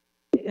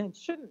 and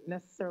shouldn't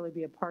necessarily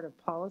be a part of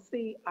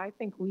policy, I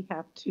think we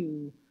have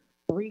to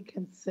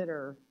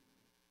reconsider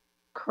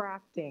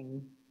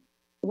crafting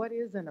what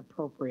is an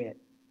appropriate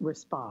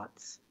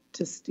response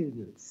to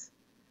students.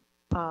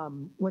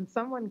 When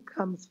someone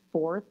comes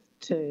forth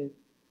to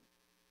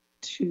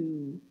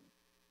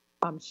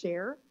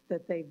share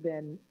that they've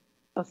been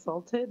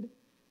assaulted,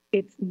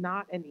 it's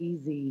not an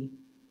easy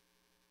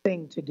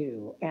thing to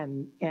do,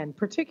 and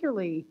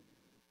particularly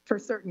for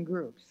certain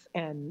groups,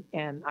 and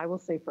I will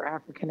say for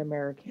African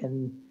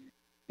American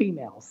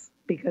females,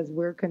 because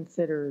we're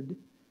considered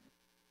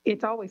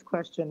it's always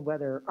questioned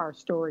whether our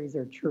stories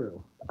are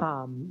true.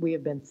 We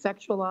have been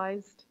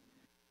sexualized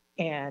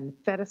and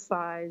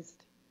fetishized,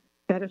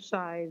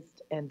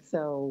 and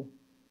so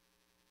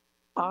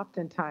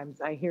oftentimes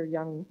I hear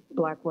young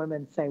Black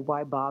women say,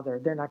 why bother?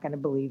 They're not going to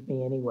believe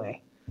me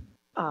anyway.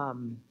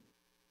 And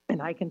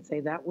I can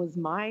say that was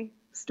my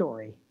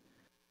story.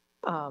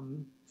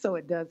 So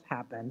it does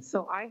happen.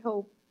 So I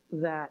hope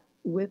that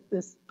with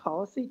this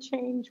policy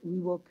change, we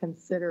will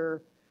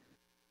consider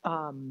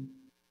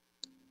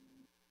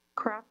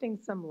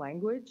crafting some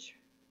language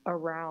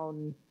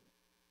around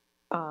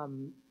how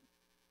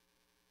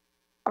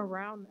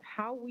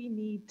we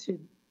need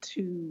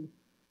to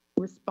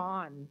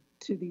respond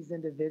to these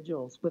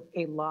individuals with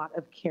a lot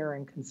of care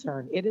and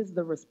concern. It is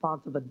the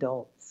response of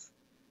adults.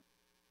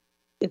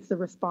 It's the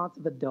response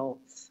of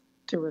adults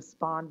to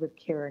respond with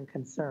care and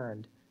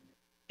concern.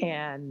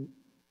 And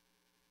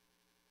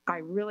I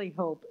really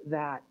hope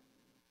that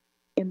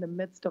in the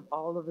midst of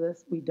all of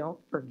this, we don't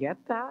forget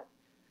that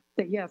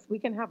yes, we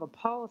can have a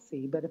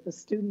policy, but if a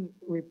student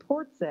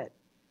reports it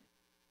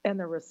and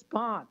the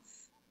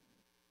response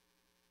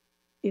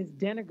is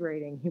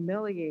denigrating,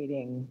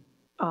 humiliating,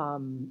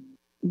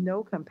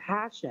 no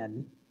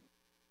compassion,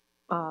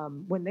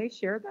 when they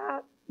share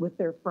that with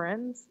their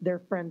friends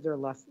are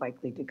less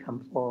likely to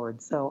come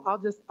forward. So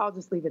I'll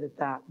just leave it at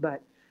that.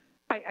 But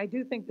I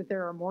do think that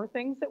there are more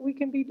things that we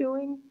can be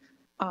doing.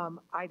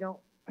 I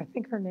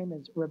think her name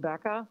is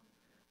Rebecca.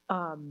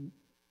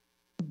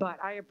 But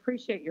I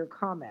appreciate your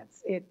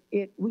comments.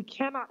 We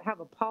cannot have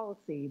a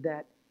policy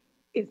that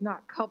is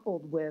not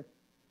coupled with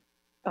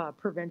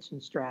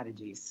prevention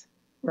strategies,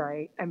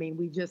 right? I mean,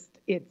 we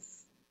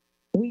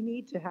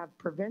need to have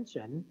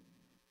prevention,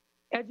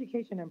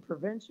 education and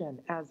prevention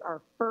as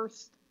our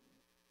first,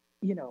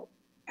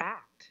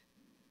 act.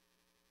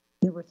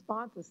 The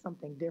response is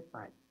something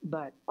different,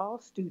 but all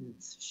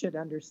students should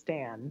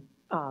understand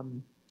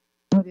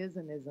what is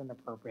and isn't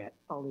appropriate.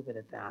 I'll leave it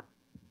at that.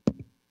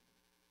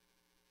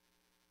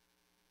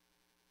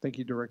 Thank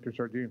you, Director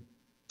Sardu.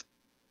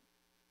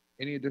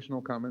 Any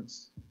additional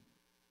comments?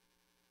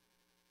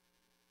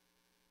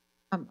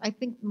 I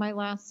think my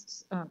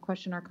last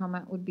question or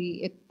comment would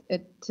be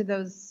to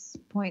those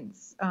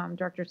points,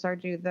 Director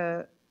Sardu,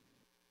 the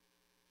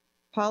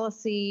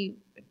policy,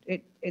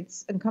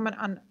 it's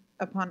incumbent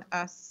upon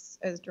us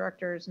as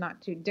directors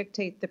not to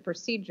dictate the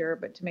procedure,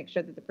 but to make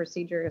sure that the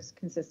procedure is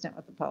consistent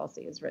with the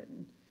policy as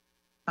written.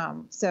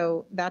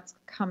 So that's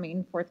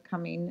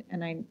forthcoming,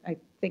 and I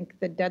think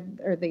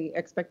the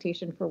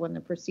expectation for when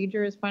the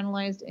procedure is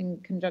finalized in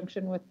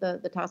conjunction with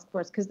the task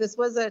force, because this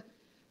was a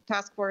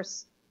task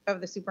force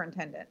of the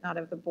superintendent, not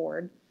of the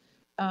board.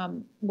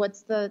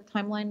 What's the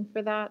timeline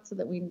for that so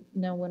that we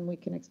know when we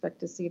can expect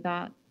to see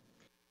that?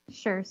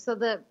 Sure. So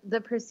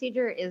the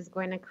procedure is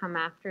going to come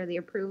after the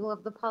approval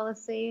of the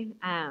policy.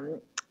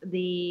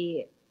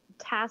 The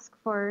task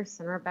force,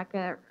 and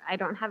Rebecca, I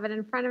don't have it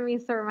in front of me,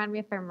 so remind me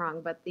if I'm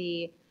wrong, but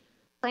the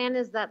plan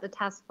is that the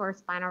task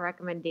force final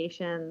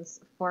recommendations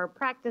for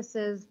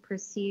practices,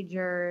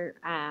 procedure,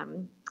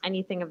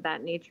 anything of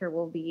that nature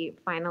will be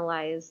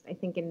finalized, I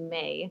think, in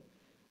May.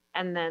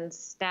 And then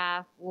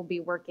staff will be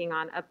working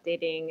on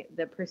updating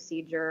the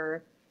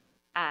procedure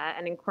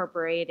and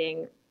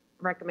incorporating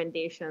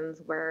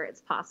recommendations where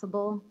it's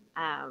possible.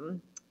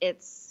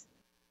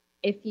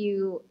 If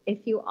you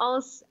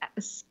all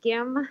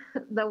skim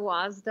the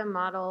WASDA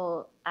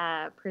model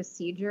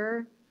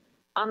procedure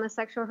on the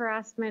sexual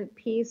harassment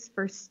piece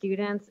for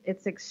students,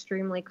 it's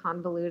extremely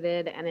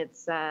convoluted, and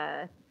it's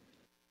a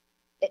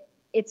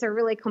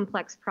really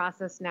complex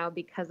process now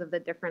because of the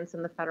difference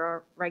in the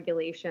federal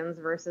regulations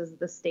versus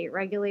the state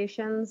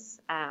regulations.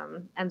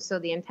 And so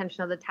the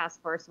intention of the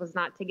task force was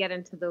not to get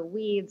into the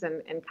weeds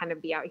and kind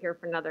of be out here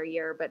for another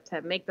year, but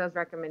to make those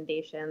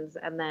recommendations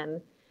and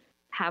then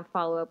have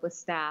follow-up with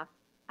staff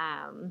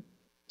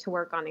to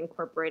work on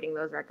incorporating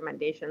those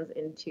recommendations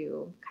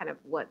into kind of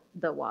what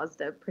the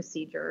WASDA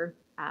procedure,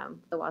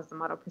 the WASDA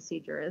model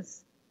procedure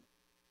is.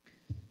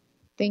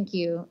 Thank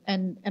you.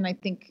 And I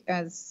think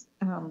as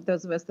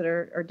those of us that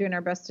are doing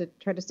our best to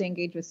try to stay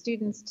engaged with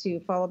students, to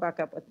follow back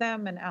up with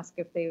them and ask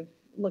if they've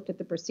looked at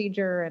the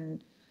procedure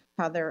and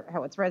how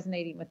it's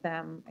resonating with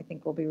them, I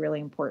think will be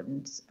really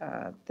important.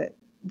 That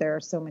there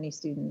are so many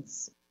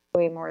students,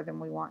 way more than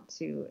we want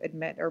to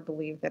admit or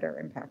believe, that are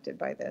impacted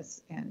by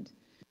this, and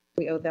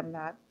we owe them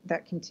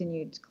that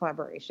continued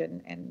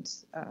collaboration and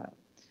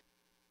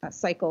a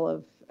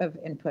cycle of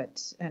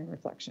input and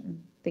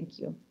reflection. Thank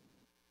you.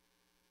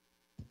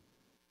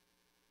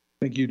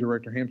 Thank you,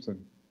 Director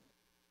Hampson.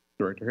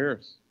 Director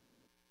Harris.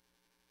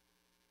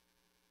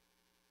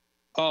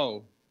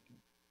 Oh,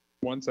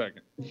 1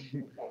 second.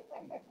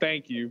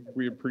 Thank you.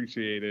 We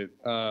appreciate it.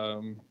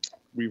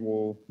 We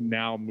will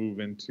now move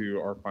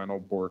into our final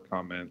board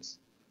comments.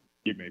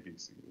 You may be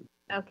seated.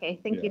 Okay,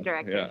 thank you,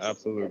 Director. Yeah,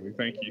 absolutely.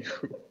 Thank you.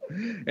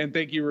 And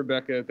thank you,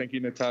 Rebecca. Thank you,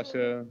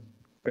 Natasha.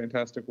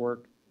 Fantastic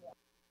work.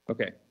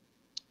 Okay.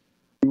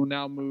 We will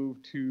now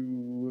move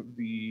to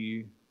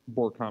the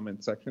board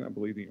comment section. I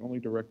believe the only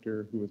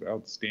director who is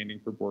outstanding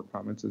for board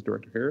comments is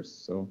Director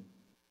Harris. So,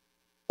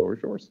 floor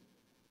floor is yours.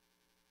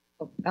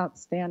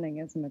 Outstanding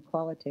isn't a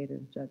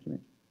qualitative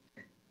judgment.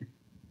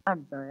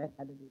 I'm sorry, I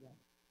had to do that.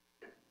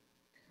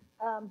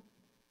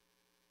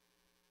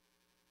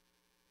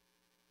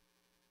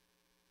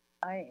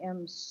 I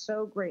am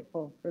so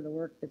grateful for the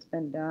work that's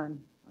been done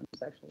on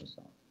sexual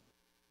assault.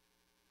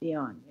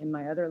 Beyond, in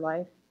my other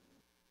life,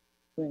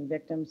 suing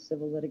victims,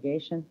 civil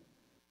litigation,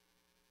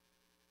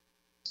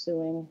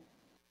 suing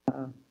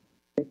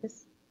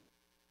rapists,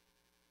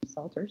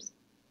 assaulters,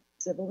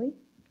 civilly,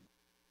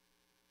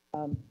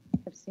 have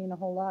seen a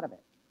whole lot of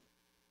it.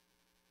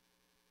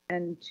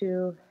 And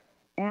to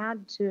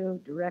add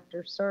to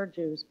Director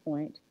Sarju's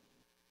point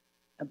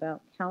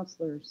about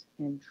counselors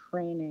and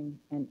training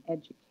and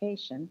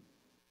education,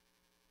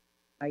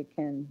 I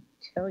can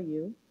tell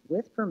you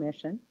with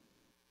permission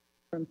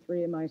from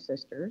 3 of my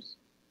sisters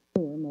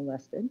who were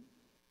molested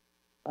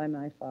by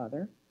my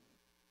father,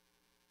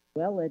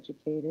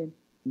 well-educated,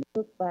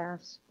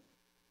 middle-class,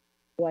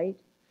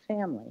 white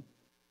family.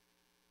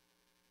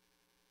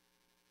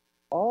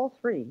 All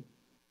 3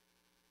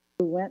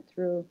 who went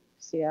through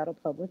Seattle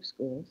Public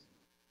Schools,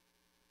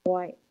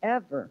 why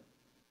ever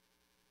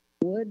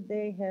would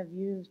they have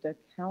used a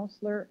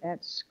counselor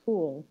at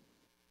school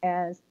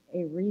as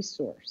a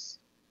resource?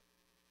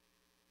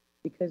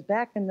 Because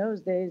back in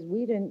those days,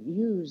 we didn't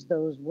use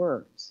those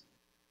words.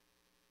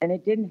 And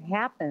it didn't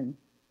happen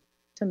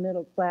to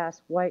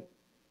middle-class, white,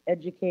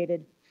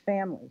 educated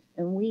families.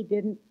 And we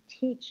didn't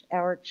teach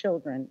our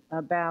children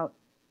about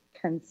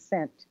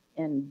consent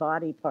and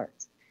body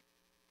parts.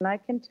 And I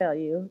can tell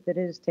you that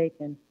it has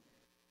taken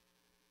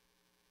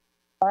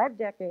 5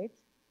 decades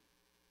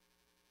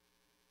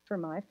for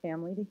my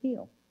family to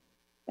heal.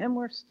 And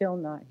we're still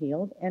not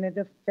healed, and it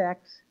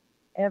affects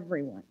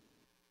everyone.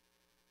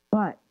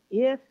 But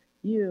if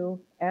you,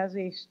 as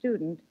a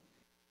student,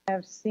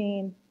 have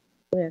seen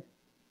with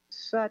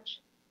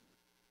such,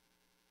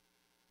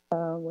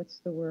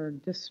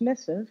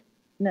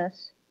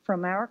 dismissiveness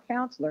from our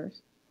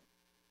counselors,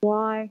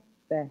 why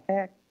the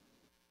heck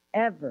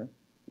ever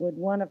would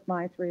one of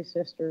my 3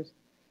 sisters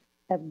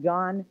have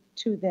gone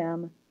to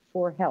them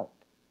for help?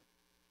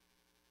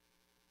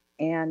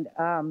 And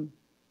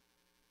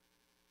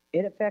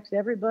it affects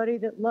everybody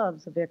that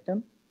loves a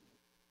victim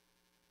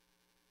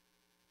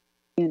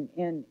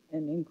in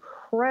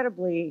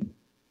incredibly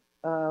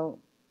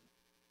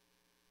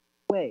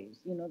ways.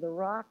 You know, the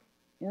rock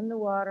in the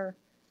water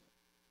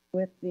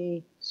with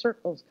the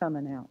circles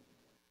coming out.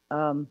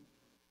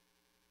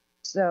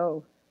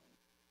 So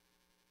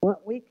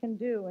what we can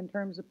do in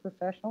terms of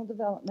professional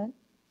development,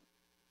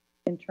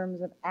 in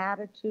terms of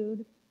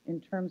attitude, in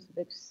terms of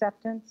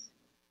acceptance,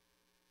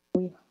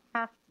 we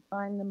have to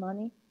find the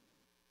money.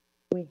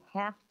 We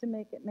have to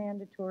make it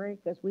mandatory,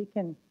 because we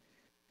can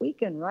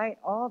write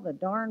all the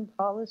darn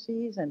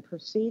policies and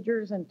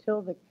procedures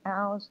until the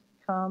cows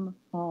come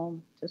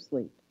home to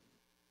sleep.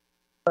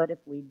 But if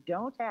we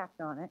don't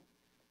act on it,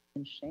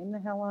 then shame the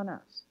hell on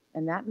us.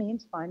 And that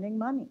means finding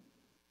money,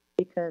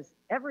 because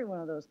every one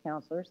of those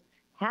counselors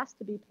has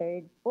to be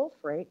paid full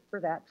freight for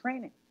that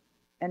training.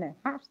 And it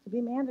has to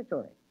be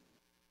mandatory.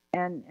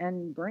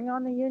 And bring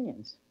on the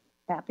unions.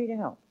 Happy to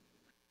help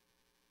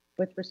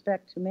with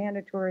respect to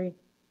mandatory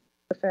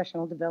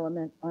professional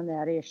development on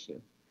that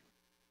issue.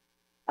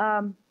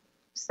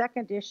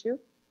 Second issue,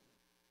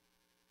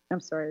 I'm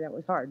sorry, that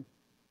was hard,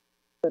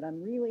 but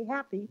I'm really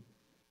happy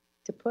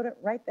to put it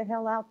right the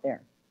hell out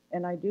there.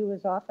 And I do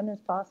as often as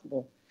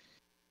possible,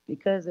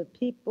 because if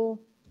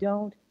people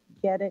don't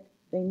get it,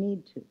 they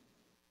need to.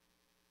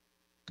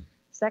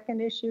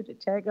 Second issue, to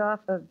tag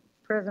off of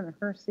President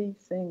Hersey,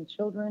 seeing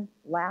children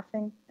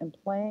laughing and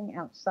playing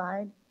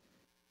outside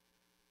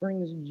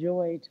brings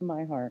joy to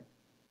my heart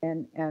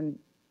and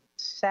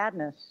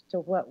sadness to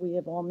what we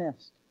have all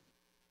missed.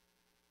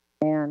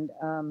 And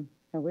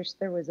I wish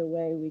there was a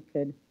way we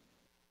could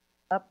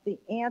up the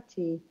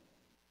ante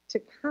to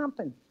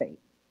compensate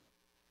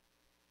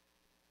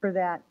for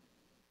that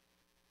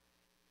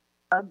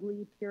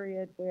ugly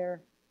period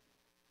where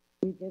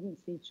we didn't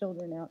see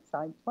children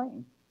outside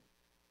playing.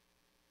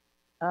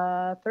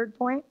 Third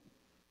point,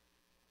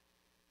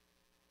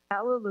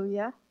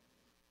 hallelujah,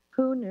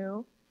 who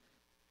knew?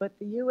 But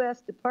the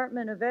U.S.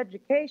 Department of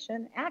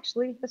Education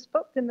actually has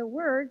spoken the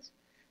words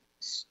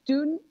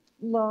student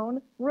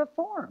loan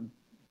reform.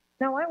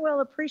 Now, I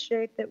well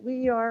appreciate that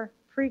we are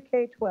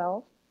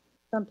pre-K-12.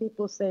 Some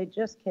people say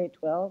just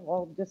K-12.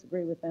 I'll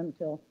disagree with them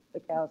until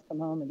the cows come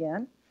home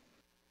again.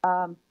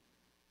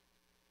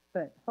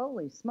 But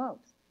holy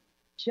smokes,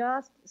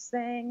 just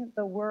saying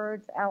the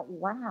words out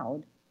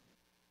loud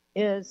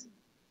is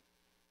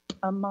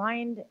a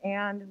mind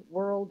and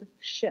world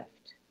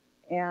shift.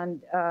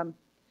 And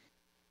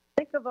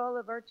think of all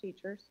of our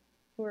teachers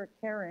who are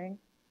carrying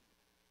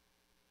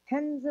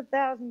tens of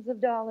thousands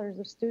of dollars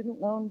of student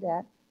loan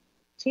debt,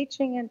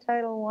 teaching in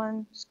Title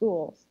I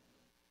schools,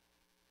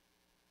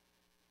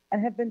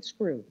 and have been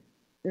screwed.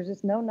 There's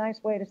just no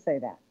nice way to say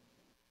that.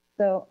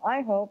 So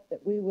I hope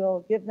that we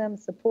will give them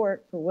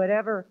support for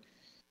whatever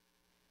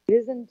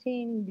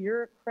Byzantine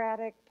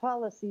bureaucratic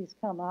policies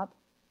come up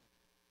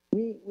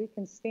we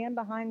can stand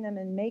behind them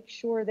and make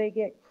sure they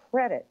get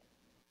credit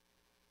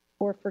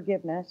for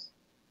forgiveness,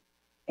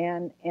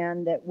 and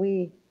that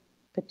we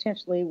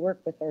potentially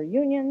work with our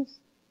unions,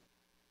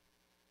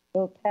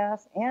 both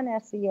PASS and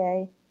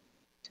SEA,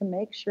 to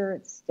make sure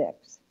it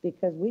sticks,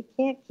 because we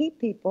can't keep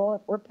people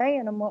if we're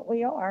paying them what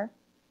we are,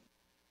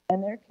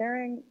 and they're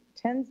carrying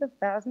tens of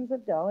thousands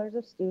of dollars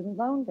of student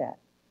loan debt.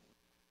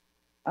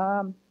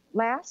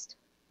 Last,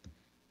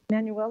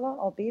 Manuela,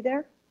 I'll be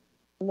there.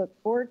 I look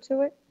forward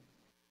to it.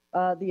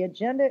 The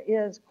agenda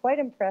is quite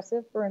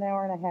impressive for an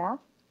hour and a half,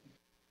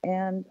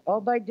 and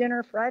all by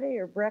dinner Friday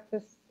or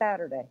breakfast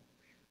Saturday.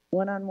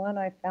 One-on-one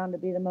I found to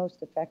be the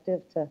most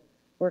effective to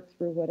work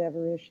through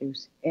whatever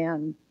issues.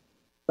 And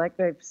like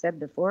I've said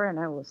before, and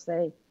I will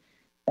say,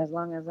 as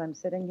long as I'm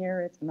sitting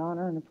here, it's an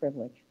honor and a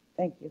privilege.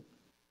 Thank you.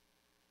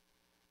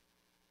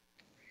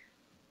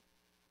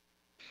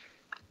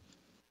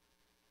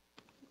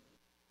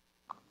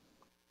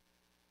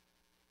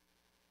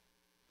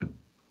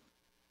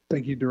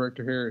 Thank you,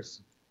 Director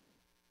Harris.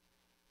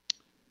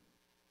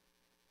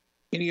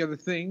 Any other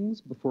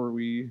things before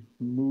we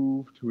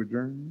move to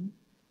adjourn?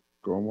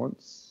 Going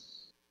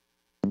once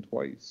and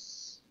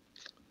twice.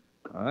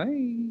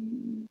 Aye.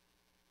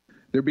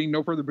 There being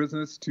no further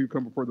business to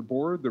come before the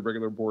board, the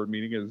regular board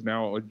meeting is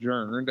now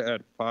adjourned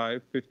at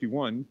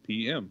 5:51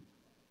 p.m.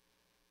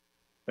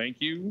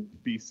 Thank you,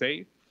 be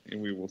safe,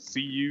 and we will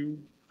see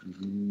you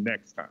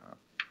next time.